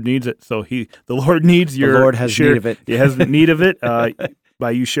Lord needs it. So the Lord needs your. The Lord has need of it. He has the need of it by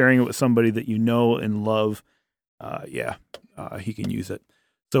you sharing it with somebody that you know and love. He can use it.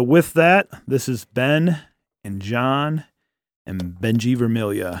 So with that, this is Ben and John and Benji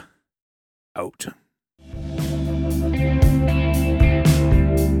Vermilya out.